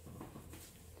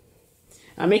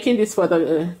 I'm making this for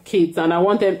the kids, and I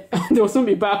want them, they'll soon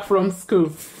be back from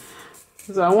school.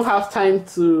 So I won't have time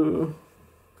to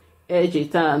edge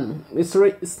it, and it's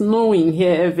snowing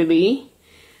here heavily.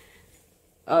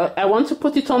 I want to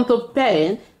put it on the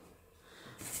bed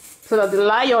so that they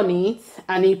lie on it,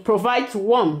 and it provides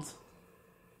warmth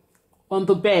on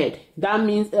the bed. That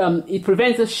means it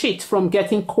prevents the sheet from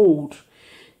getting cold.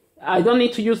 I don't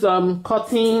need to use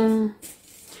cotton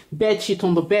bed sheet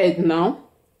on the bed now.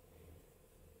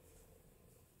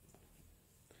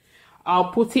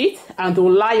 I'll put it and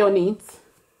they'll lie on it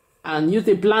and use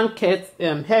a blanket,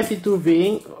 heavy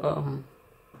duvet,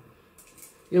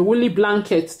 a woolly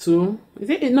blanket too.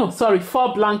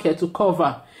 Four blankets to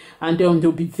cover, and then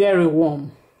they'll be very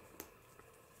warm.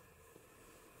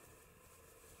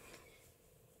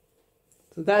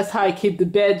 So that's how I keep the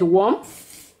bed warm.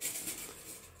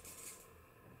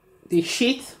 The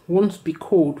sheet won't be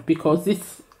cold because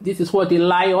this is what they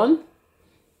lie on.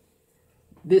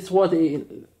 This is what they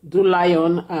do lie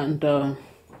on, and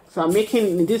so I'm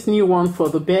making this new one for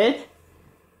the bed.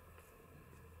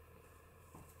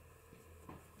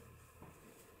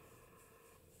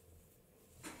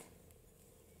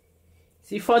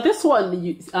 See, for this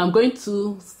one, I'm going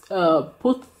to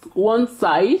put one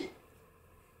side.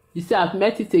 You see, I've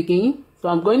met it again, so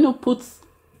I'm going to put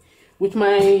with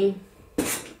my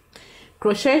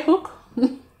crochet hook.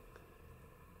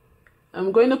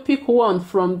 I'm going to pick one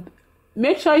from.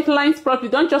 Make sure it lines properly.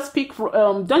 Don't just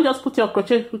put your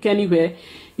crochet hook anywhere.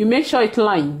 You make sure it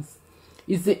lines.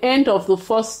 It's the end of the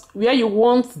first where you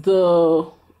want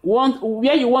them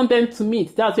to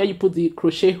meet. That's where you put the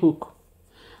crochet hook.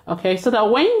 Okay, so that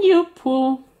when you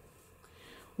pull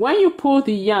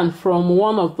the yarn from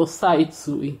one of the sides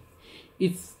to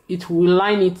it will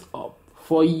line it up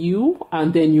for you,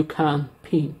 and then you can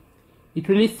pin. It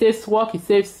really saves work. It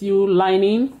saves you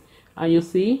lining, and you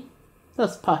see.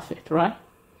 That's perfect, right?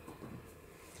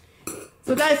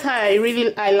 So that's how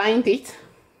I lined it.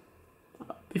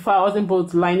 before I wasn't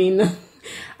bold lining.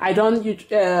 I'm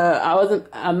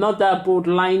not that bold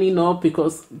lining up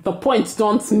because the points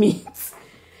don't meet.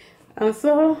 And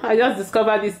so I just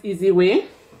discovered this easy way.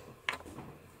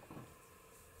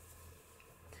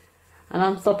 And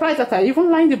I'm surprised that I even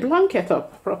lined the blanket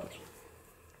up properly.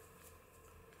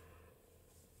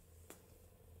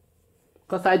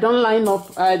 Because I don't line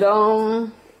up, I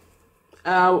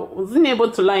wasn't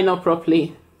able to line up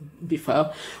properly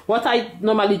before. What I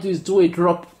normally do is do a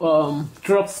drop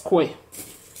square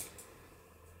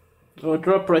or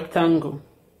drop rectangle.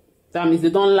 That means they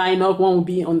don't line up, one will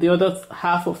be on the other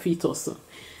half of it or so.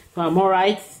 So I'm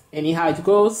alright, anyhow it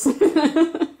goes.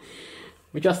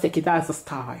 We just take it as a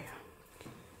style.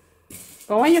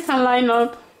 But when you can line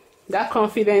up, that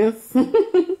confidence,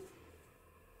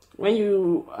 when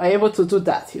you are able to do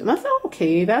that, you must say,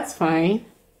 okay, that's fine.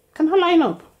 Can I line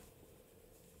up?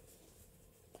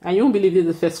 And you won't believe this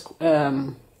is the first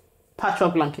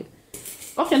patchwork blanket.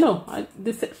 Okay, no,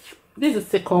 this is the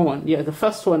second one. Yeah, the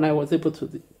first one I was able to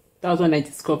do. That was when I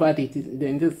discovered it.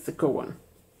 Then this is the second one.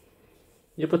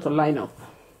 You're able to line up.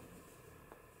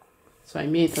 So I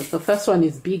made it. The first one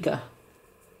is bigger.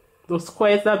 Those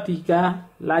squares are bigger,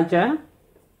 larger.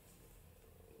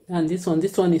 And this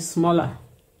one is smaller.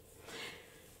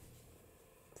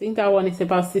 I think that one is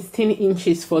about 16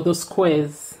 inches for those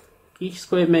squares. Each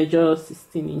square measures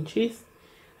 16 inches.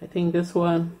 I think this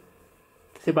one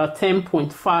is about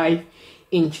 10.5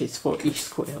 inches for each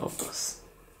square of those.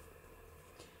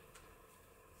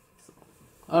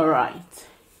 Alright.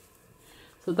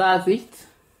 So that's it.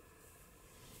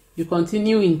 You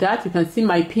continue in that. You can see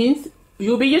my pins.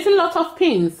 You'll be using a lot of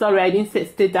pins. Sorry, I didn't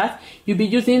state that. You'll be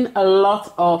using a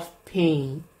lot of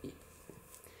pins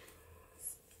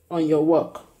on your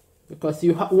work because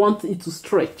you want it to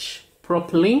stretch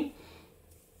properly.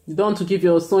 You don't want to give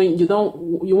your sewing. You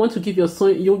want to give your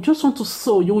sewing. You just want to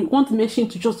sew. You want the machine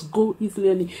to just go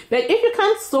easily. But if you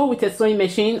can't sew with a sewing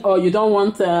machine, or you don't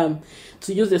want to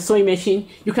use a sewing machine,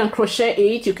 you can crochet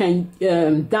it. You can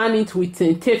darn it with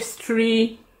a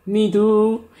tapestry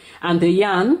needle and the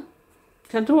yarn. You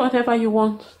can do whatever you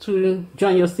want to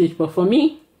join your stitch. But for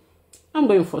me, I'm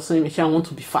going for sewing machine. I want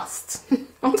to be fast. I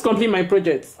want to complete my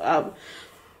projects. And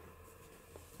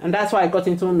that's why I got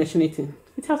into machine knitting.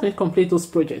 It helps me complete those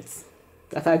projects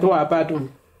that I do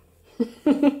abandon.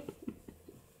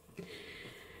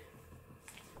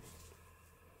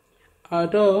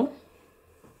 Although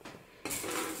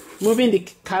moving the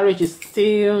carriage is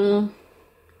still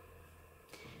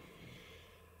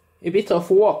a bit of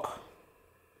work,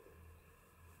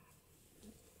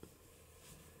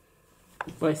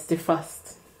 but it's still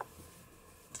fast.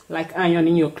 Like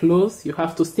ironing your clothes, you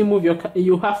have to still move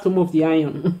move the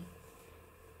iron.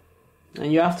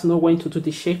 And you have to know when to do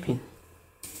the shaping.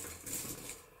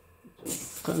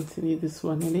 Just continue this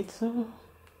one a little.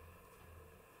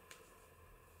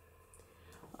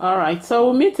 Alright, so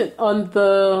we'll meet it on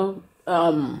the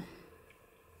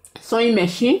sewing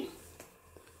machine.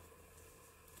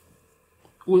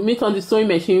 We'll meet on the sewing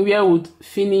machine where we'll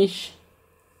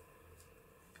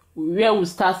we'll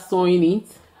start sewing it.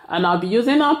 And I'll be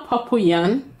using our purple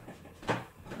yarn.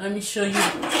 Let me show you.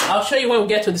 I'll show you when we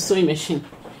get to the sewing machine.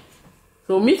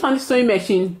 So we'll meet on the sewing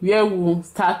machine where we'll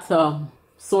start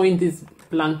sewing this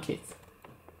blanket.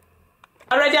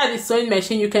 Already at the sewing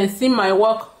machine, you can see my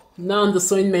work now on the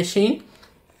sewing machine.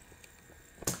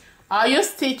 I'll use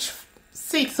stitch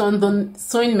 6 on the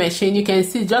sewing machine. You can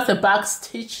see just a back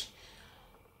stitch.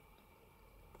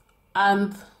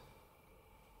 And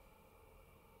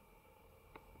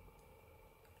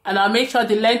I'll make sure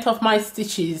the length of my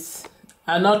stitches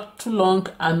are not too long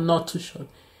and not too short.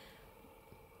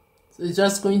 So it's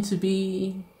just going to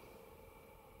be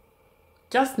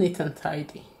just neat and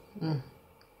tidy.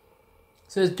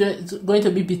 So it's going to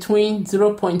be between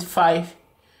 0.5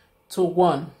 to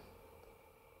 1.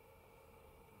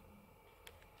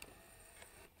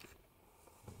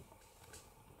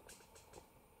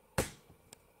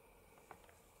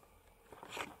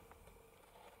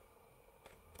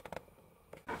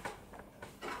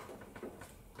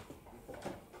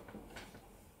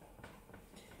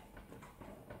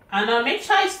 And I'll make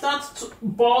sure it's not too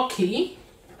bulky.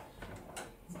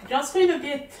 It's just going to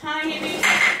be a tiny.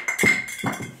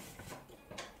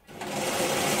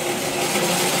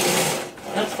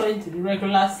 Just going to the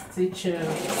regular stitch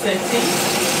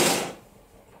setting.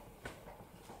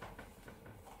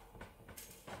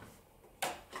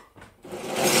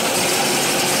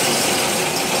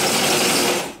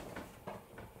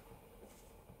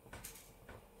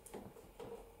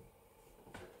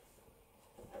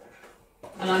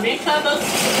 And I'll make sure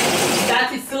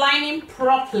that it's lining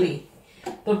properly.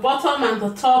 The bottom and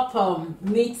the top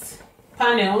knit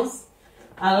panels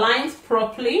are lined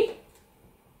properly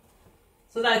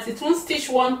so that it won't stitch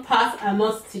one part and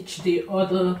not stitch the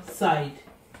other side.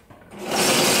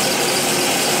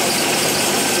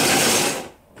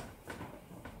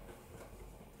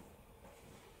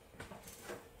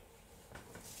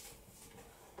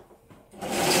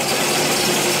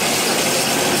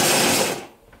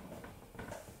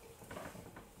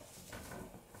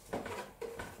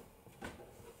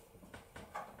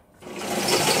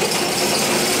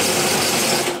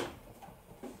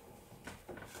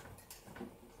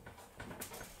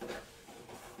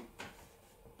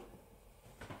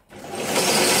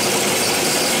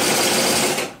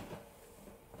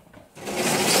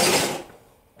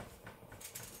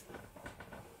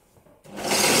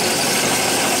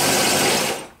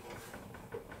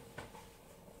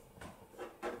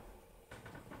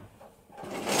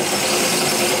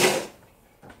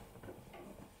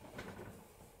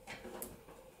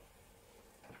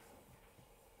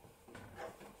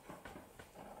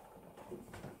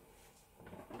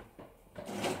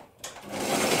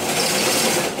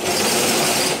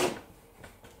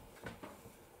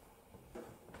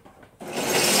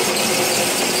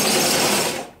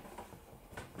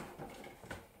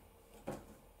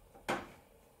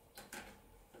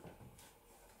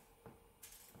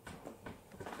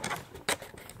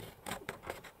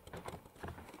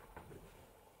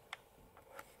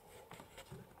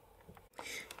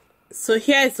 So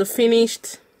here is the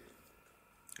finished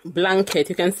blanket.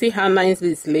 You can see how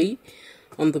nicely it's laid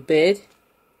on the bed.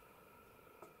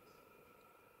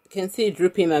 You can see it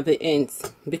drooping at the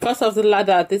ends. Because of the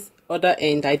ladder at this other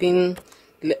end,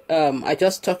 I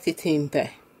just tucked it in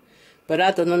there. But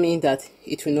that does not mean that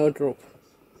it will not drop.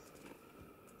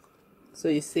 So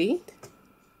you see it.